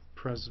much,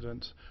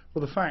 President.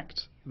 Well, the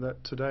fact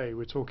that today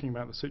we're talking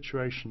about the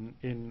situation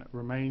in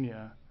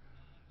Romania,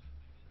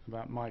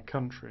 about my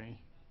country,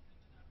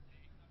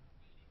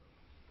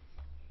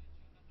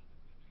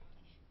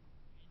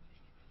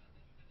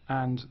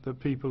 and that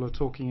people are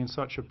talking in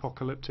such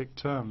apocalyptic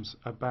terms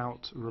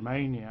about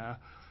Romania,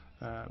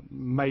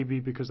 maybe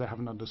because they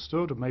haven't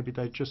understood, or maybe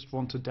they just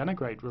want to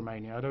denigrate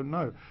Romania, I don't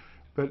know.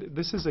 But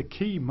this is a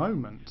key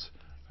moment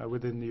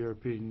within the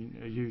European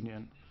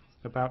Union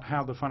about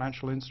how the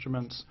financial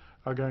instruments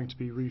are going to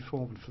be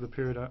reformed for the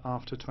period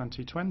after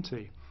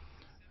 2020.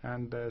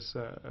 And there's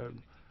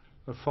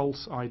a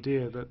false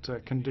idea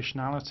that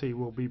conditionality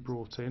will be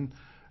brought in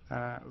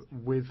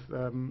with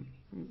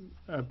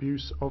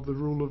abuse of the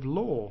rule of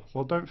law.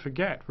 Well, don't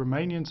forget,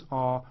 Romanians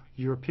are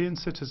European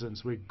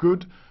citizens. We're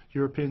good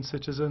European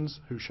citizens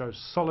who show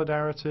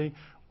solidarity.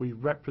 We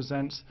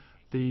represent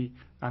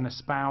and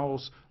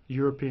espouse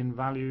European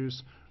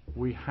values.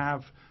 We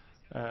have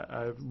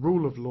a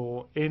rule of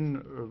law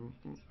in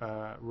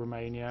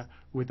Romania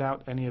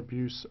without any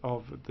abuse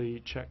of the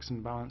checks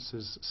and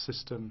balances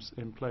systems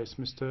in place.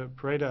 Mr.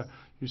 Preda,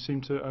 you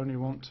seem to only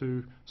want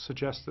to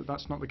suggest that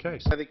that's not the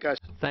case.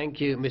 Thank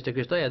you, Mr.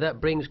 Christea.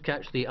 That brings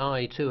Catch the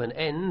Eye to an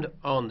end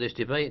on this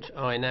debate.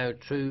 I now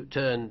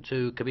turn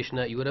to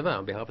Commissioner Jourová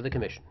on behalf of the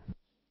Commission.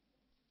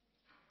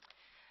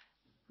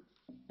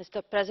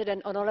 Mr.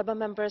 President, honourable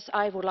members,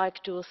 I would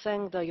like to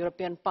thank the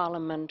European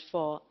Parliament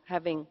for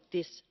having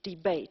this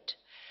debate.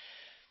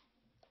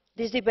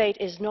 This debate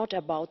is not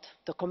about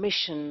the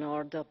Commission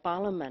or the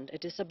Parliament.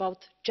 It is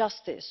about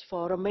justice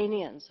for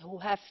Romanians who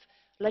have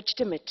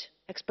legitimate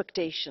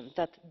expectation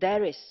that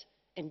there is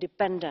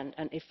independent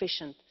and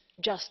efficient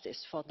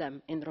justice for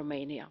them in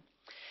Romania.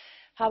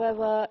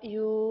 However,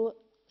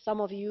 some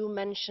of you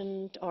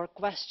mentioned or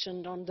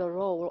questioned on the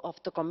role of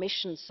the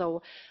Commission,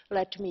 so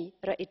let me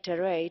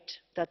reiterate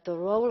that the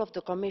role of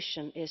the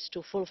Commission is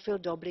to fulfil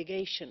the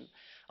obligation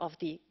of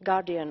the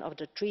guardian of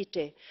the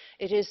treaty.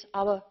 It is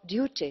our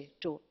duty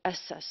to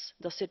assess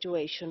the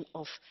situation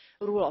of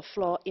rule of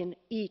law in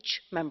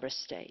each member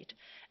state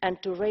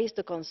and to raise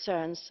the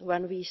concerns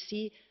when we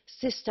see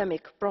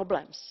systemic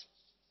problems.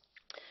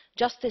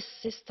 Justice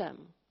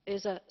system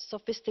is a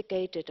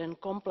sophisticated and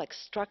complex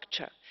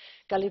structure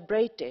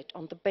calibrated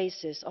on the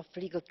basis of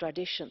legal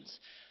traditions,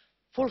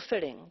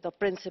 fulfilling the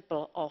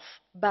principle of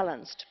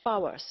balanced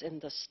powers in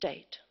the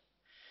state.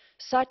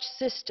 Such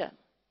system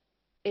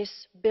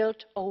is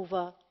built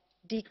over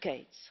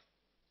decades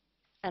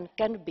and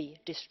can be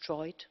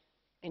destroyed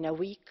in a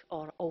week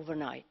or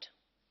overnight.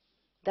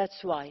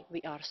 That's why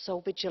we are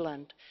so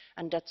vigilant,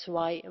 and that's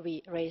why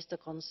we raise the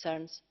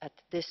concerns at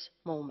this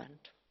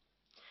moment.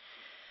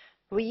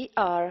 We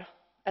are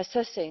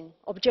assessing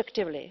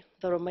objectively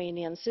the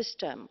Romanian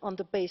system on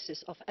the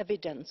basis of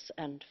evidence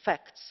and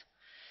facts.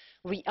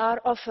 We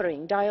are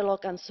offering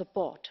dialogue and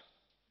support.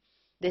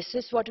 This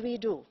is what we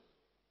do.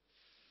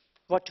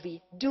 What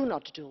we do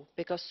not do,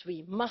 because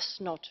we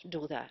must not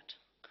do that,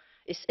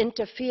 is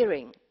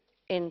interfering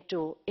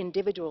into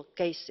individual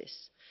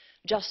cases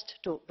just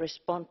to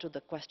respond to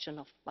the question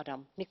of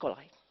Madam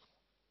Nicolai.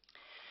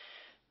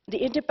 The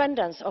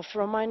independence of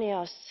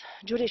Romania's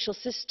judicial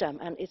system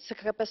and its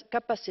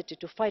capacity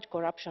to fight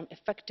corruption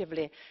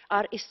effectively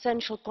are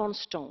essential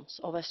cornerstones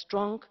of a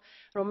strong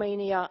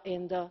Romania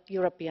in the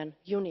European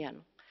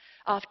Union.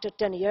 After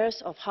 10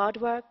 years of hard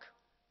work,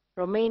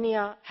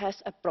 Romania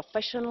has a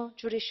professional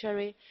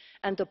judiciary,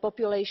 and the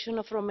population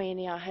of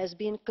Romania has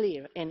been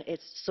clear in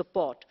its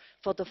support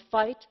for the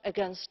fight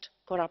against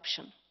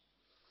corruption.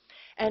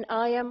 And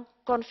I am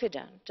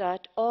confident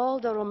that all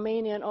the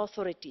Romanian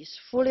authorities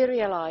fully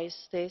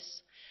realise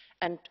this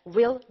and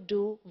will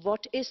do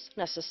what is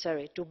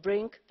necessary to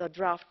bring the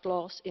draft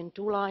laws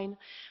into line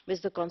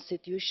with the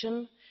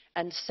Constitution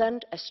and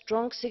send a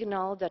strong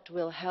signal that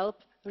will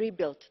help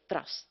rebuild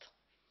trust.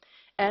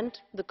 and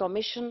the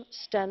Commission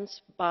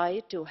stands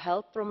by to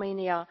help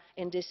Romania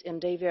in this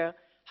endeavour,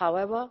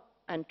 however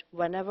and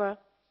whenever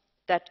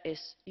that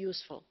is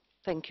useful.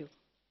 Thank you.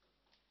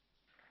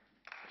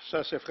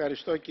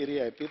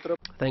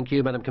 Thank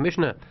you, Madam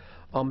Commissioner.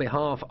 On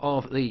behalf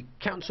of the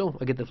Council,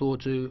 I give the floor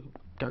to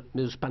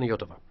Ms.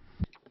 Panayotova.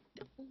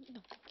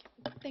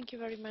 Thank you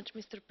very much,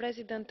 Mr.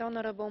 President,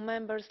 honourable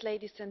members,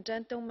 ladies and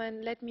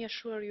gentlemen. Let me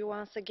assure you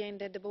once again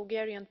that the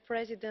Bulgarian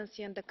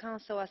Presidency and the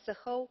Council as a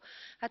whole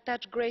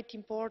attach great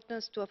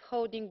importance to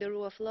upholding the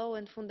rule of law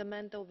and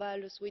fundamental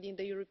values within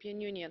the European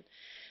Union.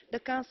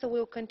 The Council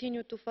will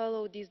continue to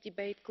follow this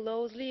debate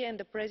closely, and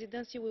the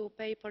Presidency will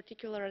pay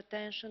particular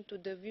attention to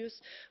the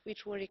views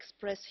which were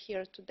expressed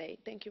here today.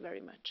 Thank you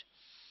very much.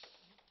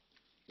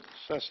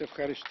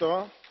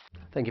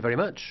 Thank you very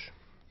much.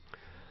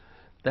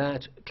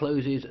 That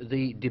closes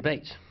the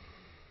debate.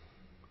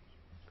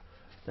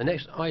 The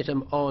next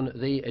item on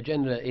the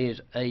agenda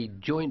is a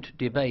joint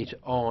debate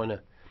on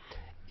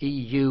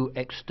EU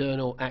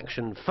external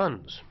action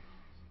funds.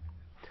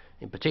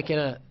 In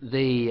particular,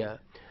 the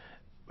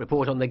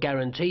report on the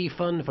guarantee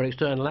fund for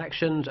external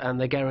actions and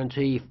the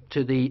guarantee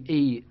to the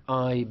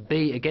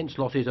EIB against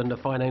losses under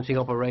financing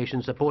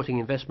operations supporting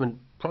investment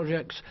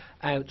projects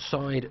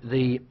outside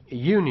the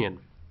Union.